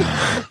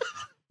you.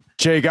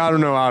 Jake, I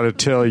don't know how to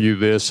tell you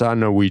this. I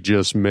know we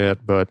just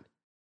met, but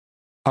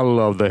I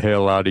love the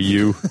hell out of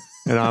you,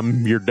 and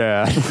I'm your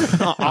dad.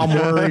 I'm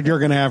worried you're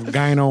going to have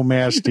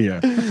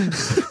gynomastia.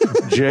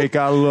 Jake,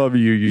 I love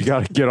you. You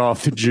got to get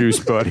off the juice,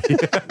 buddy.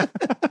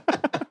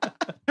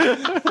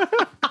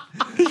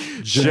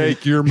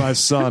 Jake, you're my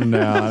son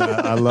now.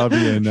 I love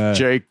you. And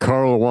Jake,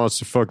 Carla wants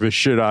to fuck the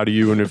shit out of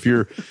you, and if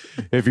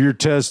your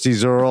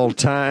testes are all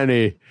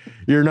tiny,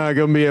 you're not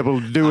going to be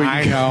able to do it.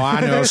 I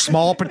know.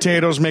 Small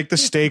potatoes make the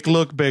steak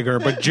look bigger,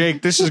 but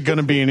Jake, this is going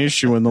to be an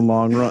issue in the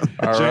long run.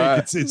 All Jake,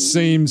 right. it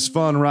seems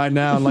fun right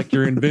now, and like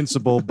you're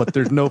invincible, but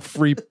there's no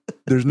free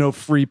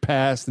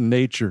pass in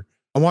nature.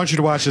 I want you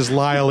to watch this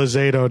Lyle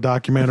Azedo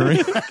documentary.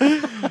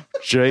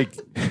 Jake,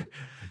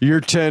 your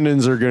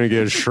tendons are going to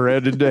get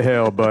shredded to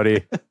hell,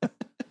 buddy.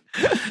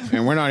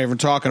 And we're not even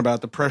talking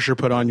about the pressure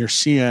put on your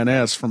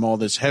CNS from all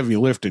this heavy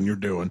lifting you're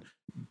doing.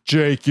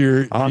 Jake,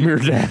 I'm your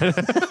dad.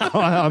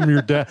 I'm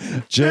your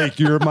dad. Jake,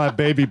 you're my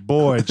baby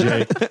boy,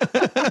 Jake. Can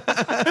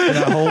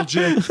I hold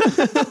you?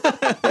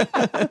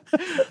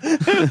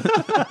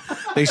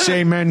 They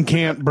say men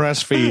can't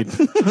breastfeed.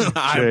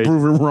 I Jake.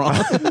 prove it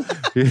wrong.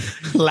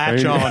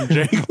 Latch on,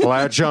 Jake.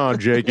 Latch on,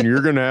 Jake, and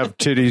you're going to have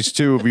titties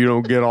too if you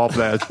don't get off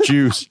that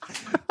juice.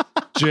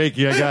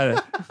 Jakey,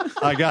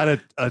 I got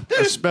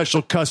a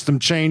special custom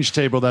change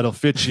table that'll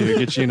fit you,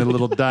 get you in a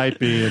little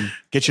diaper and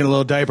Get you in a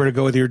little diaper to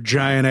go with your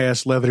giant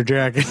ass leather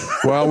jacket.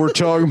 While we're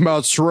talking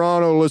about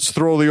Serrano, let's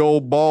throw the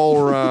old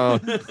ball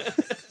around.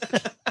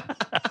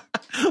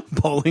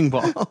 Bowling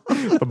ball.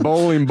 The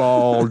bowling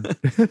ball.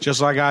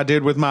 Just like I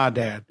did with my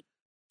dad.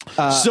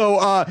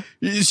 So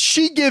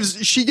she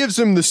gives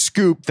him the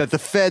scoop that the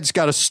Fed's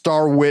got a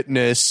star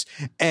witness,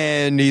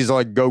 and he's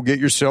like, go get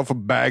yourself a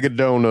bag of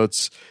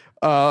donuts.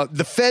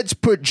 The Feds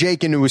put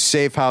Jake into a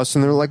safe house,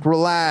 and they're like,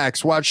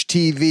 relax, watch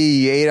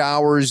TV, 8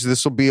 hours,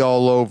 this will be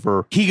all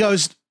over. He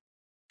goes,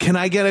 can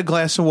I get a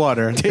glass of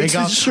water? They Takes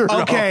go, his shirt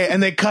okay,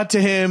 and they cut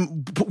to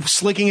him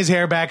slicking his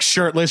hair back,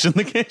 shirtless in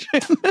the kitchen.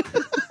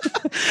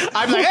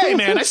 I'm like, hey,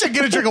 man, I said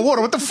get a drink of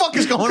water. What the fuck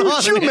is going on?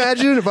 Could you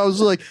imagine if I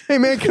was like, hey,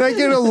 man, can I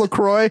get a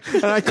LaCroix?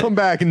 And I come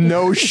back and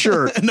no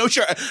shirt. No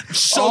shirt.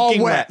 Soaking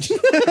All wet.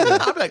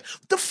 I'm like,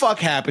 what the fuck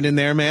happened in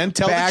there, man?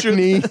 Tell Back the truth.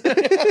 knee.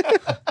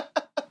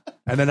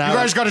 and then You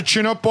guys got a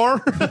chin-up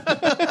bar?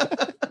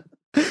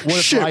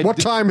 Shit, what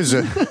time is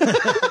it?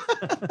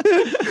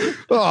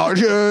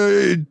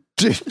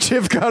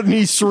 Tiff got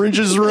any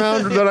syringes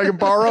around that I can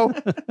borrow?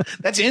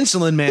 That's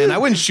insulin, man. I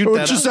wouldn't shoot Or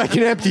that just up. I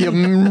can empty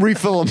them and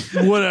refill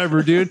them.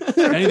 whatever, dude.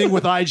 Anything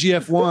with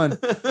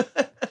IGF-1.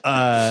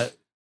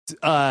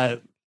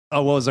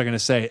 What was I going to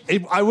say?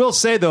 I will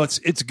say though,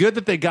 it's good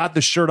that they got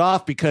the shirt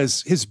off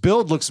because his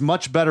build looks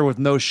much better with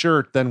no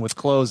shirt than with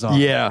clothes on.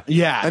 Yeah.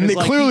 Yeah. And It's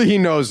like clearly he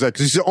knows that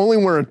because he's only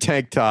wearing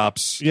tank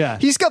tops. Yeah.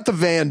 He's got the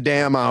Van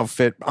Damme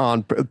outfit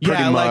on pretty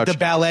Yeah, much. like the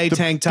ballet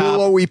tank top.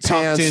 Billowy tucked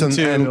pants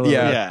into- and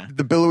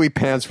the billowy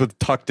pants with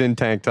tucked in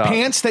tank top.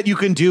 Pants that you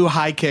can do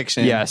high kicks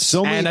in. Yes.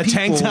 So and many a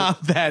tank people- top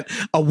that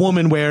a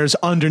woman wears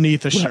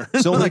underneath a shirt.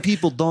 So many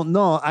people don't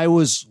know I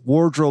was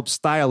wardrobe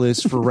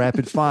stylist for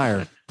Rapid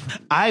Fire.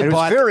 I It was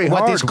bought very what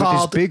hard is with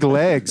called his big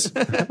legs.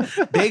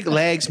 big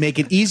legs make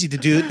it easy to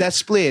do that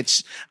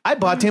splits. I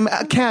bought him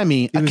a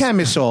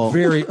camisole.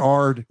 Very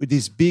hard with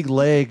this big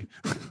leg.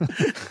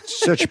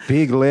 Such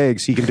big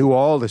legs. He can do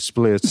all the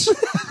splits.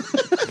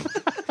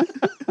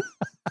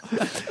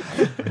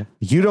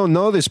 You don't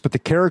know this, but the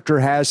character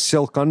has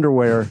silk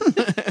underwear.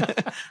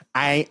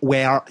 I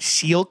wear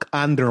silk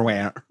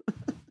underwear.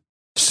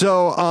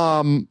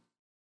 So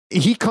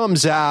he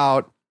comes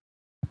out,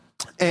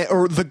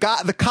 or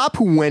the cop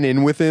who went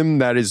in with him,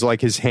 that is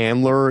like his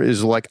handler,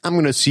 is like, I'm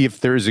going to see if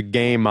there's a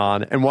game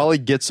on. And while he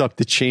gets up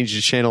to change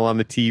the channel on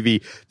the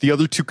TV, the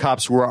other two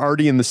cops who are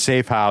already in the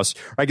safe house,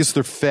 or I guess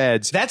they're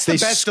feds. That's the they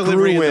best screw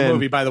delivery in the in.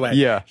 movie, by the way.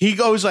 Yeah. He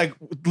goes like,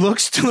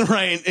 looks to the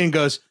right and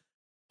goes,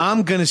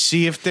 I'm going to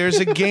see if there's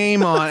a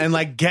game on, and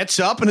like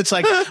gets up, and it's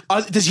like,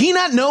 does he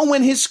not know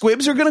when his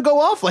squibs are going to go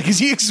off? Like, is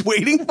he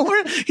waiting for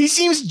it? He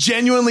seems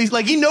genuinely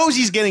like he knows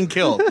he's getting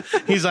killed.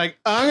 He's like,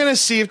 I'm going to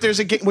see if there's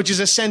a game, which is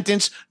a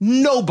sentence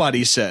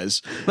nobody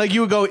says. Like,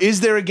 you would go, is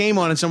there a game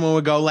on? And someone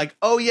would go like,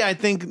 oh yeah, I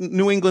think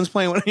New England's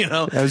playing, you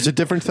know. That was a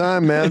different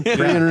time, man.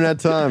 Pre-internet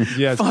time.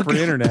 Yeah, it's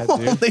pre-internet,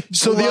 dude.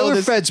 So the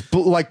other feds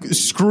like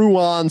screw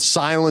on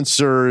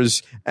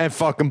silencers and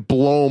fucking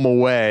blow them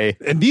away.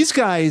 And these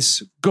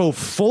guys go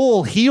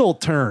full heel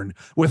turn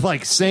with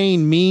like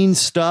saying mean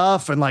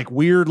stuff and like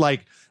weird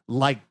like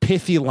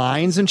pithy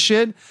lines and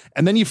shit.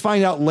 And then you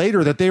find out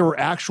later that they were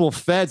actual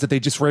feds that they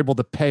just were able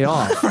to pay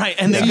off. Right.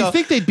 And So they you go,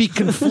 think they'd be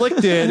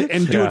conflicted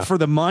and do it for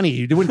the money.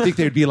 You wouldn't think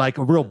they'd be like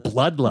a real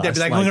bloodlust. they'd be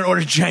like, I'm going to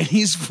order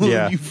Chinese food.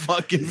 Yeah. You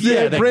fucking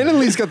Yeah, they- Brandon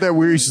Lee's got that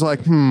weird. He's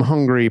like,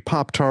 hungry.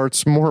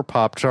 Pop-Tarts, more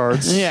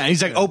Pop-Tarts. Yeah,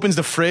 he's like opens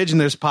the fridge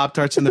and there's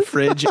Pop-Tarts in the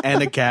fridge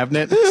and a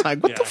cabinet. It's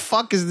like, what the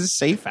fuck is this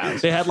safe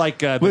house? They had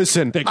like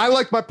Listen, I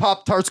like my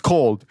Pop-Tarts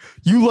cold.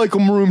 You like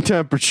them room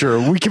temperature.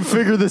 We can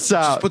figure this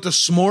out. Put the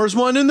s'mores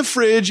one in the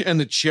fridge and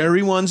the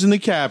cherry one's in the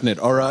cabinet.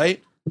 All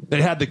right.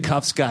 They had the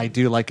cuffs guy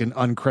do like an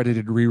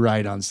uncredited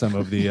rewrite on some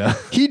of the.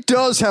 He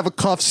does have a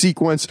cuff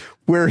sequence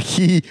where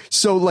he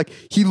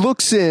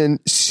looks in,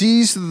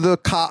 sees the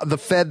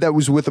Fed that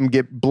was with him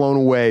get blown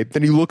away.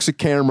 Then he looks at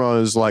camera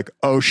and is like,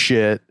 "Oh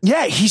shit!"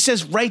 Yeah, he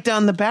says right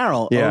down the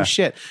barrel. Yeah. Oh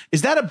shit!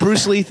 Is that a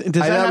Bruce Lee? Does That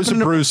was a happen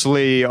to- Bruce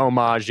Lee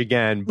homage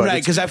again, but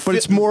Right, 'cause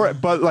it's more.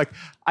 But like,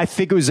 I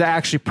think it was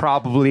actually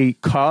probably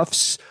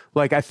Cuffs.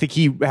 Like, I think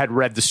he had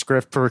read the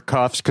script for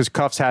Cuffs because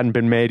Cuffs hadn't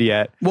been made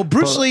yet. Well,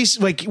 Bruce Lee's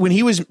like when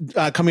he was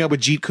coming up with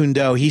Jeet Kune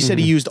Do, he said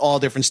he used all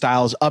different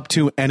styles up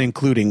to and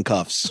including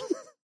cuffs.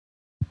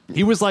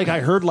 He was like, I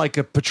heard like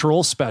a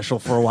patrol special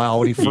for a while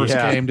when he first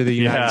came to the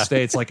United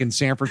States, like in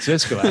San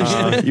Francisco.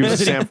 Actually. He was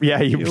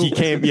he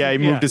came. Yeah, he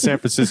moved to San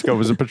Francisco. It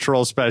was a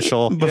patrol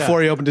special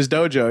Before he opened his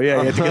dojo. Yeah,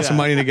 he had to get some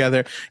money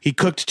together. He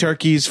cooked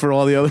turkeys for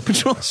all the other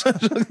patrols.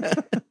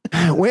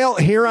 Well,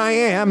 here I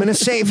am in a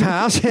safe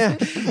house,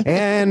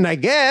 and I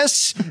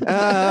guess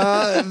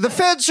the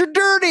feds are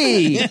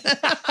dirty.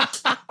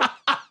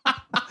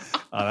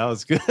 Oh, that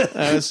was good.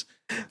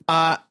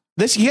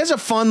 He has a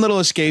fun little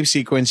escape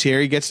sequence here.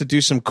 He gets to do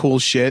some cool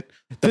shit.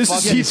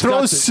 He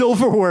throws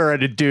silverware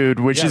at a dude,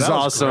 which is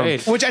awesome.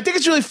 Great. Which I think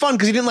is really fun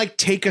because he didn't like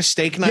take a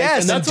steak knife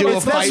Yes, and then do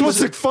a fight. that's what's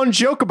a fun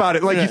joke about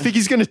it. Like, you think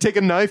he's going to take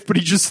a knife, but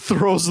he just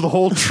throws the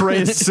whole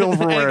tray of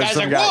silverware And at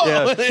the some guy's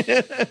guy. like,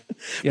 Yeah.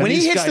 Yeah, when he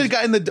these hits guys-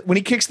 the guy when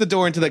he kicks the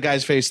door into the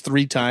guy's face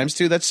 3 times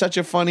too, that's such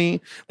a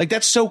funny, like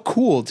that's so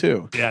cool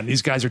too. Yeah, and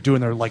these guys are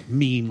doing their like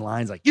mean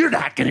lines, like "You're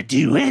not gonna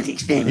do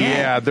anything."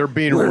 Yeah, they're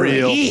being We're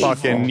real evil.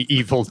 fucking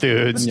evil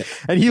dudes.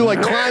 And he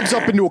like climbs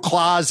up into a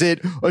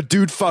closet. A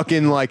dude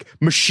fucking like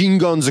machine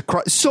guns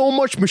across. So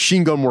much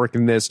machine gun work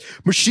in this.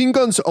 Machine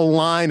guns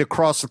align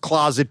across the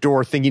closet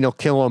door thinking he'll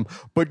kill him.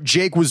 But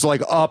Jake was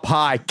like up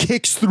high,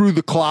 kicks through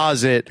the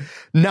closet,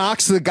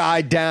 knocks the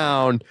guy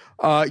down,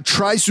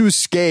 tries to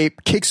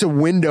escape, kicks a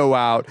window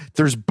out.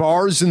 There's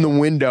bars in the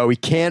window. He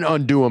can't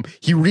undo them.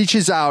 He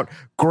reaches out,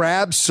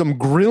 grabs some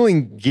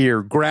grilling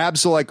gear,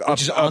 grabs like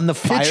Which is on the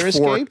fire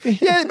pitchfork.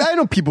 escape? Yeah, I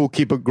know people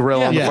keep a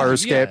grill on the Yeah. fire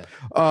escape.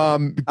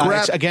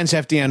 It's against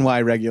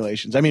FDNY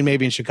regulations. I mean,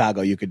 maybe in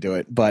Chicago you could do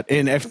it, but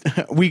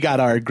we got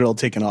our grill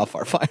taken off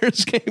our fire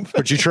escape.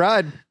 But you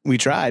tried. We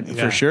tried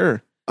for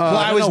sure.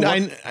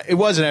 It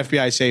was an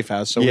FBI safe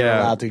house, so we were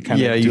allowed to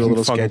kind of do a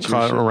little sketchy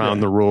cut shit. around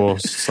the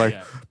rules. It's like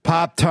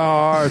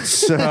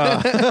Pop-Tarts.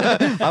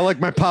 I like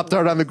my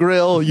Pop-Tart on the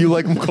grill. You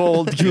like them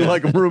cold. You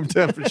like them room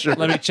temperature.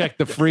 Let me check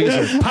the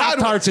freezer.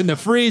 Pop-Tarts in the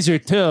freezer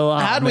too. Oh,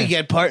 How'd we man.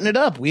 get partnered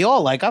up? We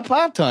all like our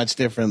Pop-Tarts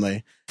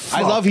differently.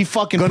 I love he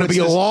fucking Gonna puts be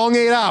a this, long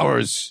 8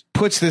 hours.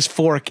 puts this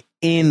fork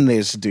in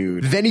this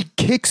dude. Then he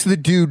kicks the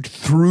dude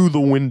through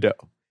the window.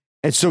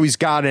 And so he's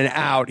got an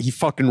out. He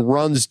fucking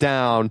runs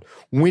down.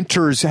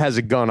 Winters has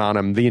a gun on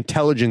him. The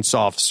intelligence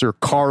officer,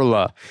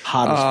 Carla.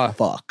 Hot as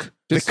fuck.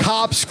 The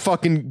cops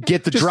fucking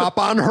get the drop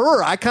on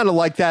her. I kind of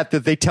like that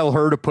they tell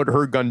her to put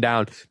her gun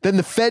down. Then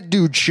the Fed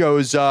dude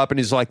shows up and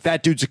he's like,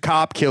 that dude's a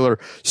cop killer.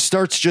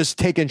 Starts just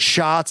taking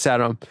shots at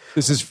him.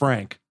 This is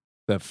Frank,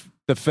 the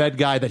Fed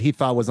guy that he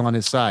thought was on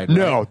his side. Right?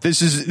 No,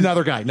 this is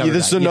Another guy.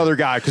 this is another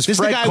guy because This is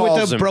the Fred guy calls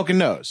with the him. broken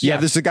nose. Yeah,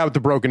 this is the guy with the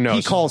broken nose.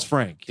 He calls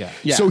Frank. Yeah.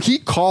 Yeah. So he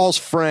calls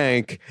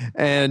Frank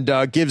and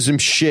gives him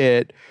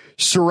shit.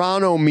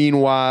 Serrano,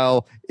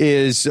 meanwhile,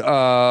 is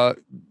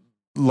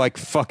like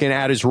fucking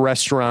at his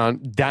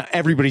restaurant.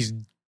 Everybody's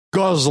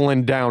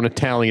guzzling down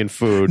Italian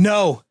food.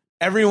 No,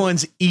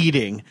 everyone's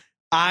eating.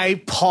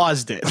 I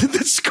paused it.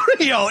 The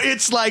screen,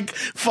 it's like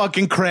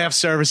fucking craft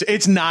service.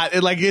 It's not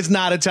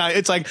Italian.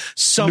 It's like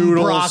some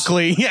Noodles.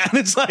 broccoli. Yeah,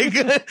 it's like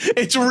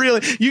it's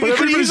really. It could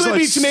everybody's, easily like,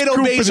 be tomato,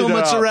 scooping basil, it up.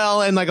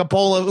 mozzarella, and like a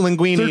bowl of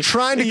linguine. They're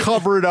trying to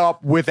cover it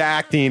up with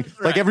acting.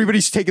 Like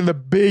everybody's taking the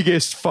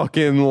biggest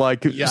fucking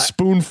like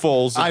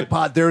spoonfuls. of it.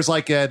 iPod. There's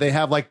like they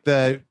have like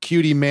the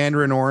cutie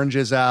mandarin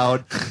oranges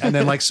out, and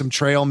then like some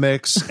trail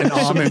mix and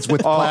almonds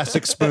with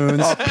plastic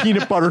spoons.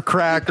 Peanut butter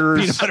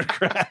crackers.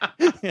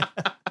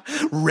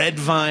 Red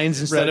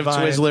vines instead of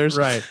Vine. Twizzlers.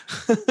 Right.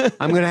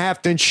 I'm gonna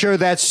have to ensure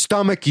that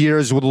stomach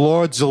yours with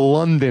Lords of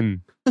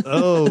London.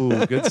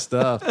 Oh, good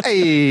stuff.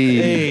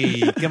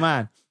 Hey. Come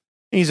on.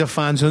 He's a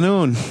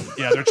Fanzanoon.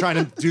 Yeah, they're trying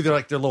to do their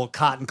little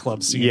cotton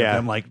club scene. Yeah. Of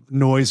them like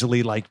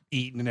noisily like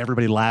eating and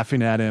everybody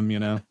laughing at him. You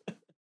know.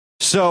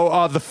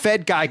 So the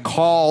Fed guy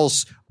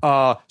calls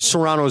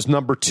Serrano's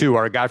number 2,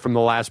 our guy from the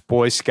last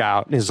Boy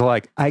Scout, and is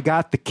like, I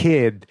got the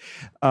kid,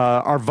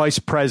 our vice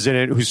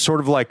president, who's sort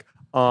of like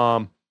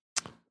a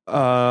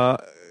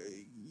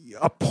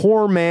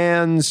poor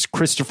man's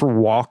Christopher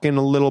Walken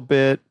a little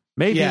bit.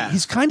 Maybe Yeah.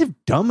 he's kind of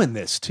dumb in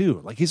this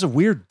too. Like he's a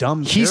weird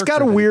dumb. He's got a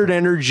character. weird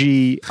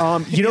energy.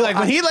 You know, like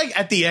when he like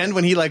at the end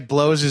when he like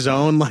blows his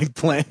own like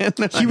plan.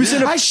 He was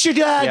in. I should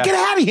get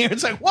out of here.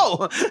 It's like,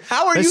 whoa,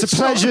 how are you? it's a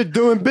pleasure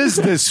doing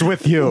business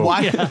with you.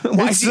 Why?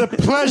 Why It's a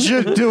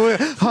pleasure doing.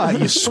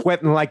 You're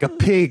sweating like a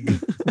pig.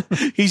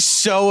 he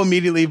so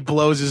immediately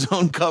blows his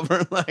own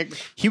cover. Like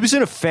He was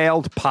in a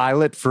failed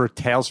pilot for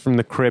Tales from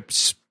the Crypt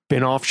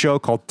spin-off show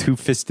called Two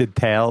Fisted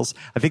Tales.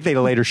 I think they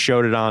later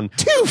showed it on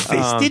Two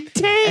Fisted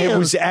Tales. It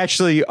was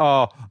actually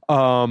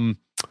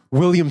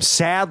William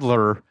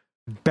Sadler,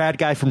 bad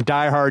guy from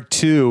Die Hard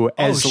 2,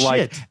 as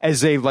a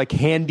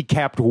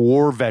handicapped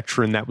war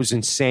veteran that was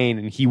insane,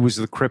 and he was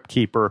the crypt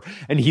keeper,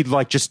 and he'd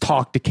like just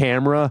talk to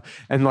camera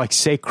and like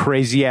say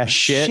crazy ass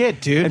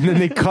shit, dude. And then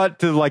they cut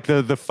to like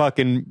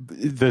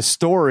the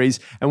stories,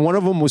 and one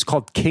of them was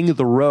called King of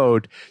the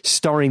Road,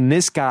 starring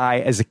this guy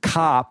as a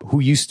cop who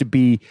used to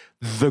be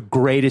the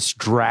greatest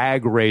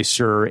drag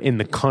racer in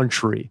the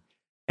country.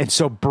 And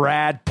so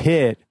Brad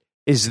Pitt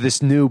is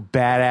this new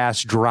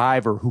badass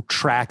driver who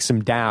tracks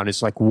him down.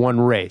 It's like,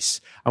 one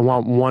race. I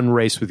want one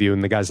race with you.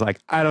 And the guy's like,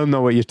 I don't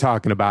know what you're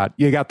talking about.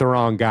 You got the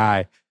wrong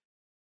guy.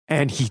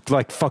 And he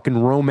like fucking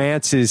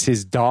romances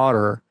his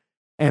daughter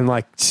and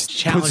like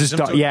puts his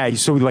so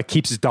he like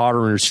keeps his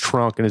daughter in his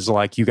trunk and is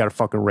like, you got to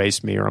fucking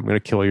race me or I'm going to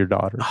kill your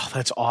daughter. Oh,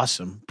 that's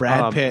awesome.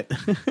 Brad Pitt.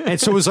 And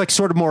so it was like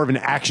sort of more of an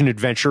action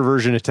adventure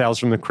version of Tales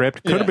from the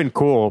Crypt. Could have been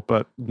cool,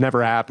 but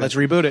never happened. Let's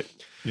reboot it.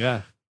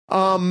 Yeah.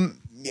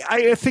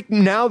 I think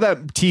now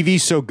that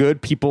TV's so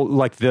good, people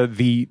like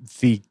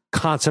the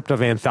concept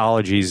of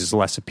anthologies is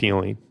less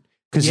appealing.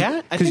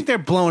 I think they're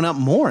blowing up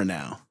more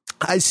now.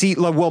 I see.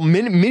 Like, well,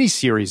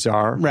 miniseries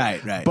are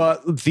right,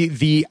 but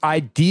the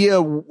idea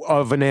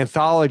of an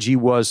anthology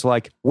was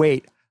like,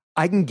 wait,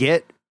 I can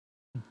get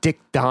Dick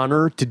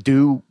Donner to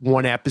do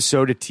one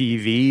episode of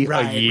TV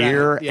a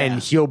year, and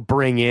he'll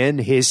bring in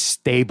his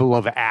stable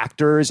of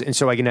actors, and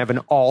so I can have an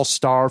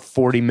all-star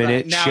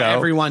 40-minute now show.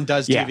 Everyone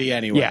does TV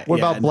anyway. Yeah. What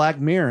about Black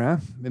Mirror? Huh?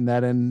 Isn't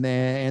that an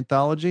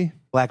anthology?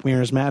 Black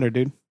Mirrors matter,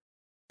 dude.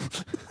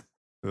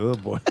 Oh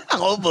boy.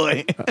 Oh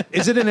boy.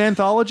 Is it an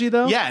anthology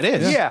though? Yeah, it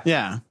is.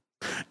 Yeah.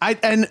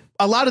 And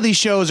a lot of these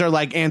shows are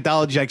like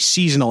anthology, like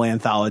seasonal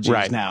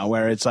anthologies now,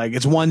 where it's like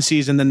it's one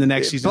season, then the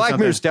next season. Black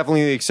Mirror is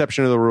definitely the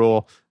exception to the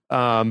rule.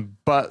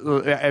 But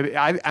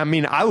I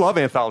mean, I love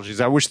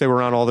anthologies. I wish they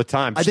were on all the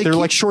time. They're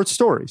like short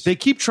stories. They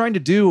keep trying to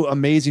do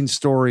Amazing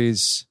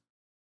Stories.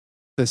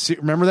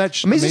 Remember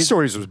that? Amazing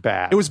Stories was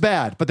bad. It was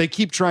bad, but they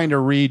keep trying to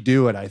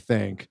redo it, I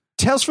think.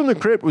 Tales from the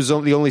Crypt was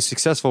the only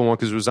successful one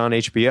because it was on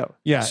HBO.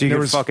 Yeah. So you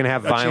could fucking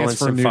have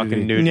violence and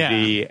fucking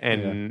nudity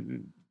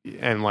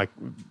and like,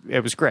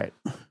 it was great.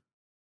 There's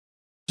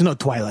no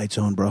Twilight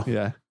Zone, bro.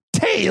 Yeah.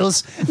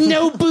 Tales,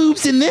 no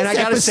boobs in this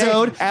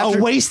episode. A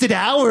wasted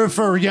hour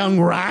for young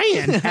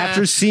Ryan.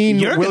 After seeing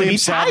You're going to be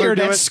tired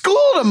at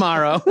school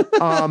tomorrow.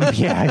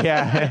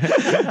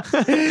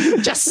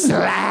 Just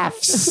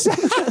laughs.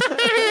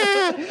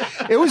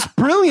 It was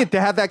brilliant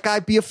to have that guy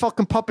be a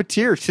fucking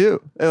puppeteer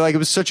too. Like, it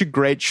was such a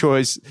great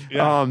choice.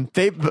 Yeah.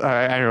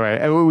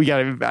 Anyway, we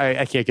got.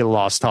 I can't get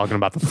lost talking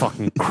about the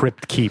fucking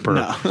Crypt Keeper.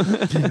 No.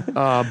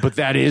 But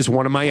that is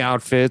one of my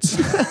outfits.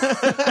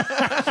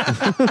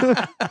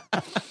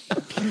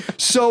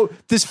 So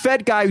this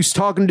Fed guy who's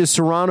talking to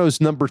Serrano's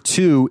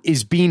 #2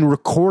 is being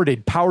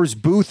recorded. Powers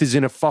Booth is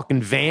in a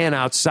fucking van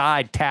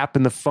outside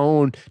tapping the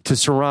phone to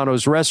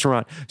Serrano's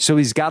restaurant. So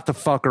he's got the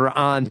fucker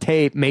on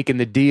tape making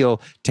the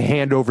deal to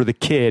hand over the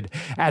kid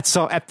at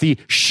the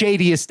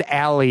shadiest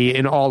alley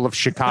in all of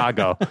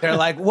Chicago. They're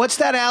like, what's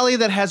that alley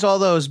that has all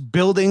those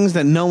buildings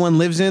that no one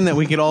lives in that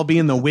we could all be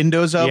in the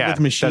windows of with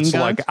machine guns?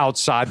 Like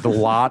outside the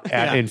lot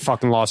in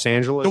fucking Los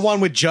Angeles. The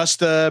one with just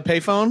the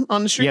payphone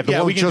on the street? Yeah, the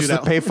one with just the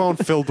payphone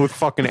filled with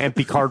fucking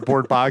empty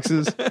cardboard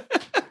boxes.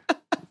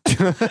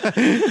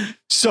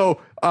 So,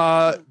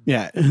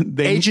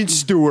 Agent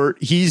Stewart,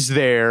 he's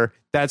there.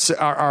 That's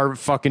our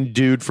fucking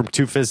dude from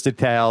Two Fisted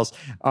Tales,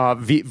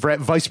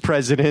 vice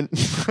president.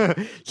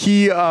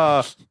 He's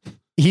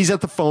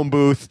at the phone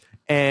booth,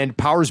 and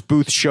Powers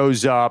Booth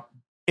shows up,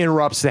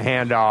 interrupts the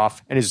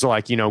handoff, and is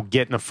like,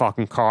 get in the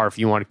fucking car if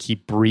you want to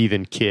keep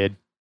breathing, kid.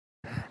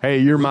 Hey,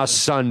 you're my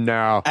son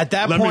now. At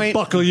that Let point, me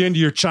buckle you into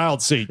your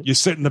child seat. You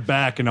sit in the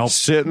back, and I'll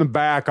sit in the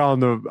back on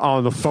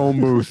the phone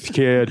booth,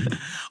 kid.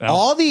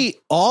 all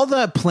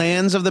the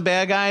plans of the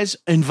bad guys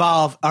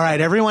involve, all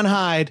right, everyone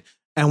hide,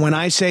 and when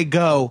I say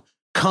go,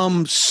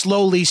 come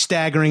slowly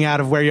staggering out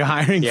of where you're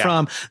hiring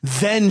from,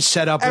 then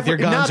set up with your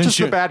guns not and just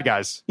shoot. the bad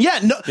guys. Yeah,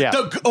 no. Yeah.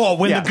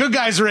 The good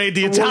guys raid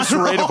the entire worst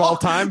raid of all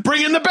time.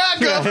 Bring in the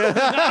backup.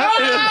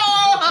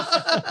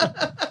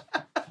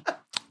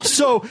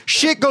 So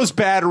shit goes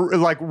bad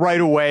like right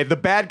away. The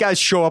bad guys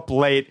show up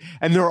late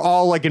and they're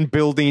all like in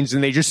buildings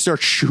and they just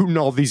start shooting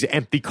all these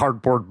empty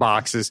cardboard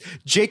boxes.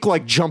 Jake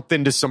like jumped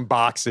into some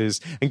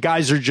boxes and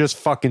guys are just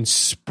fucking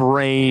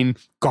spraying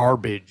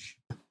garbage.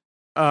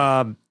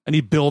 And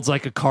he builds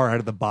like a car out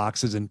of the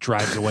boxes and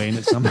drives away in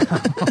it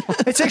somehow.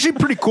 It's actually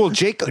pretty cool.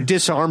 Jake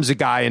disarms a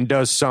guy and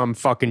does some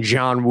fucking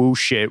John Woo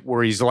shit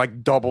where he's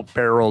like double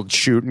barreled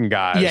shooting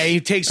guys. Yeah,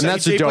 he takes. And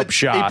that's a dope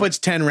shot. He puts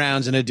 10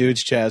 rounds in a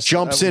dude's chest.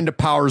 Jumps into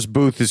Powers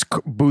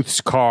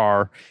Booth's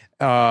car,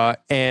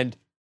 and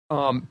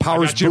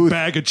Powers Booth, your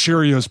bag of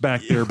Cheerios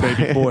back there,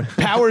 baby boy.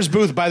 Powers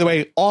Booth, by the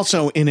way,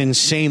 also an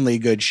insanely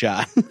good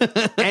shot.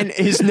 And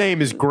his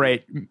name is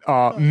great,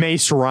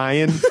 Mace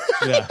Ryan.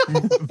 Yeah,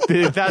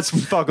 that's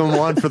fucking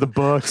one for the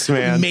books,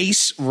 man.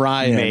 Mace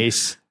Ryan.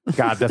 Mace.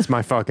 God, that's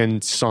my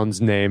fucking son's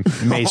name.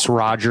 Mace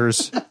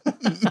Rodgers.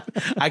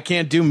 I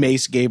can't do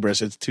Mace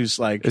Gabrus. It's too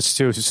like It's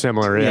too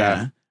similar.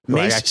 Yeah.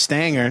 Mace Like,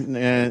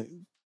 Stanger.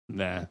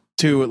 Nah.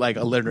 Too like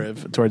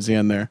alliterative towards the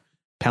end there.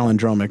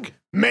 Palindromic.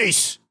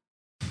 Mace.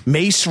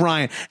 Mace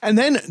Ryan. And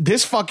then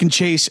this fucking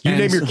chase. You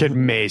name ends- your kid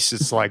Mace,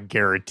 it's like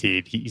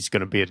guaranteed he's going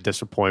to be a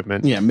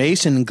disappointment. Yeah,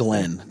 Mace and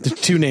Glenn. The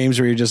two names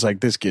where you're just like,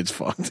 this kid's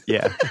fucked.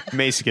 Yeah.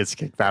 Mace gets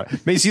kicked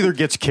out. Mace either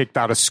gets kicked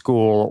out of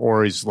school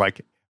or he's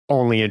like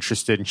only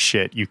interested in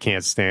shit you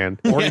can't stand.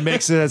 Or he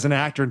makes it as an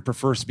actor and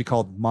prefers to be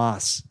called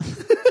Moss.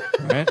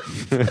 Right?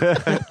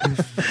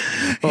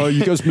 Oh,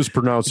 you guys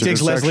mispronounced it. Takes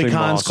It's Leslie actually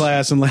Kahn's Moss.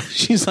 class and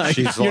she's like,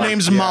 She's your like,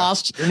 name's yeah.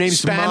 Moss. Your name's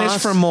Spanish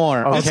Moss? for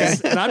more. Okay.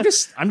 And I'm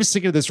just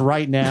thinking of this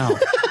right now.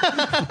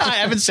 I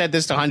haven't said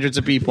this to hundreds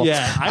of people.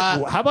 Yeah.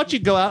 How about you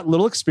go out,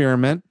 little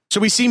experiment? So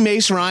we see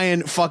Mace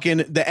Ryan fucking,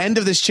 the end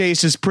of this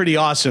chase is pretty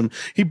awesome.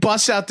 He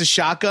busts out the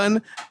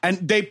shotgun and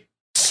they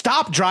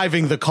stop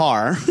driving the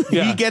car.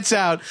 Yeah. He gets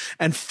out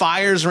and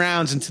fires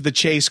rounds into the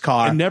chase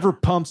car. And never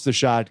pumps the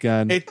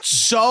shotgun. It's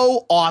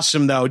so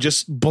awesome though,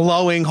 just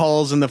blowing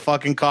holes in the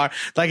fucking car.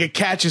 Like it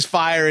catches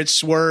fire, it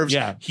swerves.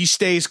 Yeah. He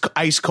stays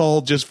ice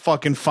cold, just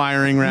fucking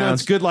firing You know,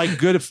 rounds. it's good, like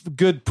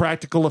good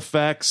practical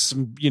effects.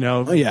 You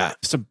know, Yeah.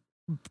 some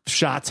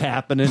shots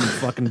happening, and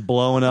fucking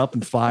blowing up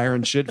and fire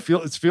and shit. It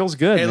feels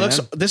good. It man. looks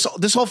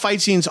this whole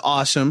fight scene's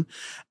awesome.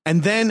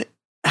 And then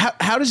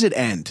how does it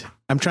end?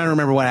 I'm trying to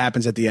remember what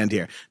happens at the end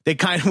here. We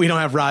don't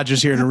have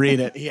Rodgers here to read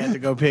it. He had to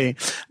go pee.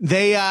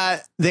 They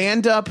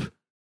end up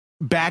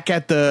back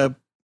at the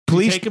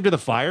police. Take him to the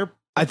fire.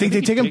 I think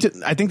they take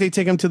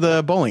him to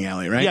the bowling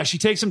alley, right? Yeah, she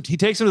takes him. He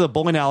takes him to the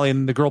bowling alley,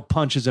 and the girl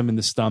punches him in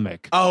the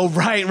stomach. Oh,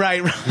 right.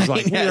 He's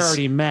like, we Yes.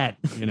 already met.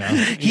 You know,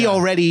 He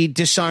already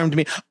disarmed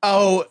me.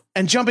 Oh,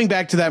 and jumping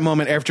back to that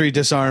moment after he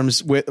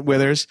disarms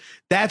Withers,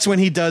 that's when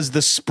he does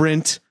the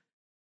sprint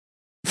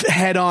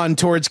head on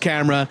towards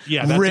camera.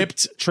 Yeah, that's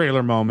ripped a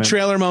trailer moment.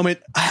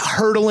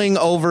 hurtling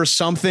over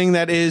something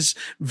that is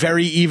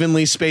very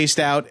evenly spaced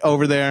out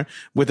over there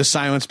with a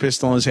silenced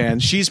pistol in his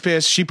hand. She's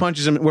pissed. She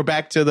punches him. We're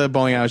back to the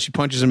bowling alley. She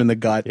punches him in the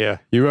gut. Yeah.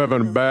 You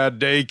having a bad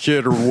day,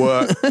 kid, or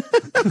what?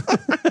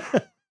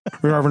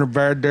 We're having a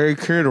bad day,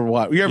 kid, or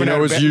what? You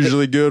know, it's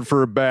usually good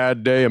for a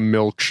bad day, a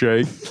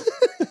milkshake.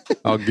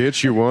 I'll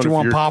get you one. Do you if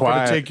want you're Papa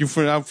quiet. to take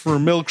you out for a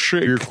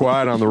milkshake? If you're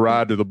quiet on the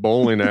ride to the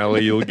bowling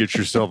alley, you'll get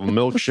yourself a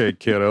milkshake,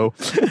 kiddo.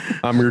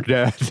 I'm your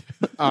dad.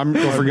 Don't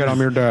forget I'm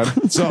your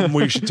dad. Something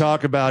we should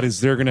talk about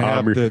is they're going to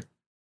have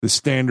the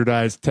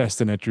standardized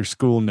testing at your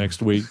school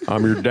next week.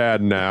 I'm your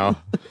dad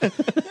now.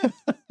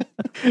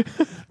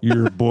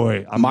 Your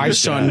boy. My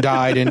son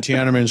died in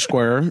Tiananmen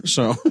Square,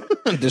 so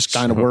this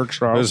kind of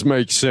works out. This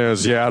makes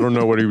sense. Yeah, I don't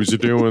know what he was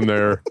doing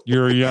there.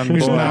 You're a young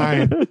He's boy.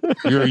 9.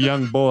 You're a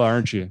young boy,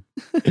 aren't you?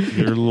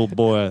 You're a little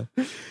boy.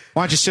 Why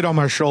don't you sit on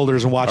my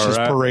shoulders and watch All this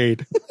right.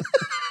 parade?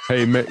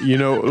 Hey, you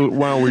know,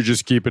 why don't we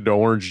just keep it to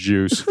orange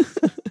juice,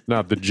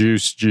 not the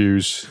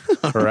juice?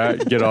 All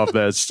right, get off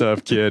that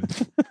stuff, kid.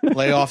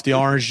 Lay off the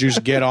orange juice,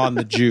 get on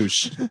the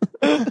juice.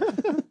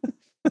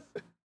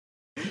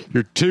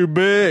 You're too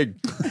big.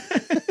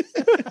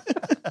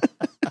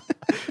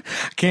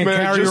 Can't Man,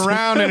 carry you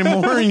around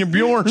anymore in your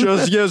Bjorn.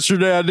 Just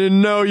yesterday, I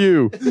didn't know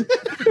you.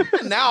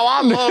 Now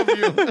I love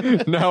you.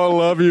 Now I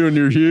love you, and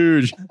you're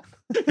huge.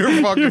 You're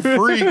a fucking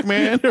freak,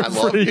 man. I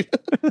love you.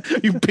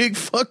 You big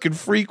fucking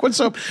freak. What's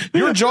up?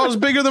 Your jaw's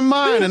bigger than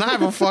mine, and I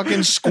have a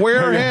fucking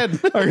square head.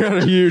 I got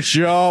a huge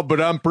jaw, but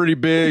I'm pretty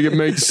big. It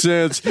makes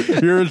sense.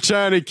 You're a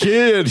tiny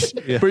kid,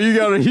 but you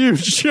got a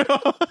huge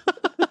jaw.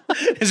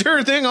 Is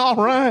everything all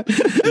right?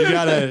 You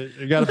got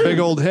a big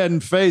old head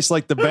and face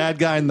like the bad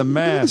guy in The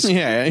Mask.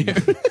 Yeah.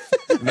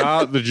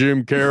 Not the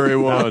Jim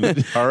Carrey one.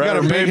 All right, Got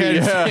a big maybe,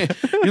 head.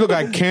 You look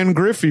like Ken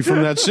Griffey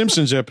from that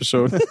Simpsons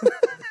episode.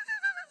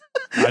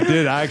 I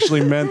did. I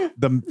actually meant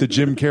the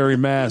Jim Carrey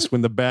mask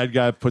when the bad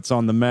guy puts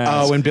on the mask.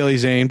 Oh, when Billy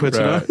Zane puts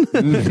it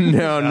on.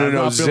 No, not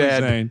Billy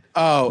Zed. Zane.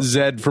 Oh,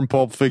 Zed from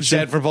Pulp Fiction.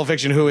 Zed from Pulp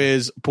Fiction, who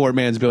is poor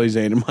man's Billy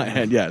Zane in my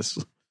head. Yes.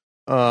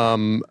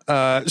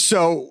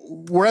 So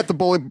we're at the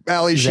bowling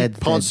alley. She Zed,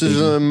 punches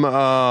him.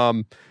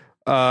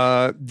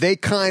 They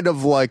kind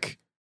of like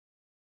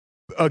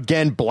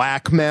again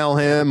blackmail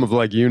him of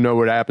like, you know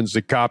what happens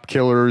to cop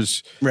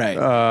killers, Right.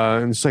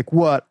 and it's like,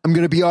 what? I'm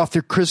gonna be off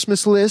their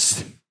Christmas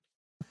list.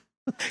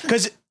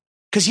 Because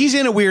he's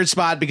in a weird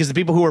spot because the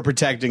people who are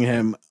protecting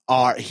him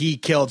he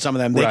killed some of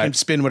them. They Right. can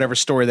spin whatever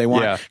story they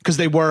want Yeah. because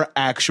they were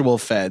actual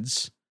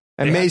feds.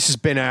 And Mace has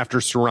been after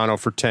Serrano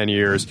for 10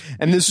 years,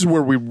 and this is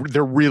where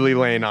they're really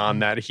laying on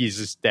that he's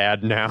his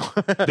dad now.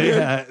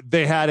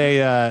 They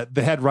had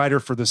the head writer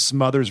for the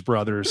Smothers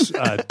Brothers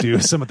do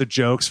some of the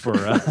jokes for.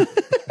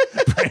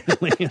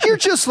 You're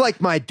just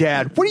like my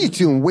dad. What are you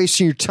doing,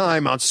 wasting your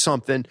time on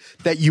something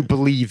that you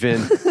believe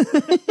in?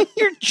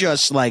 You're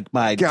just like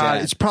my God,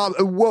 dad. it's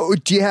probably.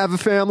 What, do you have a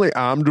family?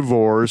 I'm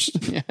divorced.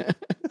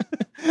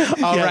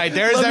 All right,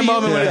 there's that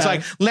moment when it's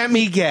like, let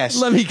me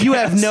guess. You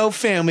have no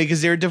family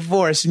because they're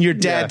divorced and your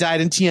dad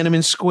died in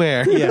Tiananmen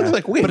Square. Yeah. It's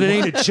like, wait, but it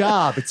what? ain't a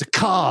job. It's a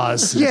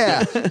cause.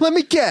 Yeah, let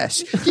me guess.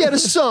 He had a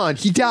son.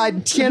 He died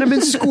in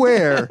Tiananmen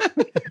Square,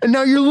 and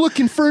now you're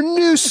looking for a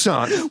new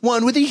son.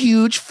 One with a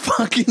huge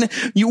fucking.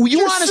 You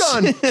Your want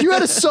son. a son? You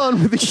had a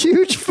son with a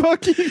huge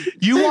fucking.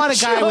 You want a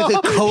guy with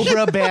a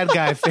Cobra bad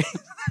guy face.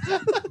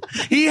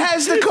 He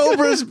has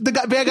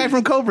the bad guy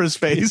from Cobra's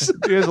face.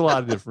 There's a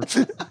lot of difference.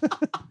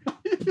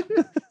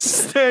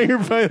 Stanger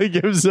finally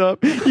gives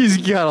up. He's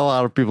got a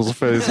lot of people's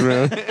face,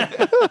 man.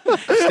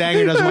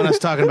 Stanger doesn't want us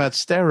talking about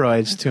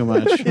steroids too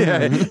much.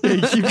 Yeah,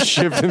 he keeps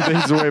shifting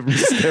things away from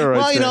steroids.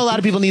 Well, a lot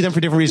of people need them for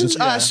different reasons.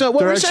 So what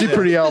they're we're actually saying-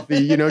 pretty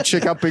healthy.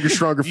 Check out Bigger,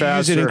 Stronger, You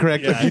Faster. use it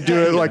incorrectly. If you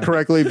do it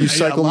correctly, if you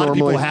cycle a lot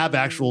normally. of people have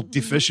actual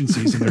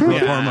deficiencies in their growth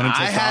hormone. And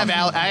I have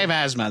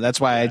asthma. That's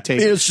why I take.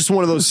 It's just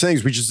one of those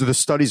things. The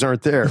studies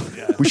aren't there.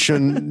 We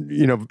shouldn't,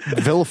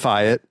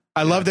 vilify it.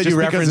 I love that Just you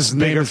because reference his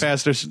name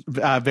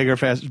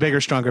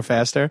bigger, stronger,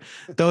 faster.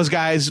 Those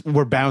guys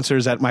were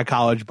bouncers at my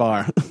college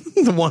bar.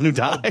 The one who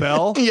died.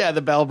 Bell? Yeah,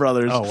 the Bell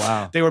brothers. Oh,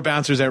 wow. They were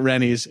bouncers at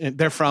Rennie's.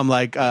 They're from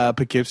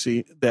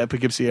Poughkeepsie, the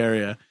Poughkeepsie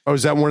area. Oh,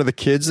 is that one of the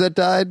kids that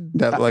died?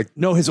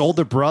 No, his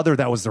older brother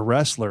that was the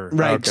wrestler.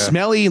 Right. Okay.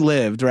 Smelly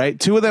lived, right?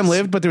 Two of them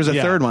lived, but there was a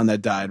Yeah. third one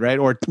that died, right?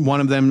 Or one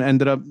of them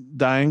ended up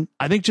dying.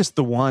 I think just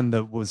the one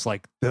that was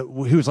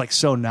he was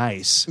so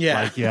nice.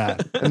 Yeah. Yeah.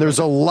 And there's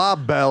a La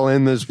Belle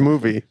in this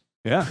movie.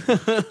 Yeah.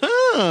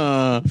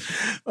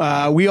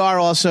 We are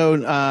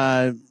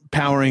also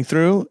powering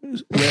through.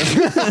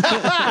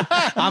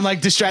 I'm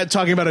distracted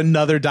talking about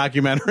another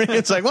documentary.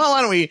 It's like, well,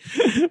 why don't we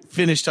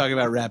finish talking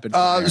about rapid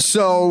fire?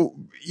 So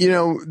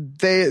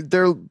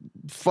they're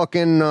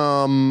fucking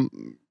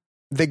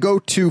they go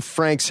to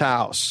Frank's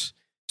house.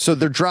 So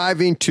they're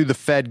driving to the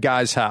Fed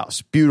guy's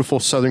house, beautiful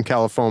Southern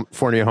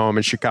California home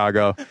in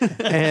Chicago,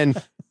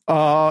 and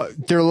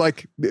they're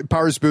like,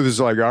 Powers Booth is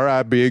like, all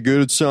right, be a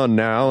good son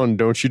now, and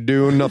don't you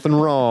do nothing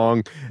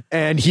wrong.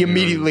 And he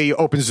immediately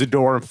opens the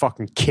door and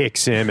fucking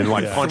kicks him and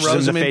punches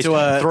Throws him in him the face, into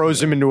a-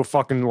 throws him into a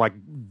fucking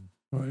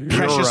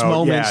Precious bureau.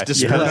 moments Yeah,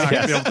 display.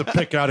 yeah. Be able to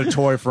pick out a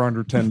toy for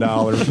under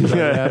 $10.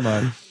 Yeah,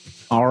 man.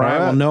 All right,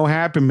 well, no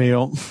Happy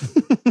Meal.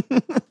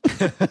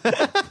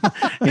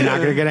 You're not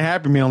going to get a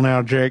Happy Meal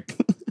now, Jake.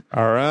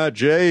 All right,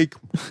 Jake.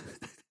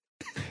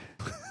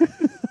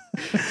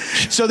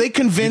 So they You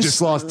convinced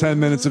just lost 10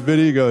 minutes of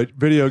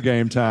video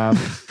game time.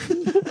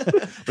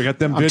 We got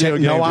them video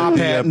games. no at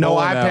the, iPad, no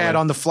bowling iPad alley.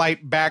 on the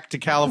flight back to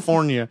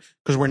California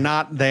because we're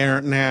not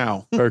there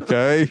now.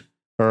 Okay.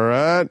 All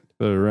right.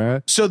 All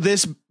right. So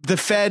the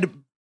Fed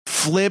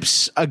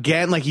flips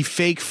again, he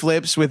fake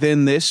flips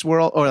within this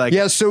world, or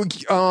Yeah, so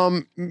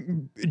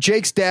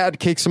Jake's dad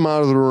kicks him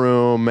out of the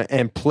room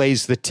and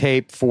plays the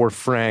tape for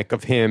Frank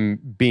of him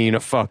being a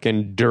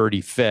fucking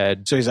dirty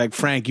Fed. So he's like,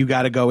 Frank, you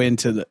got to go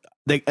into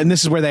and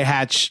this is where they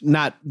hatch.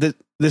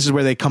 This is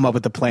where they come up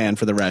with the plan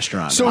for the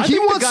restaurant. So I he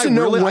think the wants guy to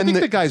know really, I when think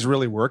the guy's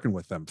really working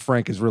with them.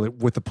 Frank is really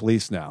with the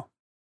police now.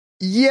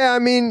 Yeah, I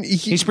mean,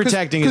 He's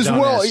protecting his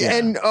own ass, yeah.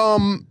 and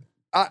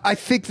I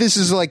think this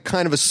is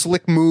kind of a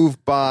slick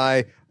move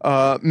by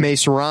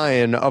Mace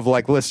Ryan of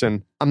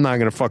listen, I'm not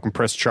gonna fucking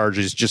press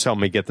charges, just help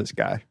me get this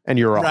guy, and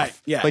you're off. Right,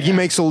 yeah, he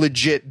makes a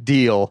legit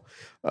deal.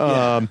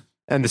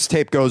 And this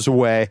tape goes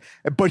away,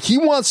 but he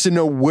wants to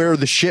know where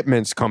the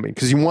shipment's coming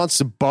because he wants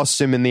to bust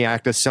him in the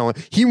act of selling.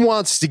 He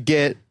wants to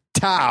get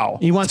Tao.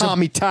 He wants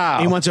Tommy Tao.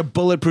 He wants a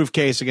bulletproof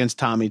case against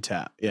Tommy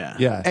Tao. Yeah.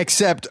 Yeah.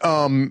 Except,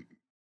 And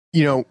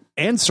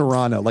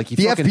Serrano. He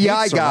the fucking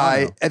FBI hates guy.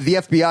 Serrano. The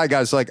FBI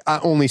guy's like,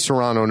 only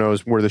Serrano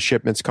knows where the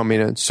shipment's coming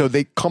in. So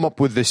they come up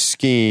with this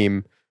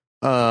scheme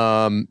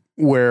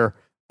where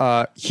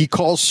he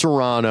calls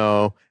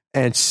Serrano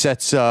and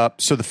sets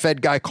up. So the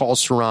Fed guy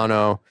calls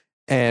Serrano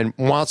and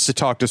wants to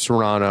talk to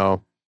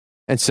Serrano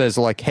and says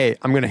hey,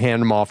 I'm going to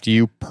hand him off to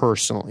you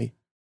personally.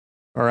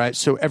 All right.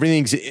 So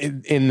everything's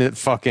in the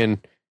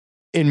fucking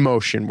in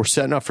motion. We're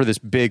setting up for this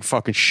big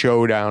fucking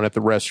showdown at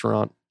the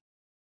restaurant.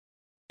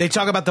 They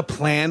talk about the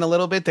plan a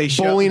little bit. They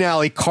show Bowling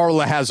alley.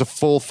 Carla has a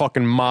full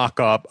fucking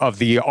mock-up of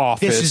the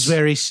office. this is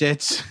where he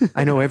sits.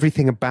 I know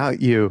everything about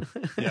you.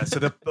 Yeah.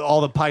 So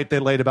all the pipe they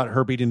laid about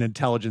her being an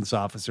intelligence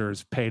officer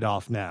is paid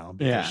off now.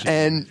 Yeah.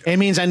 And It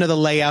means I know the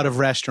layout of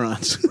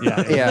restaurants.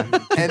 Yeah.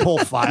 and Pull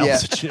files. yeah,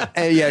 and shit.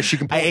 and yeah, she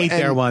can. I ate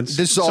there and once.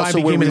 This is so I also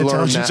where became we an learn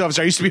intelligence that.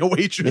 officer. I used to be a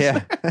waitress.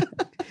 Yeah.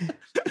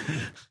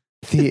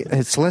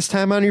 It's less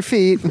time on your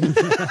feet.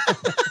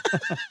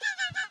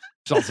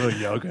 She's also a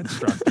yoga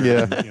instructor.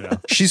 Yeah.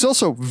 She's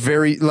also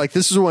very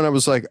this is when I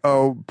was like,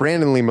 oh,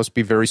 Brandon Lee must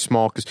be very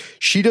small because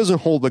she doesn't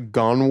hold a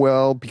gun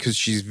well because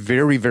she's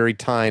very, very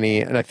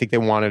tiny. And I think they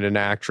wanted an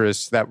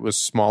actress that was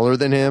smaller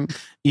than him.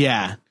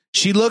 Yeah.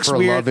 She looks For a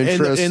weird. love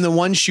interest. In the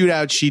one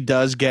shootout she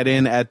does get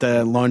in at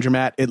the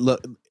laundromat,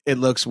 it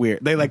looks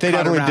weird. They cut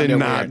definitely around did it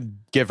not weird.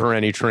 give her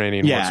any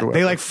training Yeah,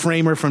 whatsoever. they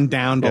frame her from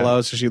down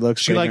below, so she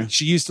looks. She bigger.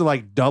 she used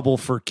to double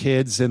for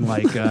kids in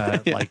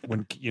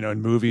when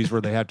in movies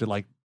where they have to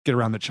get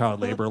around the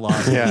child labor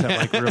laws. And have,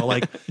 like real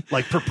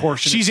like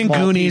proportionate. She's in small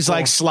Goonies, people.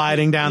 like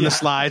sliding down the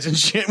slides and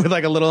shit with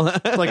like a little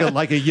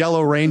like a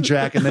yellow rain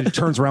jacket, and then it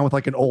turns around with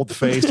like an old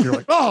face, and you're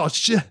like, oh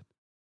shit.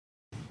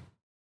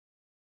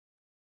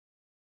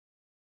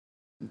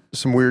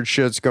 Some weird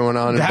shit's going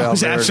on. That in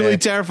was Valverde. absolutely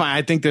terrifying.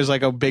 I think there's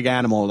like a big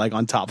animal like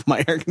on top of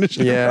my air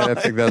conditioner. Yeah, I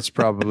think that's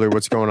probably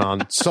what's going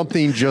on.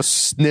 Something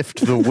just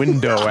sniffed the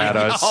window at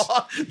us.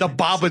 The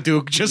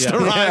Babadook just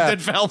arrived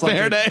at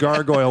Valverde. Like a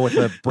gargoyle with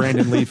a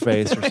Brandon Lee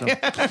face or something.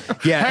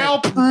 Yeah,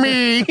 Help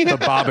me! The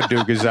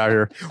Babadook is out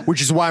here,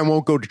 which is why I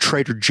won't go to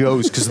Trader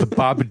Joe's because the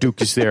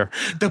Babadook is there.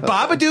 The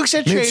Babadook's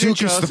at Trader Mitsukus,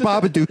 Joe's. the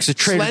Babadook's at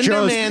Trader Slender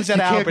Joe's. Man's at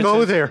you can't Albertsons.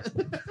 go there.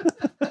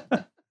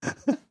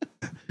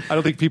 I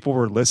don't think people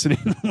were listening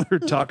when we were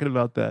talking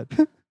about that.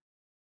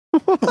 Wait,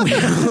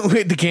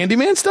 the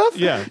Candyman stuff?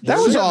 Yeah. That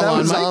was all that on,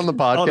 was Mike. on the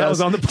podcast. Oh, that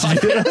was on the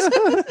podcast.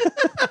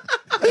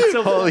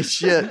 Holy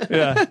shit.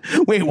 Yeah.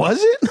 Wait, was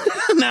it?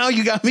 Now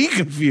you got me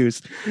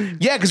confused.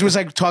 Yeah, because it was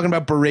like talking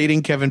about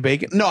berating Kevin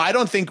Bacon. No, I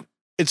don't think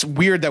it's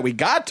weird that we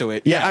got to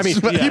it. Yeah, I mean,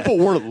 Yes. people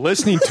weren't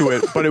listening to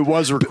it, but it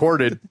was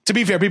recorded. To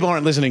be fair, people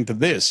aren't listening to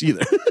this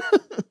either.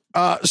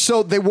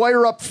 So they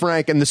wire up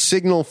Frank and the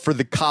signal for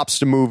the cops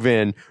to move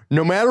in.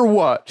 No matter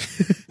what,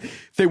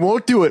 they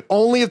won't do it.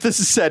 Only if this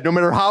is said. No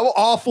matter how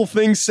awful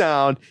things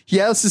sound, he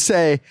has to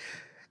say,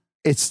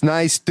 "It's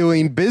nice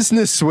doing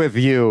business with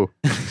you."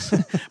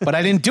 But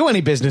I didn't do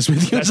any business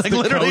with you. That's It's like the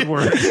literally code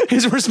word.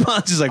 his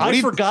response is like, what do I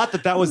you forgot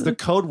that was the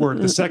code word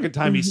the second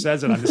time he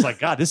says it. I'm just like,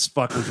 God, this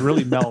fucker's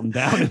really melting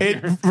down.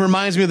 It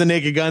reminds me of the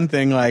Naked Gun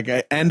thing, like,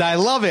 and I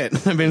love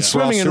it. I've been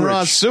swimming in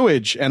raw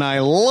sewage, and I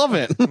love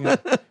it.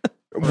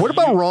 What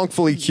about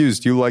wrongfully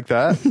accused? Do you like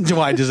that?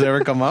 Why does it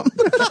ever come up?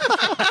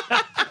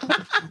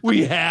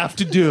 We have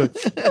to do it.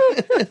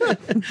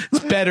 It's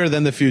better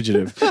than The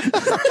Fugitive.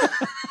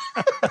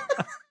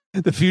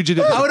 The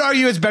Fugitive. I would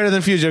argue it's better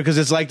than Fugitive because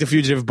it's like The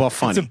Fugitive, but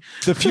funny.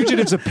 The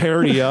Fugitive's a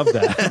parody of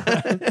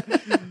that.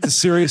 It's a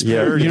serious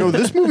parody. You know,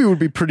 this movie would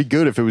be pretty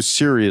good if it was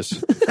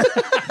serious.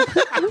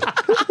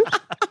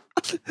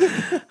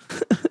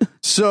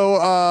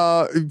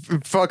 So,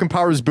 fucking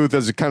Powers Booth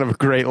has a kind of a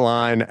great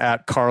line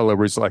at Carla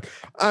where he's like,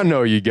 "I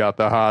know you got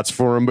the hots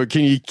for him, but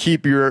can you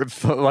keep your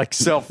like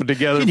self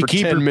together Can you for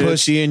keep 10 your minutes?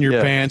 pussy in your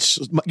Yeah. pants?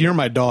 You're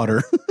my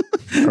daughter.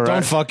 All Don't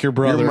right. fuck your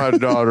brother. You're my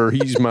daughter.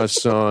 He's my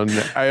son.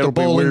 It'll The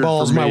be bowling weird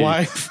ball's for my me.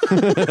 wife.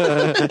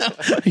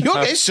 You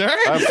okay, sir?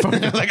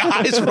 Like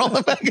eyes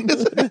rolling back in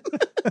his head.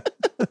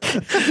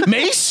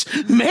 Mace?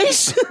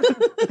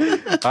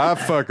 I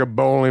fuck a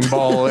bowling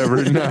ball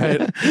every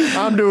night.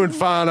 I'm doing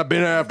fine. I've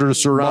been after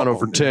Serrano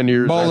for 10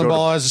 years. I Bowling go to-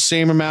 ball has the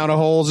same amount of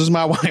holes as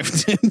my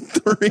wife did.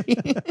 3.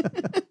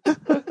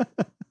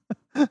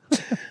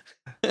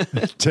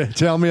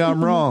 Tell me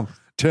I'm wrong.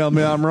 Tell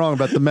me I'm wrong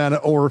about the amount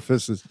of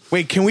orifices.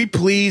 Wait, can we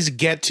please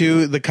get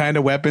to the kind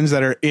of weapons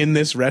that are in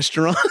this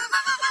restaurant?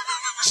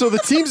 So the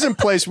team's in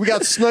place. We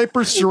got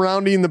snipers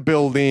surrounding the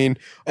building.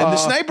 And the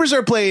snipers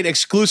are played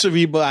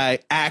exclusively by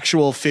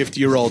actual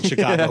 50-year-old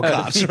Chicago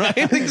cops,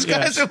 right? These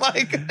guys are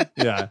like,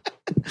 Yeah.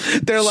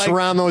 they're like,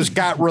 Serrano's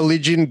got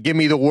religion. Give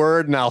me the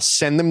word, and I'll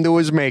send them to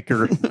his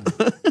maker.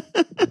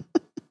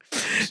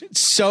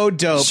 so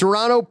dope.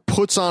 Serrano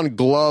puts on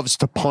gloves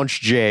to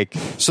punch Jake.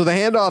 So the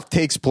handoff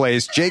takes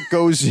place. Jake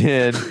goes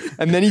in,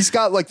 and then he's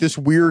got like this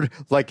weird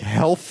like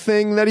health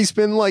thing that he's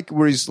been like,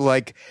 where he's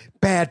like,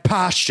 bad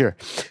posture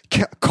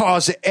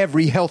cause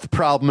every health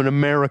problem in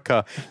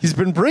America. He's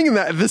been bringing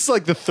that. This is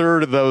like the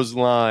third of those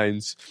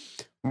lines,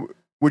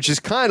 which is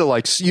kind of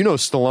like, you know,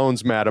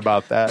 Stallone's mad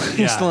about that.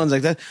 Stallone's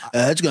like that.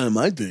 That's kind of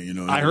my thing, you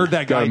know. I heard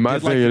that guy. Guy, my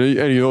did, like, thing,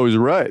 and he's always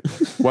right.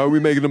 Why are we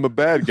making him a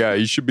bad guy?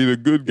 He should be the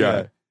good guy.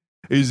 Yeah.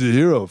 He's a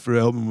hero for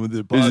helping with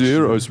the He's a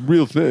hero. It's a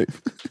real thing.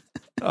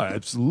 Oh,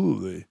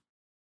 absolutely.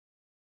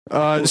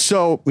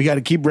 So We got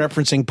to keep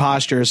referencing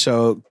posture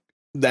so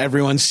that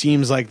everyone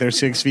seems like they're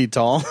 6 feet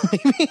tall.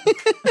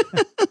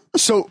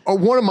 So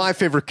one of my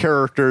favorite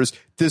characters,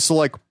 this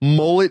like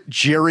mullet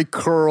Jerry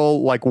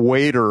curl like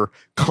waiter,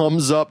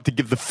 comes up to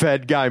give the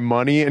Fed guy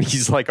money, and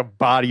he's like a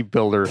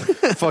bodybuilder,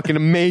 fucking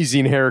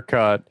amazing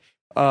haircut.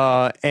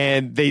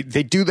 And they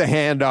do the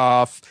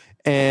handoff,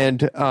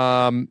 and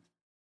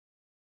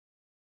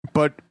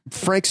but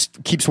Frank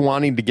keeps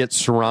wanting to get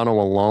Serrano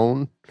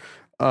alone.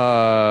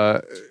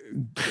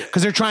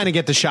 Because they're trying to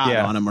get the shot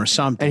Yeah. on him or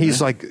something. And he's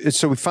like,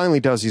 so he finally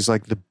does. He's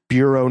like, the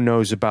Bureau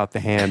knows about the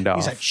handoff.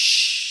 he's like,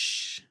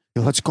 shh.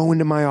 Let's go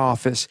into my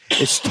office.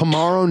 It's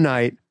tomorrow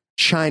night,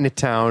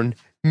 Chinatown,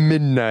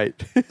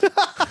 midnight. Which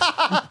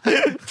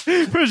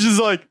is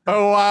like,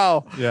 oh,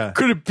 wow. Yeah.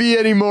 Could it be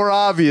any more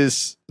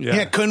obvious?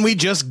 Yeah. Couldn't we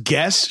just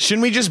guess?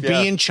 Shouldn't we just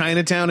Yeah. be in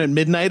Chinatown at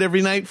midnight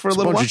every night for a A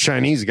little bunch while? of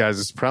Chinese guys.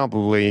 It's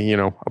probably, you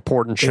know, a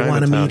port in They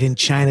want to Chinatown. meet in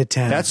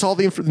Chinatown. That's all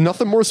the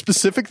nothing more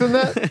specific than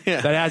that.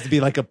 That has to be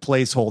like a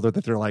placeholder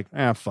that they're like,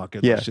 fuck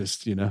it. Yeah. Let's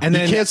just, you know. and You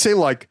then can't say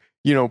like,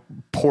 you know,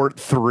 port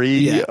 3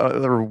 Yeah.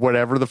 or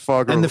whatever the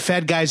fuck. and or- the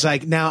Fed guy's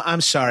like, now I'm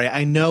sorry,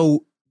 I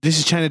know this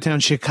is Chinatown,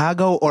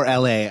 Chicago or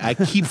LA. I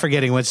keep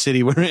forgetting what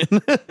city we're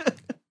in.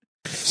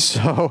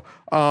 So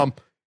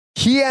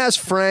he asked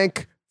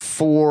Frank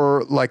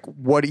for like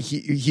what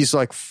he's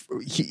like.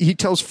 He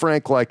tells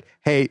Frank like,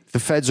 "Hey, the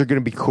feds are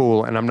going to be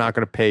cool, and I'm not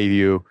going to pay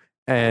you."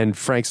 And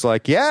Frank's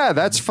like, "Yeah,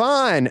 that's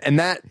fine," and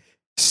that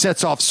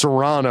sets off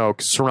Serrano,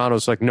 because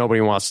Serrano's like,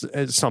 nobody wants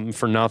something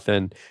for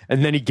nothing.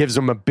 And then he gives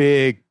him a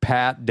big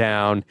pat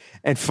down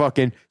and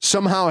fucking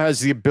somehow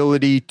has the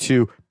ability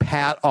to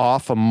pat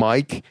off a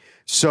mic.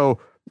 So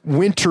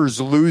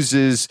Winters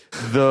loses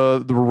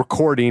the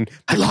recording.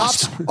 The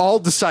cops all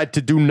decide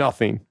to do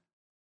nothing.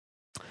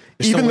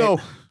 Even though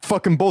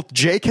fucking both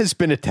Jake has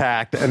been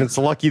attacked, and it's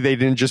lucky they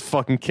didn't just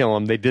fucking kill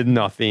him. They did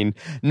nothing.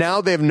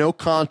 Now they have no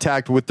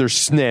contact with their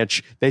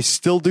snitch. They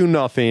still do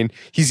nothing.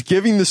 He's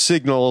giving the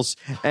signals,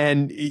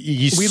 and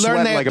we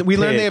learn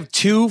they have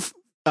two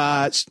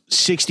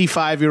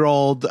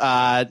 65-year-old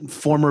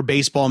former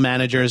baseball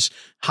managers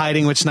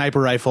hiding with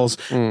sniper rifles,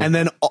 and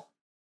then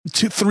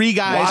three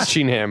guys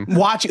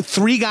watching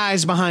three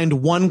guys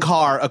behind one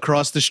car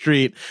across the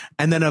street,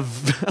 and then a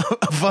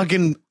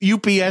fucking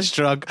UPS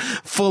truck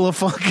full of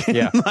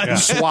fucking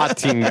SWAT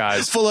team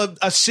guys, full of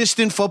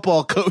assistant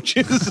football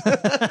coaches.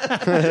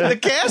 The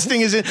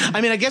casting is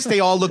I guess they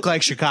all look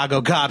like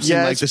Chicago cops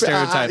in like the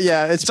stereotype.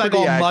 It's like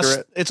all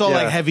accurate. It's all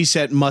like heavy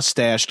set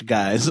mustached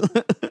guys.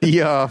 The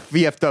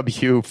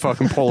VFW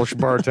fucking Polish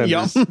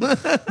bartenders.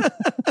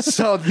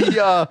 So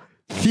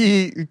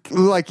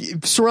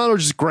Serrano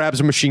just grabs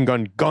a machine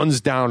gun, guns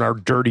down our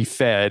dirty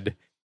Fed.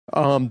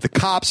 The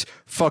cops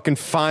fucking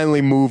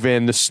finally move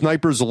in. The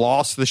snipers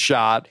lost the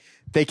shot.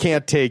 They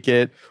can't take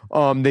it.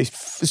 They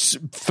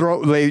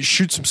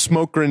shoot some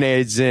smoke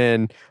grenades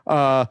in.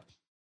 The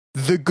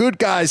good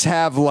guys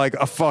have like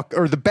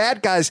the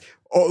bad guys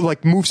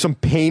like move some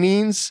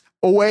paintings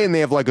away, and they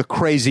have like a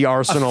crazy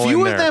arsenal. A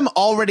few of them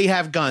already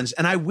have guns,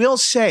 and I will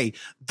say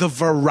the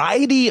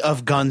variety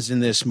of guns in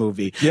this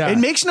movie. Yeah. It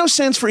makes no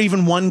sense for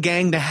even one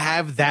gang to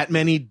have that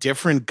many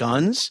different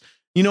guns.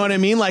 You know what I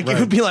mean? Like it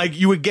would be like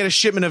you would get a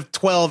shipment of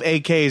 12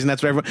 AKs, and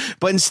that's what everyone.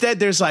 But instead,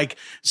 there's like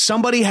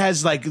somebody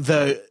has like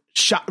the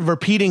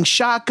repeating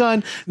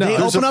shotgun. They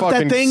open up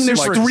that thing.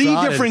 There's like three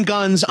different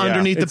guns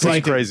underneath the painting.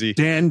 Like crazy.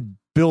 Dan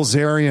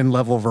Bilzerian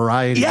level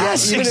variety.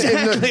 Yes,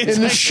 exactly.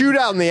 In the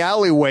shootout in the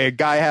alleyway, a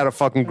guy had a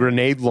fucking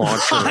grenade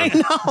launcher.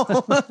 I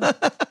know.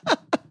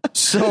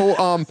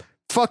 So,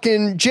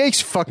 fucking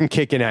Jake's fucking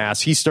kicking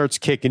ass. He starts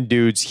kicking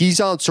dudes. He's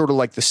on sort of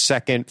like the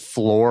second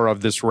floor of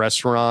this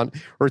restaurant,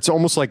 or it's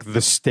almost like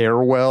the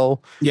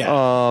stairwell.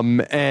 Yeah.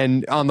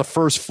 And on the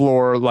first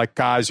floor, like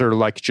guys are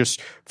like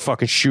just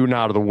fucking shooting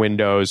out of the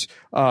windows.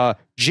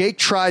 Jake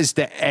tries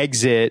to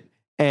exit,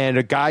 and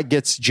a guy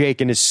gets Jake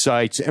in his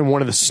sights, and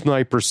one of the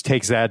snipers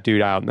takes that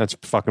dude out, and that's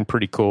fucking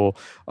pretty cool.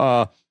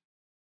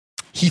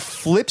 He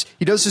flips.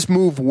 He does this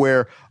move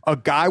where a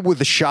guy with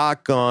a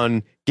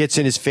shotgun gets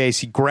in his face.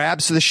 He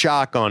grabs the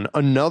shotgun.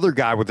 Another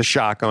guy with a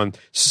shotgun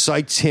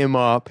sights him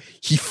up.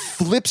 He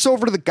flips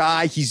over to the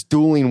guy he's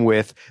dueling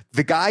with.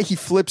 The guy he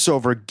flips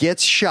over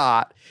gets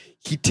shot.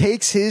 He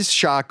takes his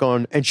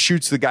shotgun and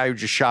shoots the guy who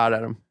just shot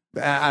at him.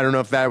 I don't know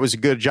if that was a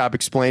good job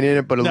explaining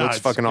it, but it looks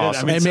fucking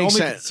awesome. I mean, it makes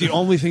sense. It's the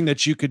only thing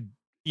that you could,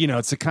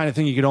 it's the kind of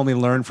thing you could only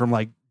learn from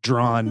like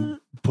drawn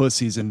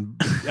pussies at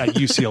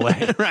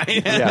UCLA.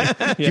 Right.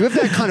 Yeah. You have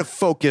that kind of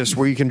focus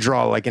where you can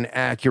draw like an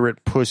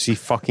accurate pussy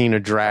fucking a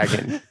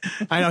dragon.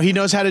 I know. He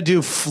knows how to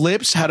do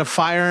flips, how to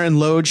fire and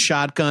load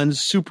shotguns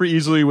super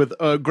easily with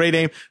great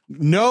aim.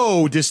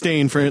 No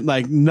disdain for it.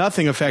 Like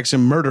nothing affects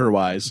him murder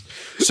wise.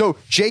 So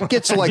Jake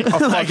gets like a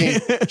fucking,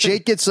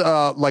 Jake gets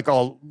like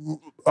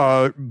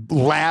a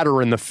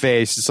ladder in the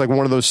face. It's like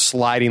one of those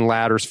sliding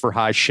ladders for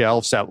high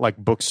shelves at like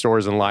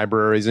bookstores and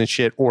libraries and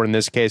shit, or in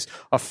this case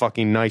a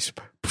fucking nice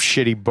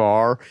shitty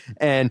bar.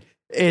 And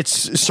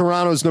it's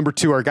Serrano's number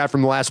 2, our guy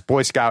from the last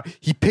Boy Scout.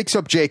 He picks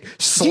up Jake,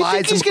 slides him across. Do you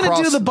think he's going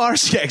to do the bar?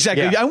 Yeah,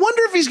 exactly. Yeah. I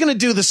wonder if he's going to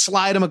do the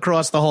slide him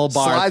across the whole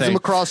bar. Slides him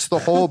across the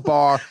whole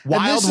bar.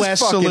 Wild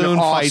West saloon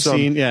fight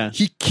scene. Yeah.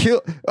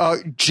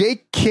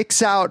 Jake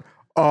kicks out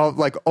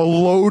like a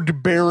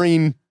load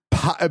bearing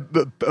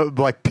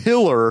like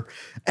pillar,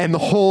 and the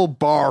whole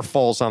bar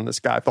falls on this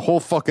guy. The whole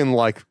fucking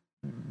like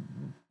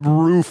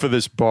roof of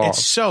this bar.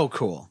 It's so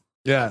cool.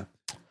 Yeah,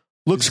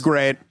 looks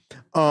great.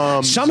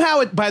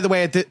 Somehow, by the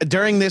way,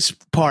 during this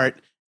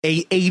part,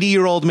 a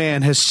 80-year-old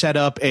man has set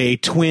up a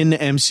twin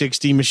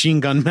M60 machine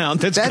gun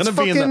mount. That's going to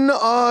be in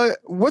the.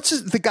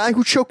 The guy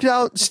who choked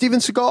out Steven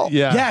Seagal?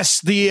 Yeah.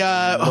 Yes.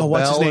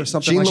 What's his name?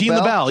 Something Gene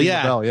LaBelle. Yeah.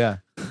 LaBelle, yeah.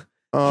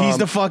 He's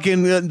the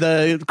fucking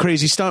the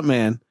crazy stunt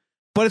man.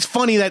 But it's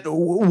funny that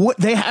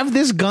they have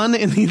this gun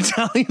in the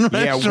Italian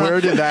restaurant. Yeah,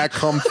 where did that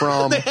come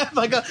from? They have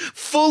like a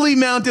fully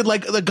mounted,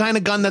 like the kind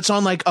of gun that's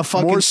on like a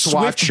fucking More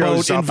Swift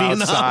boat in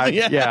Vietnam. Outside.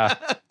 Yeah.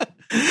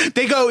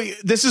 They go,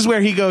 this is where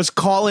he goes,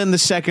 call in the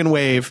second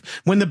wave.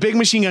 When the big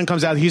machine gun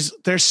comes out,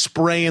 they're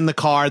spraying the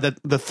car that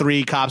the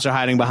 3 cops are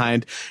hiding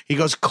behind. He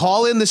goes,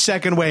 call in the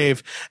second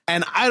wave.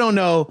 And I don't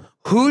know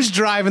who's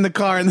driving the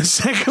car in the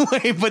second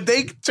wave, but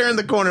they turn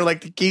the corner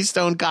like the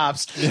Keystone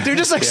Cops. They're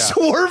just like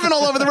swerving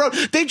all over the road.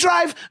 They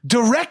drive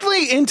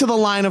directly into the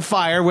line of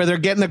fire where they're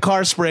getting the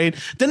car sprayed.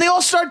 Then they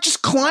all start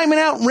just climbing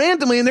out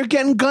randomly and they're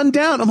getting gunned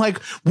down. I'm like,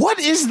 what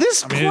is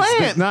this plan?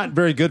 It's not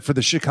very good for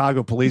the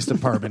Chicago Police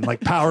Department.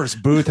 Like Powers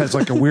Booth has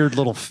like a weird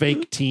little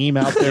fake team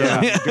out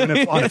there doing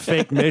it on a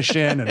fake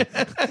mission. And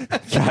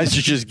Guys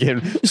are just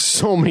getting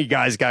so many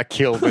guys got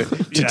killed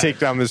to take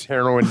down this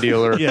heroin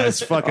dealer. yeah,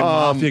 it's fucking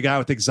mafia guy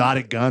with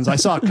exotic guns. I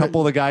saw a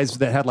couple of the guys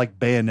that had like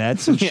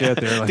bayonets and shit.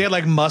 They had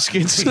like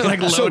muskets,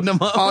 like loading them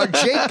up.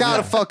 Jake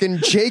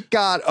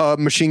got a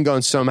machine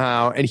gun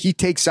somehow, and he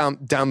takes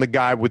down the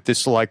guy with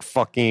this like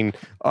fucking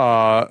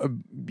like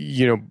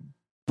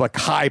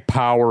high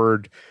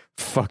powered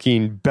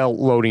fucking belt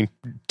loading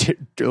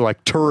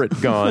like turret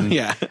gun.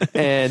 Yeah.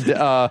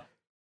 And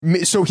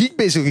so he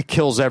basically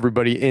kills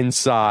everybody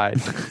inside.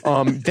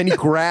 Then he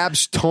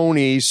grabs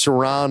Tony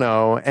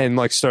Serrano and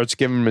like starts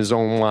giving him his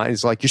own line.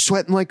 He's like, "You're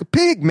sweating like a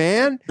pig,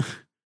 man."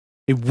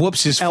 He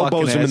whoops his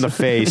Elbows fucking him in the ass.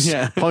 face,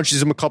 Yeah.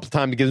 punches him a couple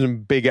times, gives him a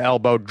big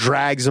elbow,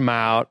 drags him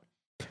out.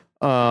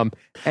 And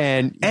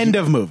End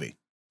of movie.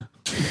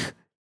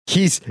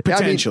 he's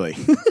Potentially.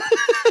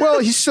 well,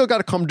 he's still got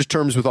to come to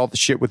terms with all the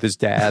shit with his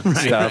dad and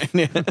stuff.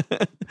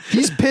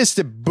 He's pissed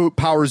at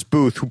Powers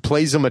Booth, who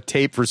plays him a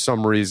tape for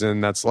some reason.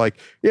 That's like,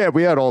 yeah,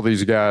 we had all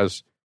these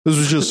guys. This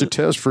was just a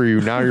test for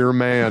you. Now you're a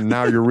man.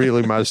 Now you're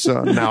really my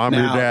son. Now I'm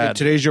your dad.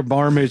 Today's your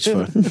bar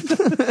mitzvah.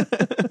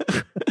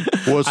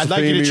 I'd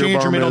like you to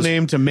change your middle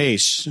name to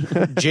Mace.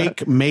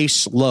 Jake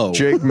Mace Lowe.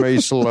 Jake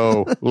Mace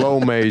Lowe.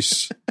 Low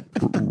Mace.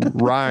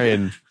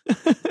 Ryan.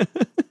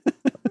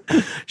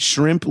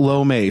 Shrimp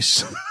Low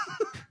Mace.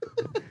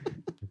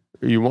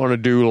 You want to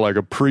do like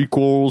a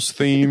prequels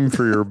theme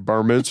for your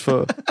bar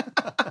mitzvah?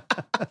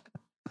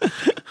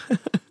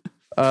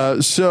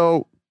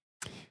 So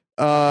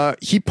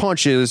he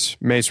punches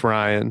Mace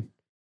Ryan,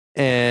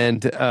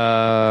 and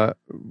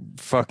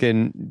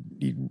fucking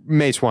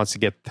Mace wants to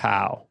get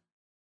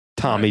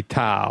Tommy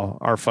Tao,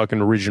 our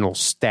fucking original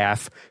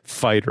staff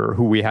fighter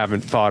who we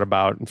haven't thought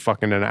about in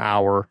fucking an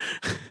hour.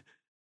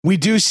 We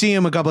do see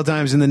him a couple of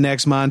times in the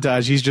next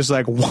montage. He's just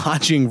like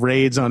watching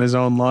raids on his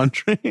own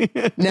laundry.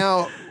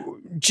 Now,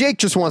 Jake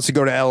just wants to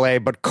go to LA,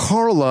 but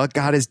Carla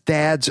got his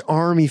dad's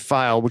army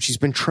file, which he's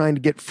been trying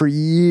to get for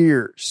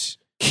years.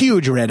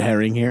 Huge red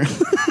herring here.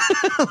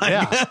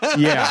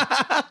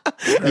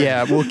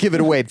 Yeah, we'll give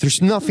it away.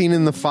 There's nothing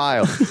in the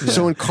file.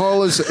 So when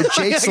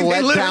Jake's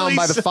let down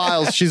by the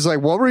files, she's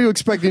like, what were you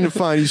expecting to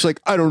find? He's like,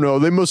 I don't know.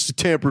 They must have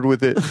tampered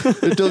with it.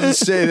 It doesn't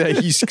say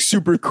that he's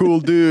super cool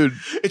dude.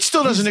 It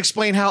still doesn't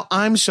explain how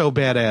I'm so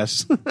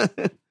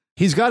badass.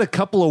 he's got a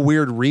couple of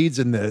weird reads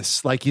in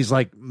this. Like he's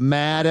like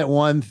mad at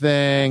one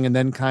thing and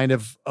then kind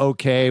of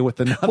okay with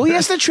another. Well, he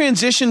has to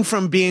transition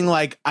from being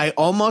like, I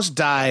almost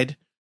died,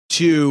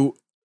 to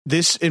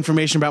this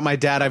information about my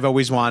dad I've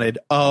always wanted.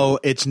 Oh,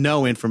 it's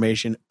no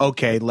information.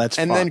 Okay, let's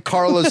And fuck. then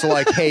Carla's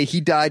like, hey,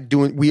 he died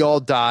we all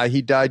die.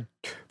 He died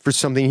for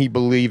something he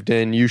believed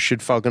in. You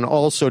should fucking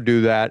also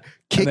do that.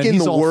 Kick in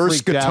the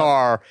worst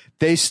guitar.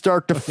 They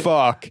start to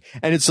fuck.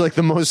 And it's like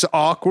the most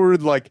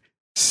awkward, like,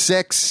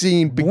 sex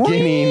scene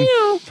beginning.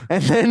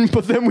 And then,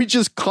 but then we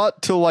just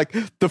cut to like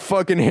the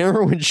fucking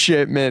heroin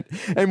shipment.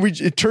 And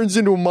it turns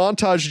into a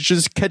montage of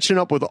just catching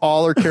up with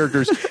all our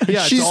characters.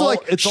 Yeah, she's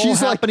it's all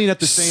happening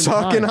at the same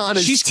sucking time. on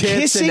his She's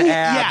tits kissing. and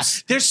abs.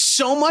 Yeah, there's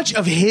so much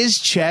of his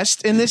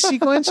chest in this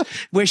sequence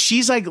where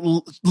she's like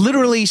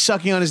literally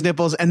sucking on his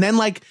nipples and then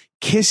like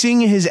kissing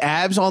his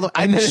abs. I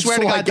And then swear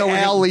to it's God,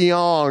 like Al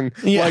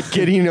Leong, like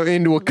getting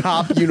into a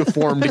cop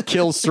uniform to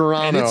kill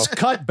Serrano. And it's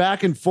cut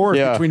back and forth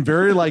between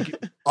very like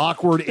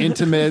awkward,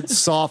 intimate,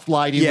 soft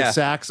lighting with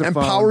saxophone. And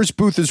Powers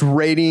Booth is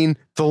raiding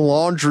the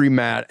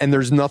laundromat, and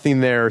there's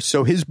nothing there.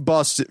 So his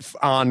bus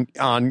on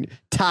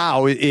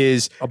Tao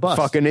is a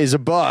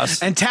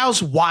bus. And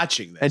Tao's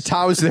watching this. And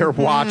Tao's there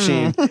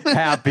watching,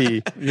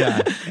 happy.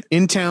 Yeah.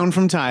 In town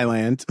from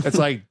Thailand. It's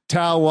like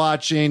Tao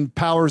watching,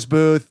 Powers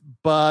Booth,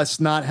 bus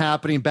not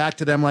happening, back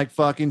to them like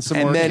fucking some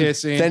more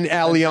kissing. Then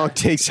Al Leong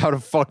takes out a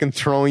fucking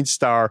throwing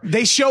star.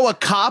 They show a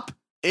cop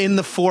in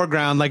the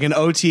foreground, like an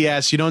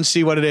OTS. You don't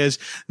see what it is.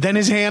 Then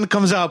his hand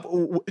comes up.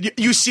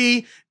 You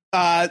see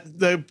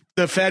the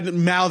Fed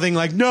mouthing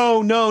like,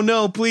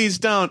 no, please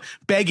don't.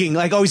 Begging,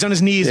 like, oh, he's on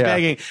his knees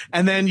begging.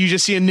 And then you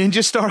just see a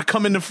ninja star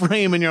come into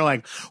frame and you're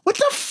like, what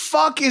the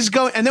fuck is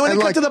going? And then when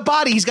they cut to the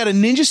body, he's got a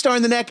ninja star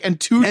in the neck and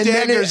two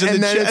daggers in the chest.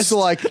 And then it's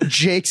like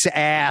Jake's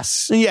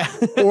ass. Yeah.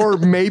 Or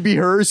maybe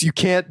hers. You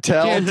can't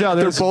tell.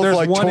 They're both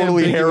like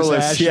totally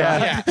hairless.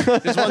 Yeah.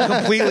 There's one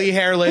completely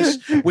hairless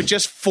with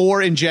just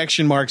 4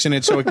 injection marks in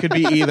it. So it could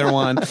be either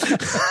one.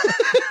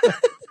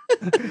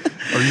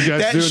 Are you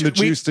guys doing the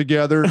juice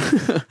together?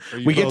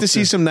 We get to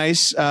see some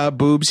nice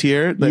boobs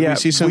here.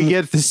 Like, we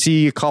get to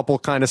see a couple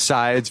kind of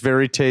sides.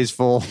 Very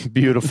tasteful,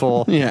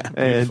 beautiful.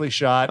 Beautifully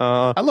shot.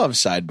 I love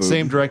side boobs.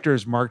 Same director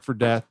as Marked for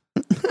Death.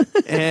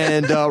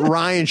 And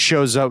Ryan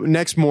shows up.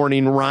 Next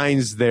morning,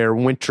 Ryan's there.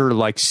 Winter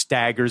like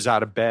staggers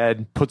out of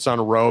bed, puts on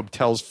a robe,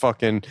 tells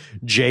fucking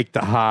Jake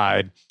to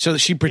hide. So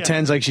she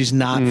pretends like she's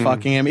not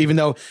fucking him, even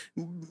though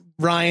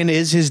Ryan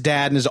is his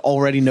dad and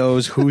already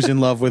knows who's in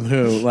love with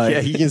who. Like,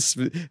 Yeah, he can. It's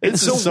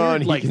his so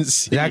son. weird, He can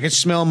see. yeah, I can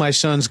smell my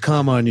son's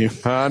cum on you.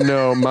 I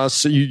know.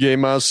 You gave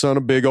my son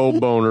a big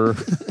old boner.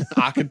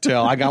 I could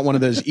tell. I got one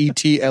of those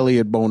E.T.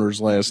 Elliott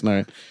boners last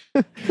night.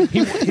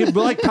 He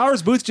like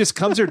Powers Booth just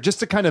comes here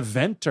just to kind of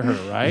vent to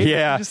her, right?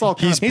 Yeah. Just all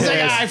He's He's like,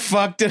 pissed. I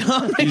fucked it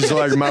up. He's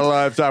like, my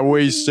life. I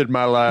wasted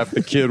my life.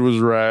 The kid was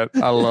right.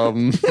 I love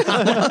him.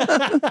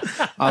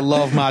 I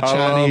love my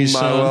Chinese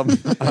son.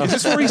 Is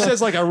this where he says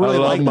like, I really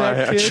love like my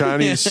that kid?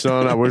 Chinese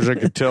son. I wish I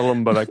could tell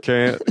him, but I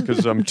can't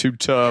because I'm too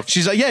tough.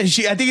 She's like, yeah. I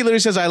think he literally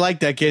says, I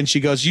like that kid. And she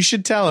goes, you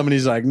should tell him. And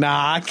he's like,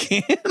 nah, I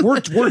can't.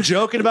 We're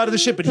joking about it,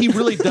 this shit, but he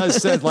really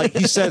does say like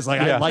he says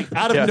like I like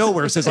out of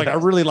nowhere says like I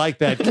really like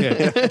that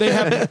kid. They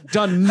have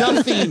done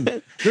nothing.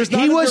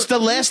 He was the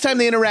last time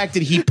they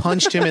interacted, he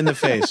punched him in the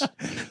face.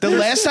 The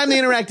last time they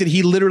interacted,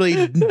 he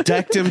literally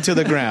decked him to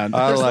the ground.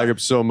 I like him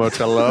so much.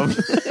 I love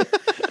him.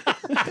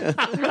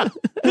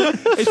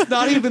 It's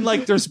not even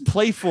like there's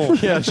playful.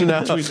 Yeah,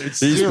 no,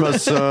 he's my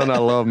son. I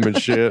love him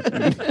and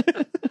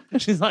shit.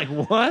 She's like,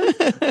 what?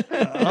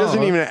 He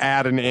doesn't even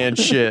add an and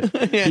shit.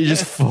 He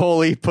just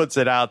fully puts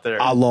it out there.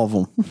 I love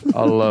him.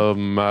 I love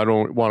him. I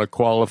don't want to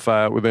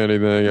qualify it with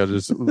anything. I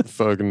just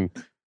fucking,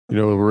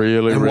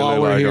 really, And really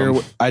while we're like here,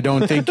 him. I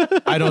don't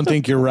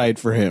think you're right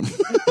for him.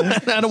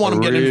 I don't want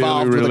him getting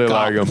involved with a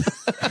cop. Like him.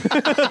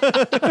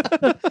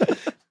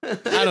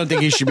 I don't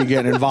think he should be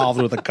getting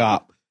involved with a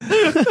cop.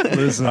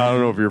 Listen, I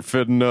don't know if you're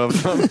fit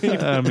enough.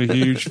 I'm a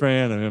huge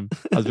fan of him.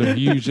 I'm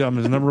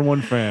his number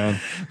one fan.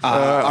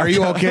 Are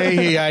you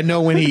okay? I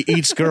know when he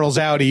eats girls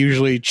out, he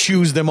usually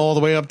chews them all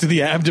the way up to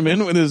the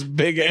abdomen with his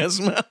big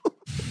ass mouth.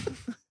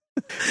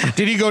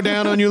 Did he go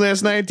down on you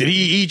last night? Did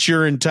he eat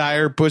your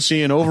entire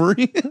pussy and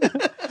ovary?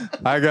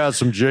 I got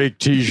some Jake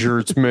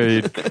t-shirts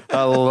made.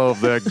 I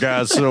love that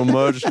guy so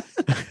much.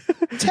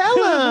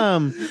 Tell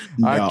him.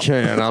 I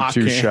can't. I'm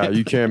too shy.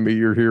 You can't be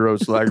your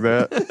heroes like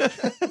that.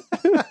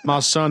 My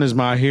son is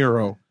my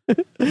hero.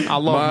 I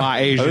love my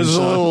Asian This is a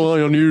son. little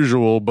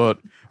unusual, but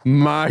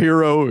my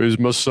hero is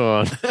my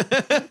son.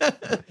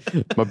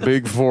 My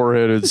big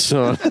four-headed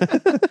son.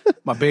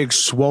 My big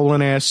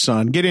swollen ass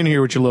son. Get in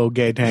here with your little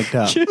gay tank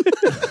top.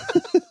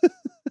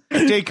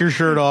 Take your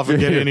shirt off and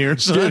get in here,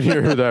 son. Get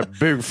here with that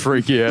big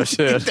freaky ass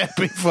head. That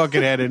big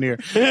fucking head in here.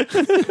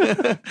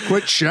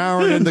 Quit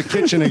showering in the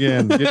kitchen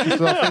again. Get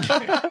yourself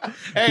in.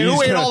 Hey,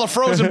 who ate all the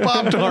frozen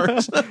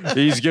Pop-Tarts?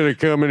 He's going to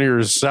come in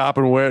here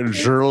sopping wet and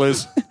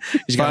shirtless.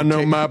 If I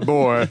know my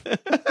boy.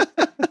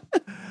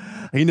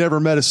 He never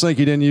met a sink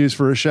he didn't use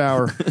for a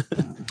shower.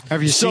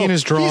 Have you seen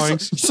his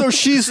drawings?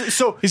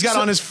 He's got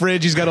on his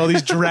fridge, he's got all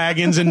these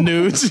dragons and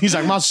nudes. He's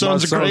like, my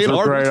son's a great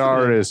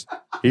artist.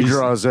 He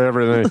draws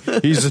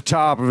everything. He's the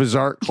top of his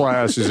art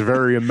class. He's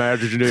very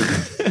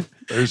imaginative.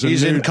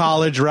 He's in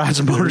college, rides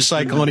a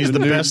motorcycle, and he's the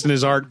best in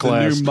his art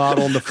class. The new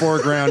model in the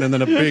foreground and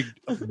then a big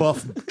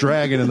buff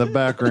dragon in the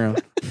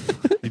background.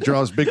 He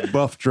draws big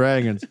buff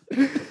dragons.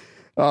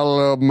 I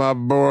love my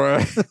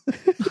boy.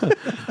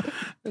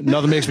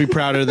 Nothing makes me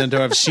prouder than to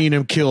have seen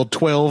him kill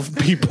 12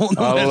 people.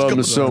 I love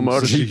him so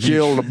much. He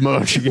killed a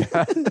bunch of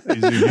guys.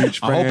 He's a huge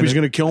fan. I hope he's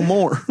going to kill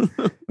more.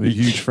 A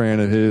huge fan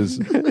of his.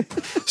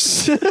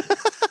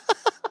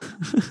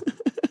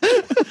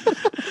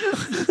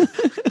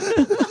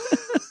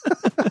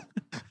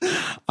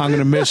 I'm going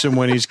to miss him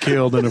when he's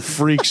killed in a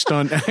freak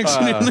stunt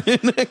accident in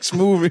the next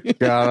movie.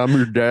 God, I'm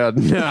your dad.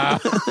 Nah.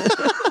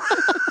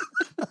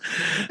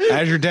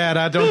 As your dad,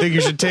 I don't think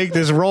you should take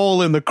this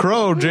role in The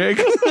Crow,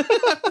 Jake.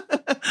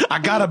 I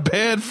got a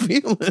bad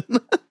feeling.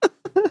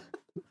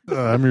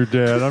 I'm your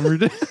dad. I'm your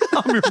dad.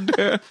 I'm your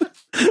dad.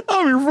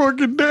 I'm your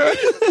fucking dad.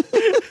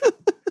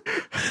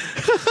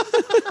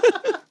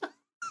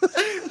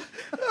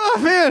 Oh,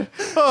 man.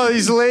 Oh,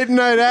 these late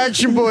night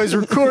action boys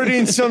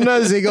recording.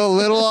 Sometimes they go a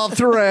little off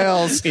the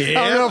rails.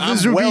 Yeah, I don't know if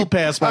this I'm would well be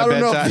past my I don't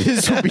know bedtime. if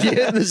this would be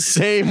hitting the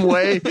same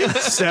way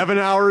 7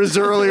 hours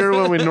earlier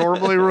when we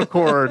normally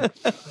record.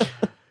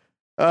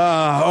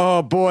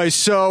 Oh boy.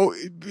 So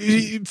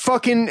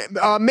fucking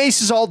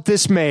Mace is all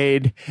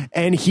dismayed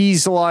and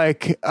he's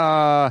like,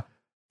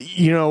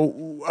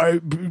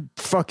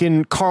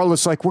 fucking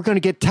Carlos like, we're going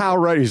to get Tao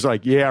right. He's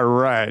like, yeah,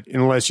 right.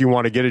 Unless you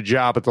want to get a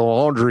job at the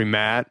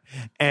laundromat.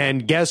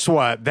 And guess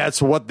what?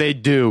 That's what they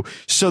do.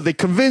 So they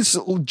convince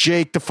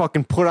Jake to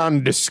fucking put on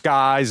a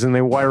disguise and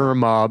they wire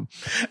him up.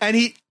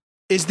 And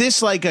is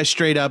this like a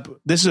straight up,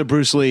 this is a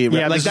Bruce Lee, right?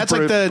 Yeah, like this that's is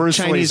like the Bruce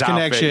Chinese Lee's outfit.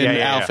 Connection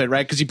Yeah. outfit,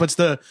 right? Because he puts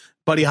the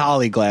Buddy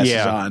Holly glasses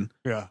Yeah. on.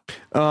 Yeah.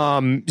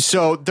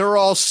 So they're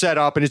all set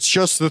up and it's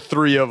just the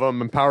three of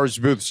them and Powers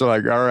Booth's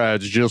like, all right,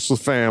 it's just the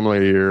family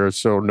here.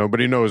 So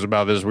nobody knows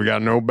about this. We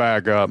got no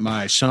backup.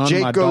 My son,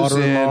 Jake my goes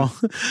daughter-in-law.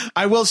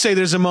 I will say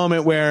there's a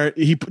moment where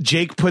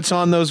Jake puts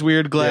on those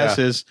weird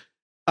glasses.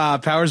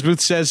 Powers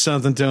Booth says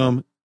something to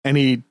him. and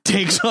he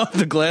takes off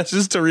the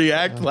glasses to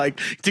react, like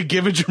to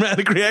give a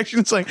dramatic reaction.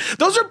 It's like,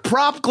 those are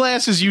prop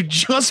glasses you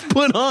just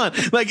put on.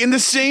 Like in the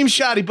same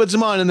shot, he puts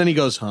them on and then he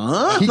goes,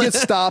 huh? He gets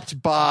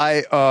stopped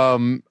by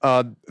our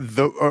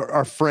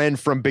friend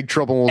from Big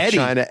Trouble in Little Eddie.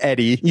 China,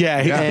 Eddie.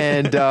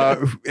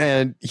 Yeah.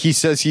 And he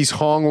says he's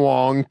Hong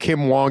Wong,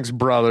 Kim Wong's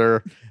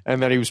brother,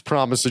 and that he was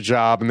promised a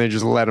job and they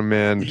just let him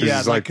in. Yeah,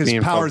 he's like his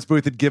being Powers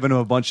booth had given him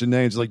a bunch of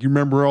names. Like, you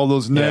remember all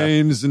those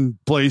names and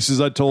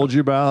places I told you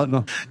about?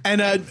 No.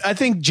 And I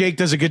think Jake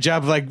does a good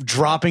job of like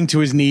dropping to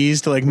his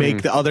knees to like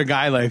make the other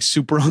guy like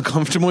super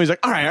uncomfortable. He's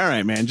like, all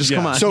right, man, just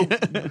come on. So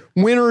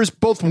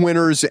both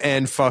winners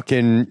and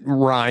fucking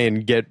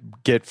Ryan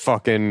get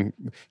fucking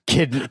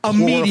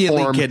immediately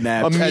chloroformed.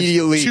 kidnapped.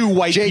 Immediately. As two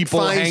white Jake people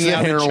finds hanging the out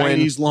in heroin.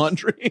 Chinese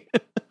laundry.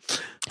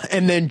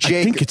 And then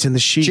Jake, I think it's in the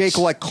sheets. Jake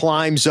like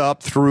climbs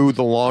up through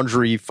the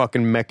laundry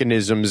fucking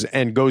mechanisms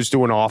and goes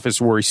to an office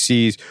where he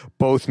sees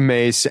both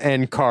Mace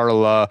and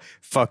Carla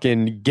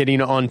fucking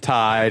getting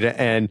untied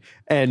and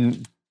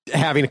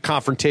having a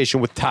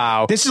confrontation with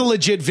Tao. This is a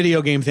legit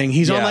video game thing.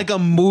 He's on Yeah. like a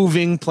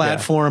moving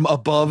platform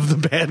above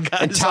the bad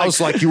guys. And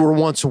Tao's like, you were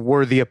once a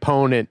worthy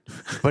opponent,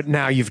 but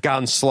now you've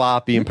gotten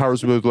sloppy. And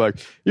Powers was like,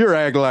 you're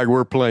acting like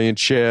we're playing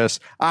chess.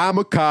 I'm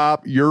a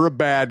cop. You're a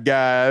bad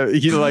guy.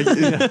 He like,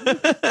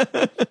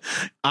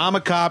 I'm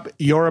a cop.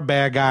 You're a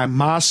bad guy.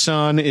 My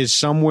son is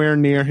somewhere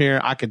near here.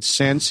 I could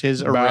sense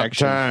his about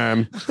erection.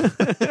 time.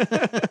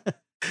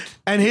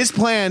 And his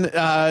plan,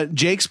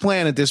 Jake's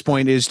plan at this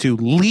point is to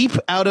leap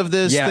out of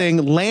this thing,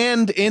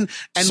 land in,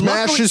 and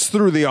Smashes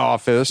through the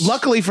office.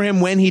 Luckily for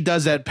him, when he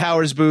does that,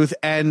 Powers Booth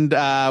and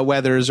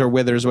Withers,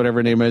 whatever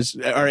her name is,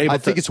 are able I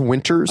think it's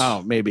Winters.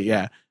 Oh, maybe,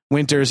 yeah.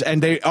 Winters,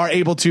 and they are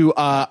able to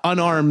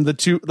unarm the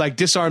two, like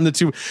disarm the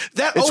two.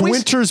 That It's always,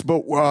 Winters,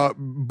 but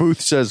Booth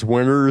says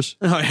Winters.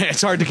 Oh, yeah,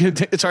 it's hard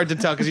to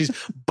tell because he's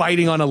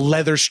biting on a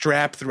leather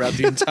strap throughout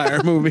the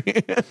entire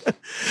movie.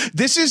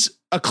 This is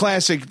a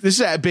classic. This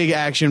is a big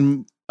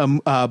action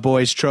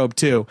boys trope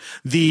too.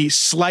 The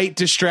slight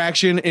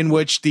distraction in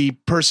which the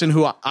person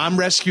who I'm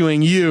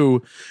rescuing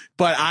you,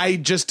 but I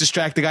just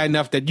distract the guy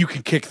enough that you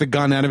can kick the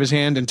gun out of his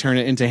hand and turn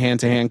it into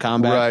hand-to-hand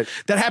combat. Right.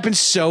 That happens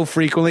so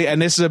frequently,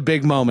 and this is a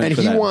big moment. And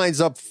for he that.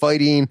 winds up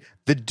fighting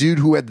the dude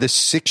who had the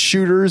 6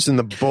 shooters and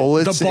the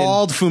bullets. The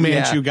bald Fu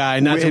Manchu guy,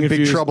 not to in Big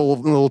confuse- Trouble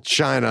in Little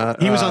China.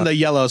 He was on the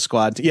yellow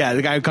squad. Yeah,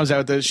 the guy who comes out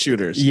with the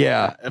shooters.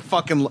 Yeah.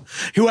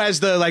 Who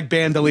has the like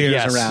bandoliers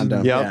Yes. around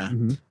him. Yep.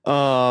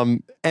 Yeah.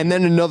 And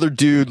then another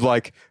dude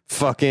like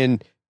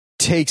fucking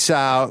takes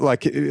out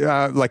like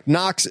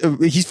knocks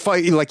he's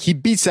fighting, like he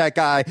beats that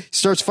guy,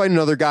 starts fighting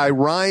another guy.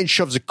 Ryan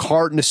shoves a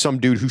cart into some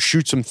dude who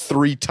shoots him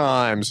 3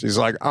 times. He's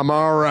like, I'm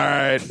all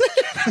right.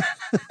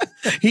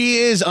 He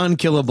is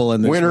unkillable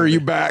in this Winner, movie.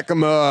 you back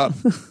him up.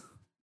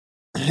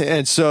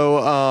 And so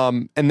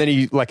and then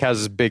he like has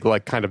this big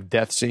like kind of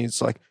death scene.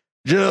 It's like,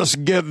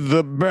 just get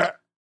the back.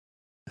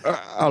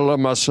 I love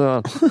my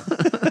son.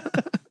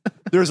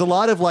 There's a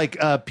lot of like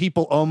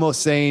people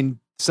almost saying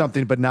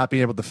something but not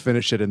being able to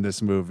finish it in this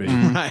movie.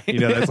 Right. You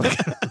know, that's like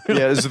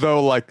Yeah, as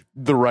though like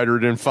the writer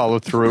didn't follow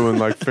through and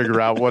like figure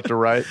out what to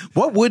write.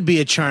 What would be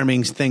a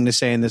charming thing to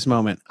say in this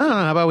moment? I don't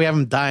know. How about we have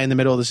him die in the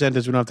middle of the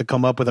sentence? We don't have to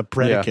come up with a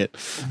predicate.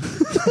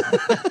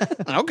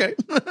 Okay.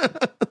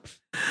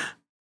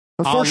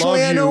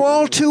 Unfortunately, I know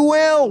all too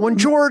well when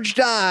George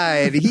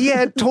died. He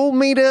had told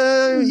me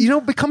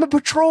to, become a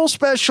patrol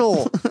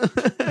special.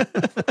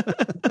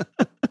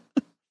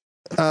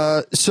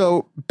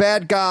 So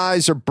bad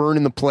guys are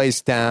burning the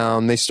place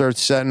down. They start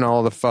setting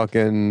all the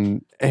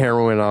fucking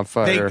heroin on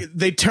fire.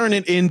 They turn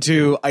it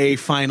into a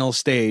final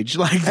stage.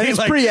 Like, And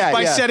it's pretty,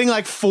 by setting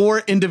like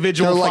 4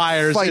 individual They're like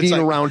fires. fighting it's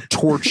like, around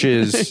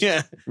torches.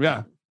 Yeah.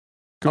 yeah.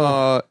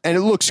 And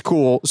it looks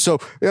cool. So,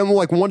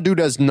 like one dude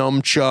has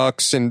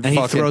nunchucks and he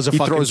fucking, throws a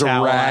fucking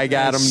towel rag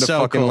at at him him. to So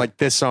fucking cool. like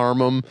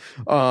disarm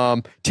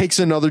him. Takes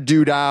another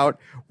dude out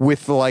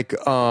with like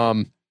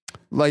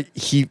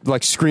he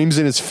like screams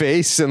in his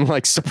face and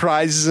like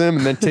surprises him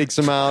and then takes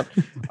him out.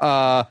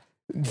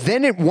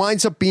 Then it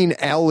winds up being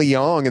Al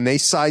Leong and they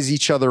size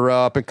each other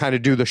up and kind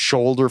of do the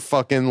shoulder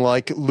fucking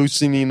like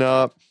loosening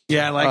up.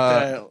 Yeah,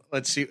 like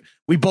let's see.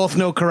 We both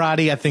know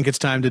karate. I think it's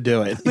time to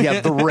do it. Yeah,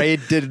 the raid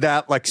did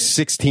that like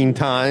 16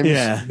 times.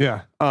 Yeah.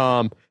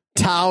 Yeah.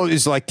 Tao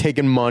is like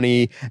taking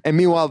money, and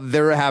meanwhile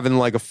they're having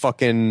like a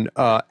fucking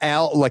a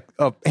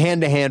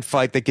hand-to-hand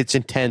fight that gets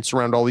intense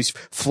around all these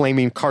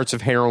flaming carts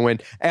of heroin.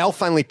 Al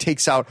finally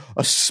takes out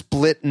a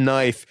split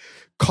knife,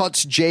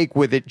 cuts Jake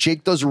with it.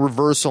 Jake does a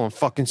reversal and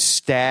fucking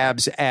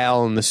stabs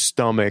Al in the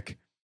stomach.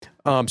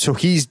 So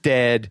he's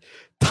dead.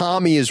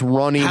 Tommy is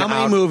running. How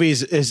many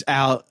movies has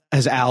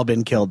Al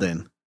been killed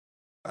in?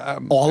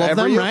 All of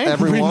them, right?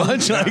 Everyone.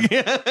 Pretty much.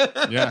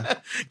 Yeah.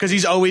 Because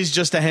he's always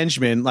just a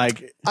henchman.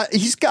 Like,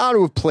 He's got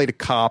to have played a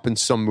cop in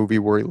some movie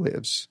where he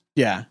lives.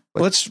 yeah.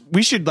 Let's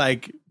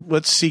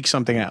seek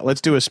something out.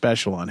 Let's do a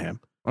special on him.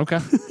 Okay.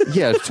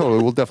 Yeah,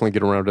 totally. We'll definitely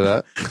get around to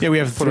that. Yeah, we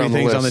have Put it 3 on the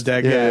things on the list.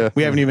 deck. Yeah, Yeah. yeah.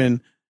 We haven't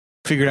even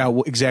figured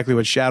out exactly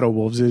what Shadow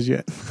Wolves is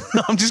yet.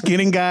 I'm just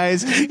kidding,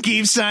 guys.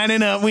 Keep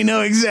signing up. We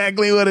know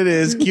exactly what it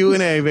is.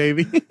 Q&A,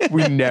 baby.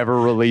 We never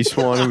release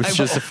one. It was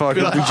just a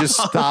fucking. We just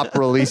stopped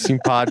releasing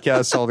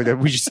podcasts altogether.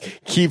 We just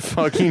keep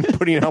fucking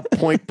putting out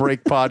Point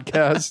Break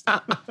podcasts.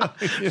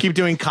 Keep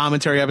doing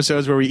commentary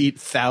episodes where we eat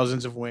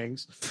thousands of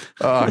wings.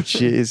 Oh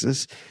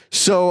Jesus!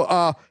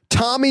 So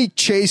Tommy's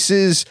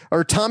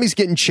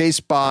getting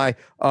chased by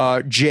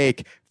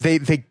Jake. They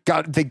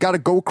got to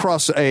go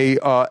across a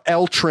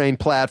L train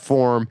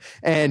platform,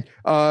 and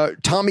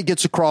Tommy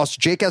gets across.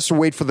 Jake has to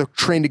wait for the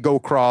train to go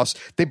across.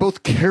 They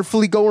both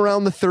carefully go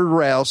around the third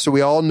rail, so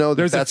we all know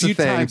There's that's a few a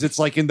thing. times it's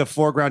like in the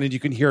foreground and you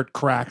can hear it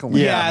crackling.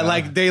 Yeah,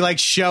 like they like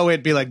show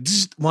it, be like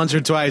once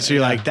or twice. So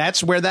you're like,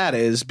 that's where that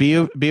is. Be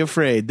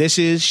afraid. This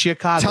is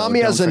Chicago.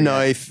 Tommy has a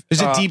knife. There's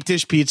a deep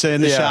dish pizza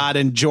in the shot,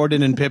 and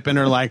Jordan and Pippin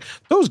are like,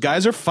 those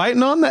guys are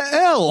fighting on the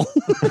L.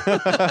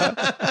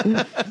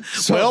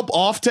 Well,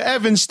 off to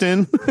Evanston.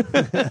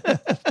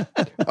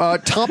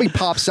 Tommy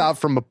pops out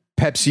from a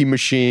Pepsi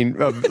machine,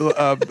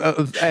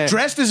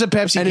 Dressed as a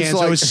Pepsi and can, it's so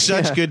like- it was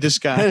such yeah. good and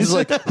disguise. he's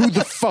like, "Who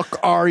the fuck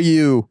are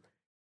you?"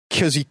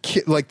 Because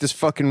like this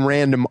fucking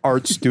random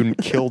art student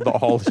killed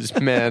all his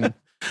men.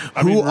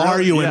 Who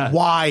are you, and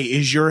why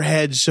is your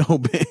head so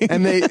big?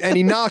 And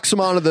he knocks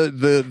him onto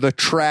the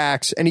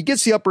tracks, and he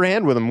gets the upper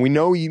hand with him. We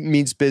know he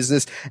means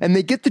business, and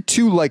they get the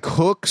two like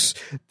hooks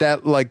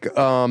that like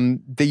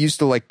they used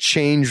to like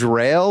change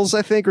rails,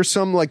 I think, or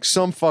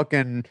some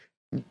fucking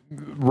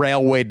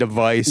railway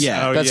device.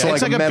 Yeah, that's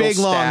it's like a metal big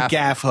long staff.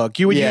 gaff hook.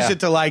 You would use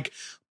it to like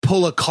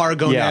pull a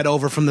cargo Yeah. net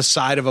over from the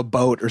side of a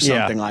boat or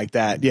something like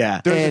that. Yeah.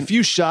 There's a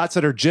few shots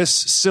that are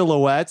just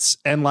silhouettes,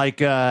 and like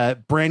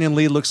Brandon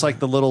Lee looks like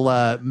the little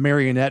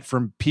marionette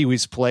from Pee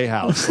Wee's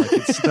Playhouse. Like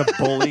it's the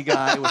bully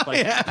guy with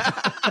like.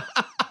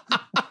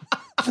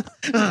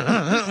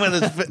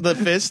 With the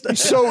fist.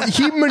 So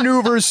he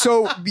maneuvers.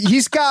 So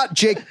he's got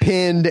Jake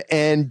pinned,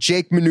 and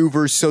Jake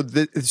maneuvers. So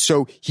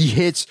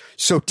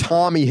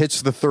Tommy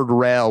hits the third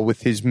rail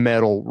with his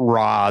metal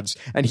rods,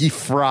 and he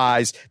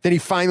fries. Then he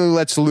finally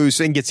lets loose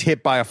and gets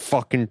hit by a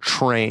fucking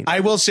train. I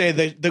will say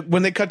that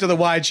when they cut to the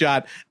wide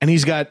shot, and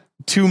he's got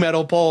two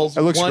metal poles.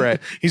 It looks great.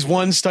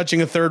 One's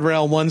touching a third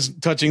rail, one's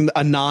touching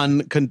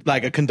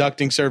a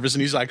conducting surface,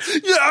 and he's like,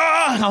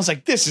 yeah. And I was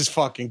like, this is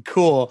fucking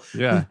cool.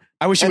 Yeah.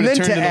 I wish he And would then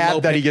have to turned into add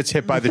Lope. that he gets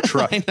hit by the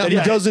truck, I know. that he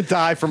doesn't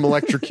die from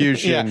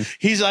electrocution. Yeah,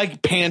 he's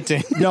like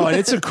panting. No, and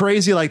it's a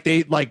crazy like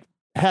they like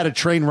had a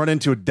train run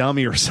into a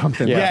dummy or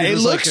something. Yeah. Like, Yeah, it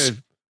was looks- like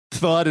a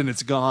thud and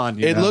it's gone.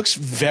 It looks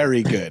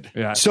very good.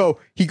 Yeah. So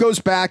he goes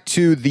back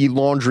to the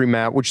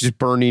laundromat, which is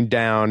burning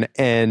down,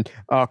 and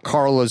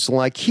Carla's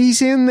like,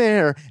 he's in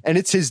there, and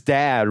it's his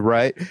dad,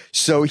 right?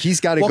 So he's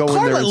got to Well, go in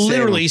there Carla and save him.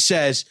 literally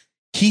says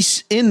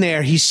he's in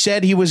there. He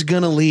said he was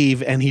going to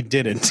leave, and he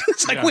didn't.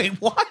 It's like, wait,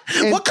 what?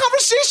 What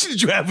conversation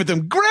did you have with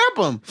him? Grab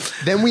him.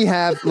 Then we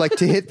have, like,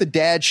 to hit the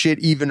dad shit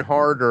even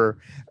harder,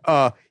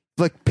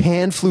 like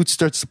pan flute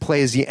starts to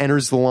play as he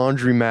enters the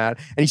laundromat,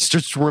 and he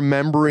starts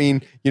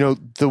remembering,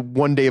 the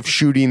one day of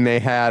shooting they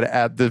had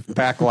at the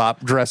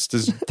backlot dressed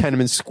as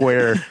Tenement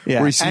Square. Yeah,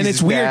 where he sees and it's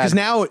his weird dad. because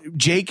now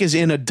Jake is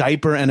in a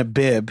diaper and a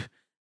bib,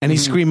 and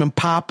he's screaming,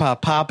 "Papa,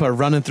 Papa,"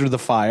 running through the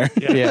fire.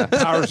 Yeah.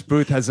 Powers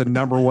Booth has a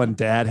 #1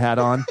 dad hat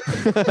on.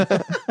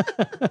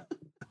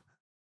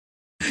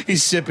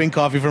 He's sipping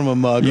coffee from a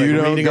mug. You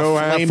like don't reading go a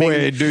flaming-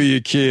 halfway, do you,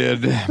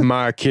 kid?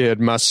 My kid,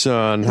 my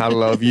son, I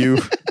love you.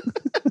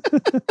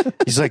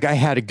 He's like, I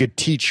had a good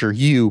teacher.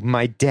 You,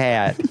 my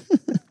dad.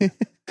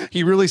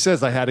 He really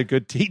says I had a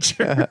good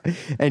teacher.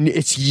 And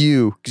it's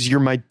you, because you're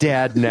my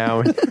dad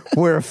now. And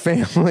we're a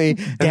family. And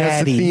that's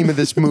the Daddy. theme of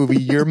this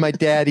movie. You're my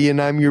daddy,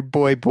 and I'm your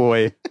boy.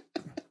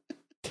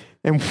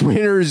 And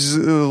Winter's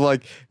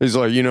like,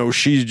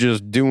 she's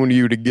just doing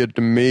you to get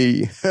to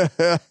me.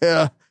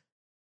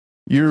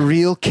 Your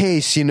real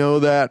case, you know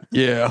that?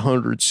 Yeah,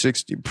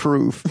 160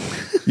 proof.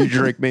 You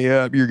drink me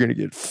up, you're going to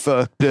get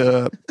fucked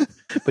up.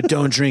 But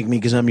don't drink me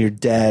because I'm your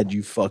dad,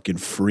 you fucking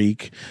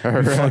freak.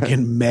 You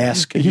fucking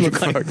mask. You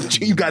look like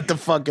you got the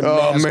fucking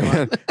Oh, mask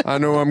man. on. I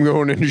know I'm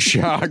going into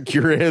shock.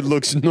 Your head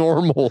looks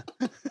normal.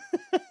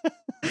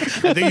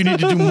 I think you need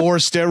to do more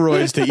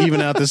steroids to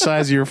even out the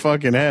size of your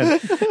fucking head.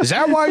 Is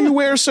that why you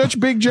wear such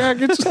big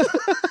jackets?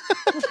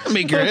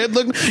 Make your head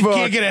look. You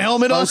can't get a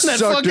helmet on that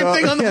sucked fucking up.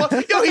 thing on the wall.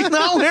 Yo, he's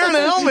not wearing a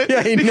helmet.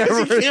 Yeah, he because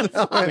never he can't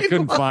I find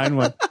couldn't find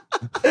one.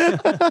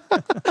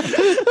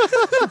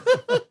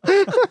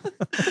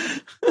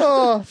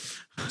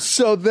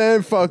 So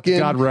then fucking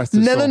God rest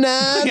his soul.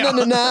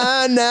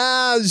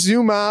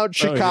 zoom out,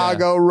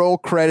 Chicago, roll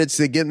credits.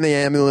 They get in the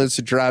ambulance,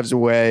 it drives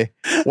away.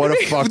 What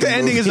a fucking The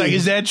ending is movie. like,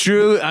 is that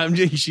true?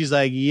 She's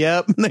like,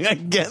 yep. And I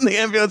get in the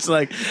ambulance,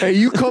 like, Hey,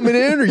 you coming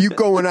in or you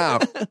going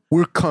out?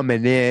 We're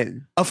coming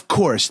in. of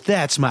course,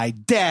 that's my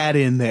dad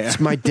in there. It's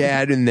my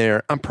dad in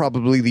there. I'm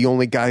probably the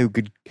only guy who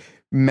could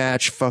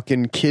match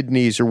fucking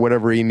kidneys or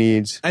whatever he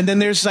needs. And then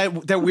there's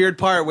that weird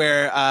part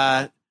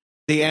where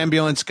the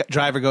ambulance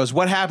driver goes,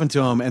 what happened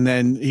to him? And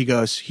then he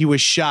goes, he was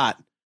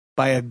shot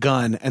by a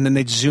gun. And then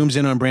they zooms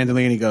in on Brandon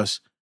Lee and he goes,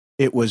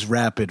 it was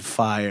rapid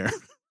fire.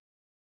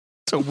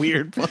 It's a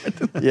weird part.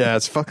 Yeah,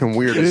 it's fucking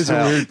weird. It is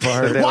a weird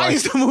part. Why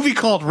is the movie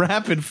called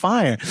Rapid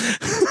Fire?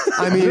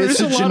 I mean, it's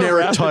a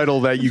generic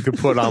title that you could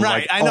put on.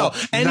 Right, like, I know.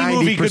 Any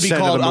movie could be 90%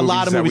 called. A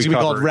lot of movies could be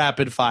called covered.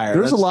 Rapid Fire.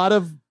 There's a That's- lot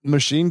of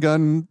machine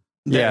gun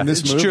Yeah, in this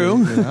it's movie. true.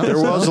 you know?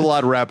 There was a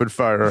lot of rapid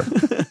fire.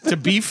 To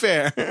be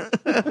fair,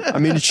 I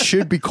mean, it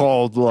should be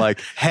called like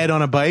head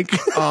on a bike,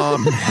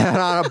 head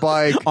on a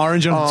bike,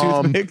 orange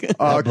on a toothpick.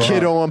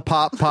 kiddo on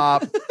pop. How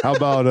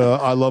about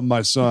I love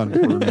my son for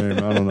a name?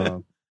 I don't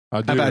know. I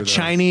do How about that.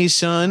 Chinese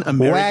son,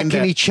 American whacking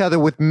dad? each other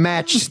with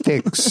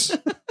matchsticks.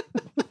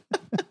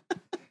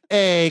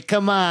 Hey,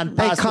 come on.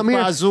 Hey, come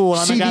here.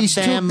 See these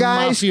two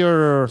guys?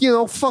 You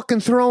know,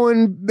 fucking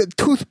throwing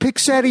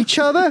toothpicks at each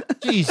other.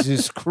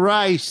 Jesus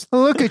Christ.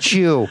 Look at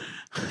you.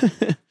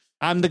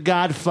 I'm the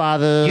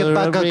godfather. You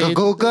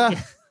bugga.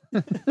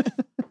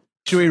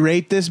 Should we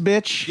rate this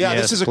bitch? Yeah,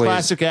 Yes, this is a please.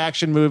 classic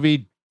action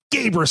movie.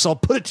 Gabrus, I'll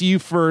put it to you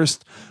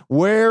first.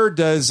 Where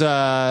does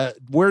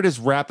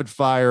Rapid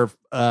Fire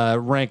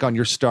rank on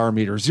your star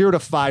meter? 0 to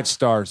 5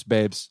 stars,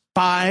 babes.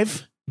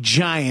 5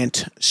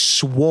 giant,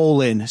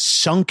 swollen,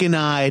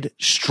 sunken-eyed,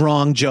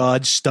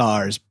 strong-jawed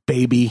stars,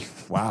 baby.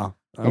 Wow.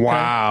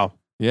 Wow.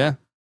 Yeah.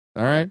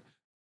 All right.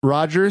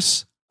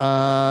 Rodgers,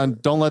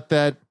 don't let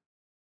that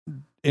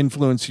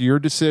influence your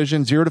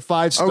decision. 0 to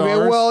 5 stars. Okay,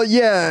 well,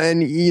 yeah,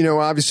 and you know,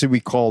 obviously,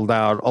 we called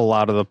out a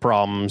lot of the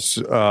problems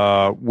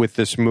with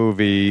this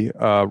movie,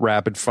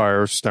 Rapid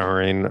Fire,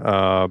 starring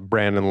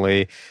Brandon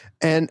Lee,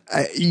 and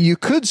you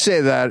could say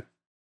that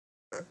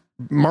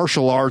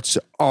martial arts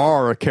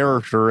are a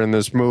character in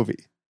this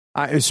movie.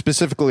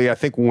 Specifically, I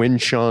think Wing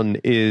Chun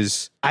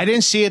is. I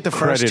didn't see it the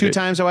first 2 Credited.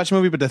 times I watched the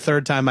movie, but the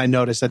third time I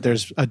noticed that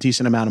there's a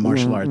decent amount of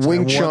martial arts.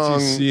 Wing once you Chun.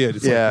 see it,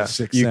 it's like yeah, the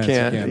Sixth you Sense.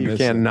 can't miss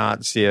can't it.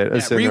 not see it. Yeah,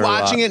 It's in there a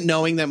lot. rewatching it,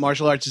 knowing that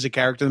martial arts is a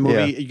character in the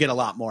movie, Yeah. you get a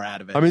lot more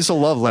out of it. I mean, it's a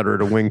love letter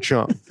to Wing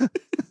Chun.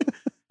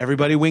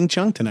 Everybody Wing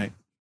Chun tonight.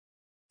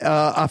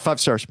 5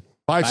 stars.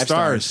 5 5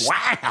 stars. stars.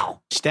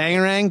 Wow.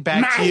 Stangerang,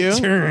 back to you.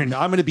 Turn.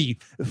 I'm going to be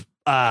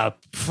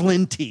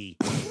flinty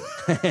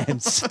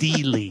and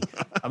steely.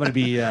 I'm going to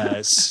be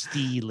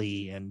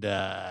steely and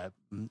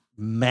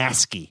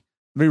masky.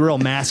 I'm going to be real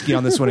masky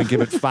on this one and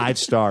give it 5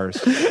 stars.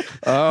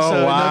 Oh So,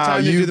 no wow!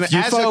 time to do them. As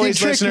fucking always,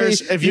 tricked me.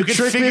 listeners, if you could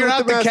tricked me figure with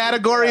out the best-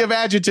 category of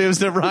adjectives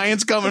that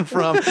Ryan's coming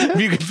from, if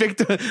you could pick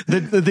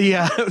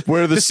the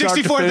Where the the start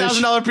to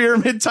 $64,000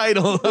 pyramid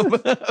title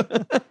of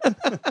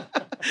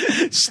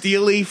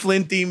Steely,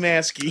 Flinty,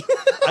 Masky.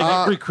 I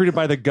got recruited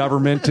by the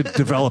government to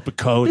develop a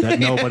code that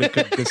nobody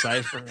could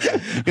decipher.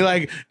 You're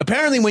like,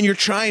 apparently when you're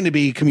trying to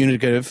be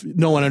communicative,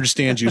 no one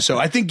understands you. So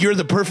I think you're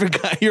the perfect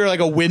guy. You're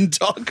like a wind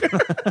talker.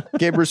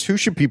 Gabrus, who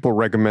should people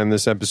recommend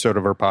this episode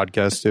of our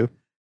podcast to?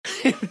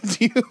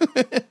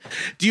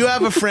 Do you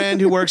have a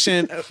friend who works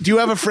in? Do you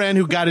have a friend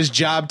who got his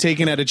job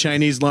taken at a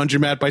Chinese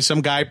laundromat by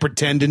some guy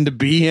pretending to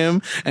be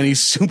him, and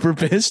he's super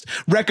pissed?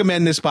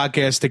 Recommend this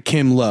podcast to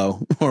Kim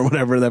Lowe or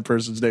whatever that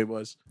person's name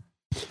was.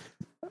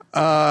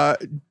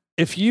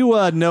 If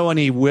you know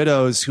any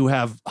widows who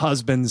have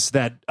husbands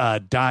that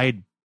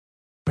died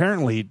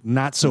apparently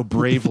not so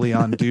bravely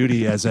on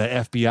duty as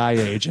FBI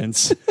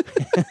agents,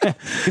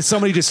 because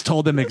somebody just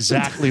told them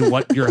exactly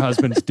what your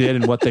husbands did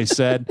and what they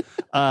said,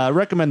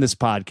 recommend this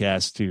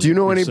podcast to. Do you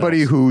know yourselves.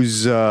 anybody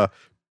who's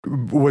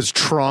was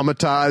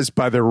traumatized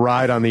by their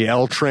ride on the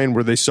L train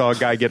where they saw a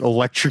guy get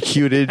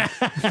electrocuted?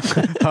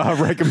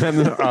 Recommend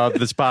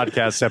this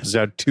podcast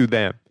episode to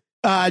them.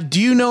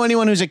 Do you know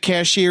anyone who's a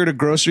cashier at a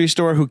grocery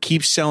store who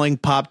keeps selling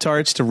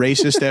Pop-Tarts to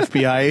racist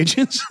FBI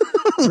agents?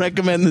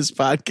 Recommend this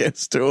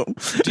podcast to them.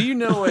 Do you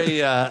know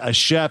a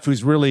chef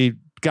who's really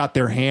got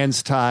their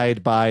hands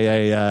tied by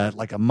a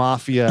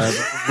mafia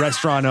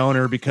restaurant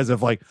owner because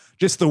of like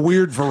just the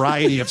weird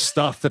variety of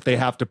stuff that they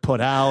have to put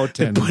out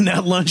and Putting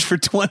out lunch for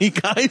 20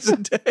 guys a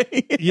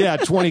day. yeah,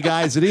 20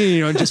 guys that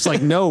eat, and just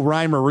like no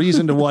rhyme or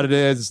reason to what it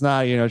is. It's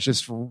not, it's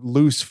just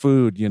loose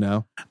food, Do you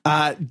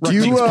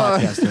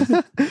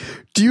Podcast.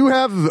 do you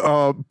have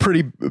a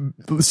pretty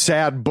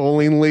sad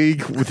bowling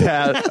league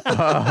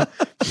that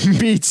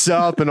meets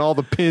up and all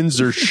the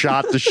pins are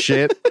shot to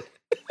shit?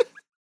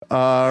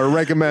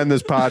 Recommend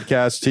this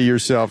podcast to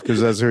yourself because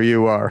that's who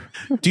you are.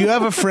 Do you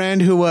have a friend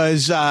who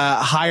was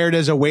hired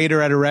as a waiter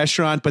at a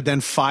restaurant, but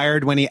then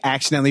fired when he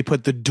accidentally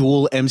put the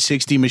dual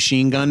M60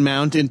 machine gun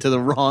mount into the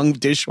wrong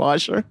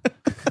dishwasher?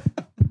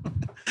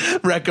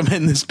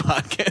 Recommend this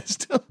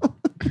podcast.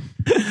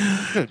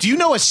 Do you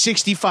know a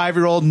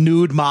 65-year-old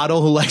nude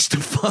model who likes to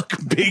fuck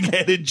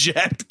big-headed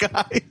jacked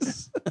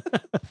guys?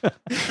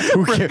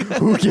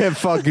 Who get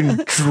fucking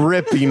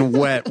dripping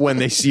wet when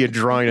they see a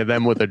drawing of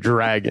them with a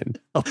dragon?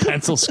 A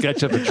pencil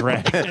sketch of a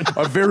dragon.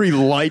 A very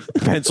light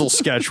pencil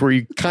sketch where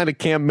you kind of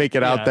can't make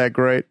it out that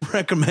great.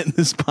 Recommend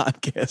this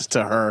podcast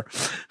to her.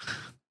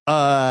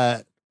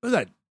 What's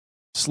that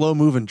slow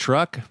moving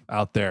truck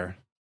out there?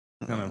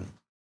 Kind of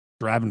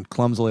driving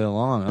clumsily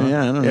along. Huh?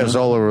 Yeah, I don't know. Yeah, it's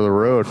all over the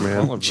road, All man.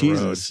 over the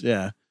Jesus,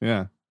 yeah. road.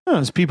 Yeah. Oh,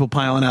 there's people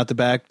piling out the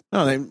back.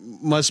 Oh, they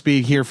must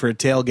be here for a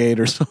tailgate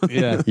or something.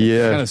 Yeah.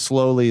 Yeah. Kind of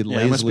slowly, it must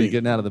lazily be.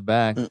 getting out of the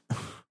back.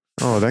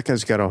 Oh, that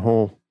guy's got a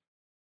whole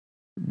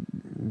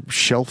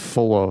shelf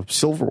full of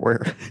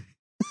silverware.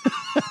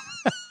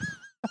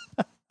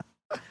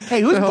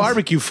 Hey, whose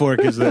barbecue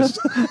fork is this?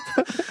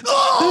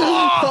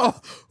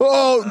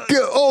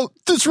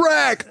 This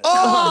rack.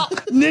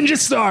 Ninja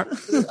Star.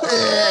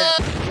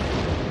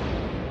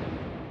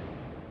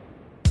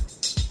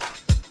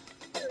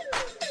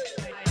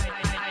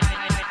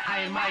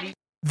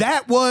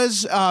 That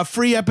was a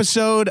free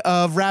episode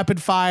of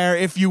Rapid Fire.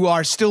 If you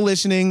are still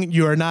listening,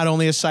 you are not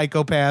only a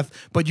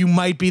psychopath, but you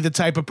might be the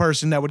type of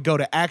person that would go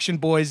to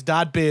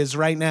actionboys.biz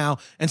right now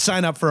and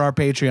sign up for our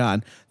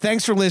Patreon.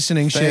 Thanks for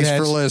listening, Thanks shitheads.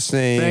 for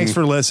listening. Thanks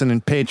for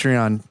listening,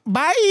 Patreon.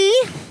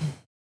 Bye.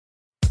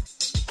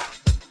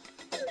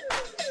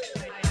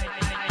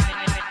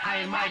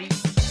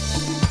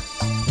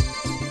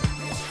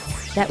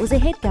 That was a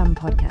HeadGum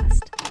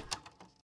podcast.